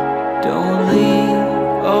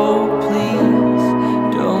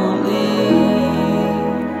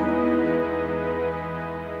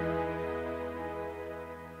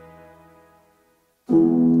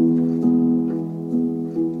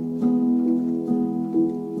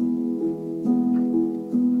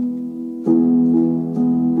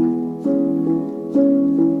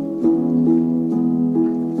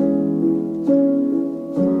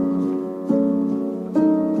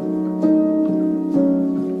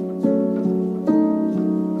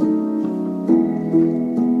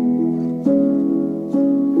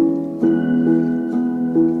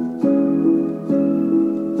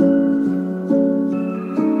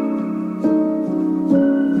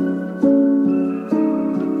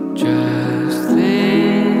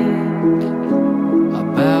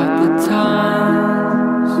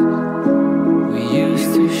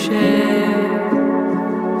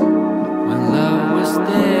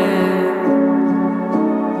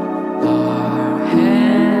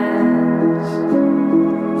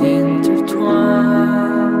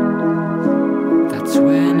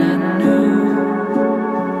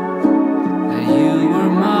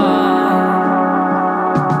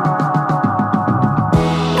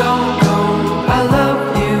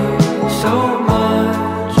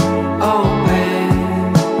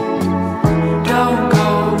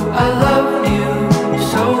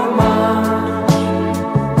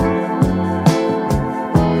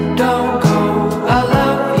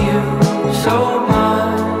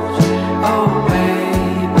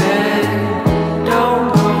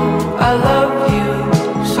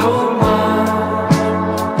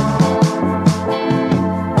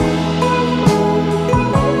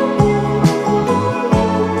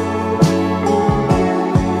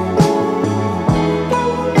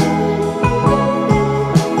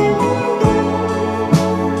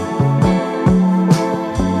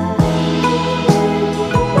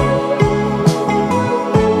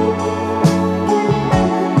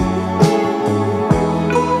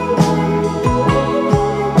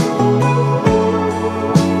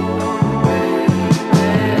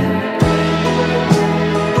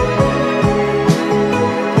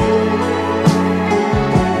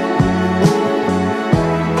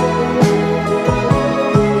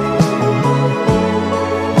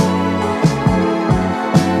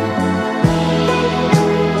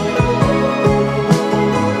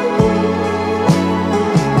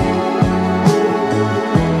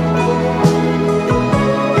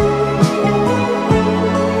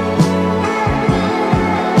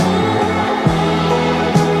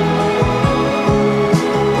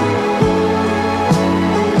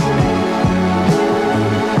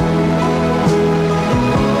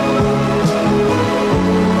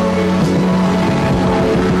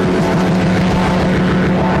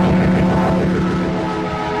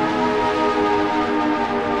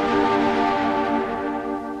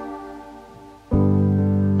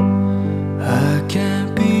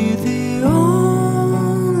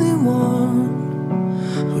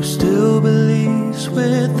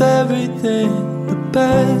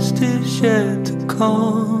 best is yet to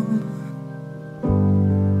come.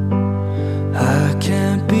 I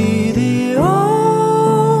can't be the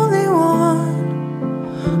only one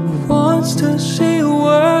who wants to see a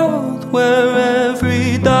world where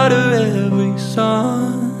every daughter, every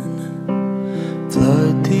son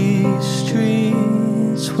flood these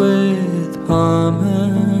streets with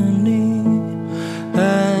harmony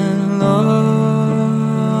and love.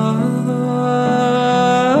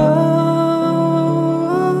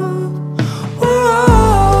 We're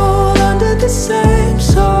all under the same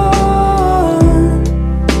sun.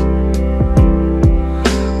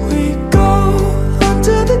 We go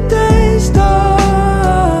until the day's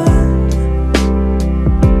done.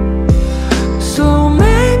 So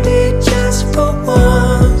maybe just for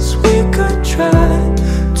once we could try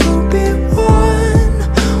to be one.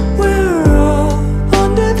 We're all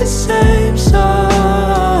under the same sun.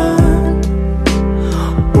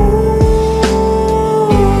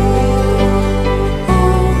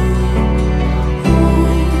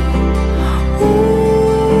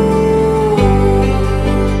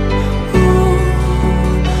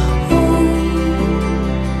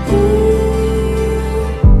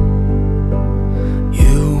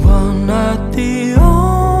 You are not the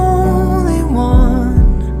only one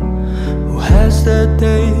who has the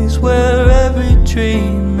days where every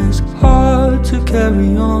dream is hard to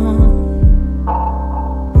carry on.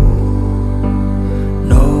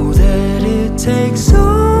 Know that it takes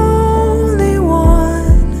only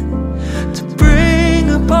one to bring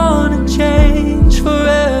upon a change for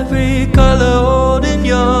every color old and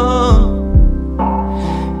young.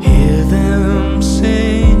 Hear them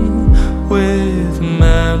sing with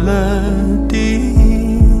melody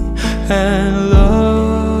and love.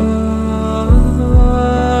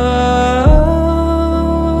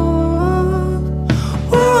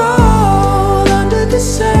 We're all under the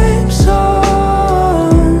same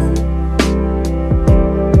sun.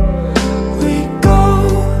 We go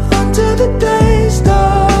until the day's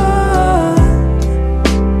done.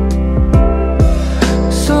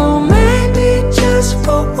 So maybe just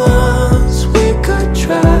for once we could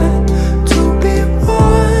try to be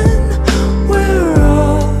one. We're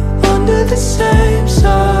all under the same sun.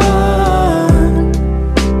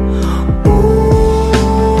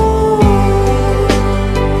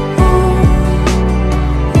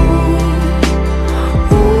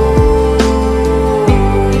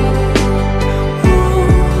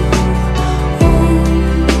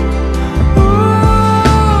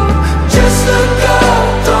 Just look up,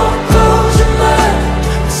 don't close your mind.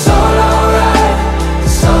 It's all alright,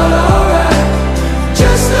 it's all alright.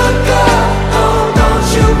 Just look up, oh don't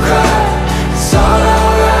you cry. It's all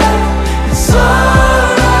alright, it's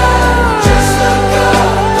alright. Just look up,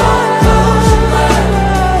 don't close your mind.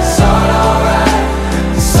 It's all alright,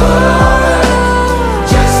 it's alright.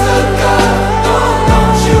 Just look up, oh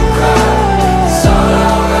don't you cry. It's all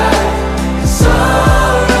alright, it's alright.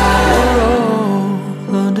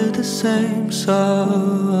 We're all under the same sun.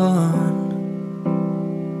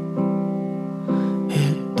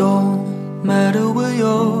 It don't matter where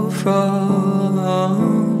you're from.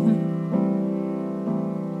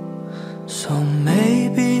 So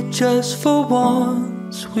maybe just for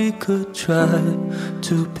once we could try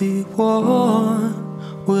to be one.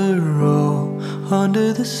 We're all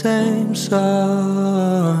under the same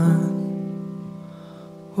sun.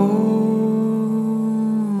 Ooh.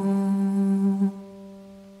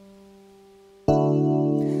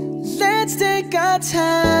 Let's take our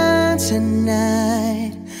time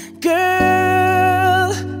tonight,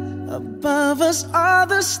 girl. Above us, all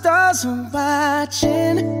the stars are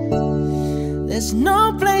watching. There's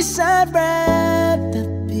no place I'd rather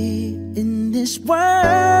be in this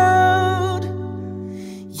world.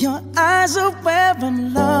 Your eyes are where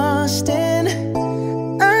I'm lost in.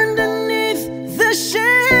 Underneath the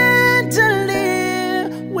chandelier,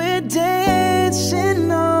 we're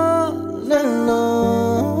dancing all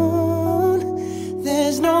alone.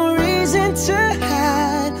 There's no reason to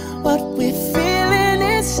hide what we're feeling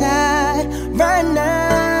inside right now.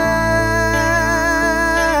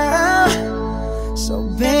 So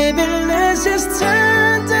baby, let's just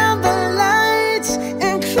turn down the lights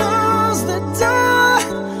and close the door.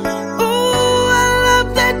 Ooh, I love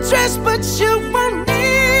that dress, but you won't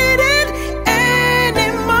need it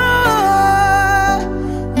anymore.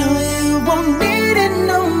 No, you won't need it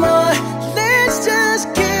no more. Let's just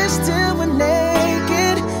kiss till we're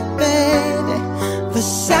naked, baby.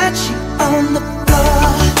 Versace on the floor.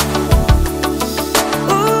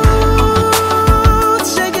 Ooh,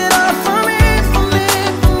 take it off for me, for me,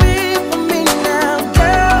 for me, for me now,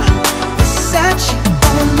 girl. Versace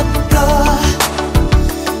on the floor.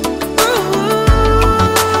 Ooh.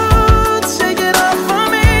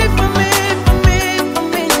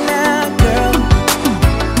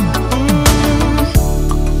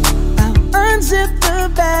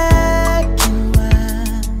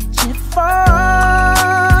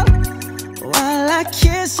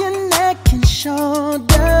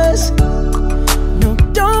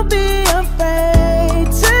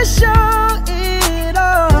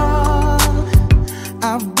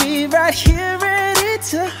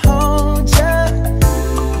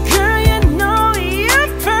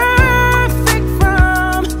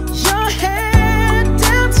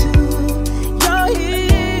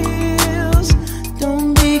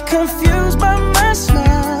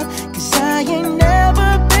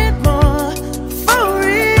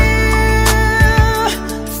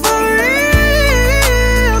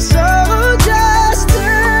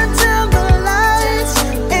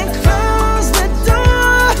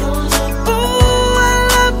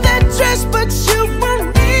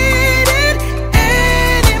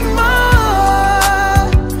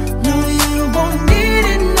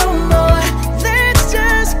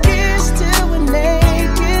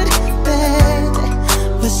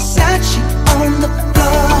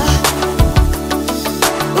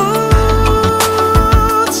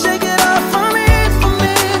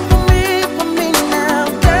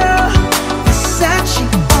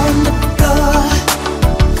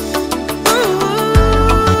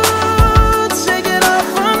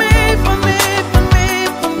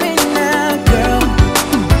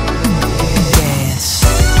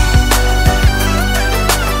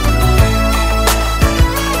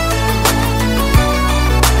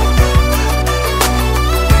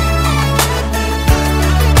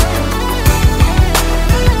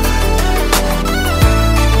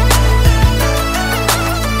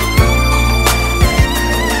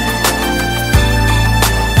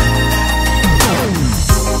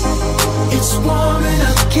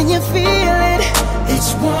 Can you feel it?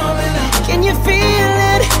 It's warming up. Can you feel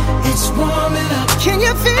it? It's warming up. Can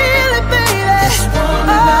you feel it, baby? It's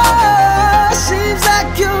warming up. Seems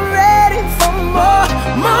like you're ready.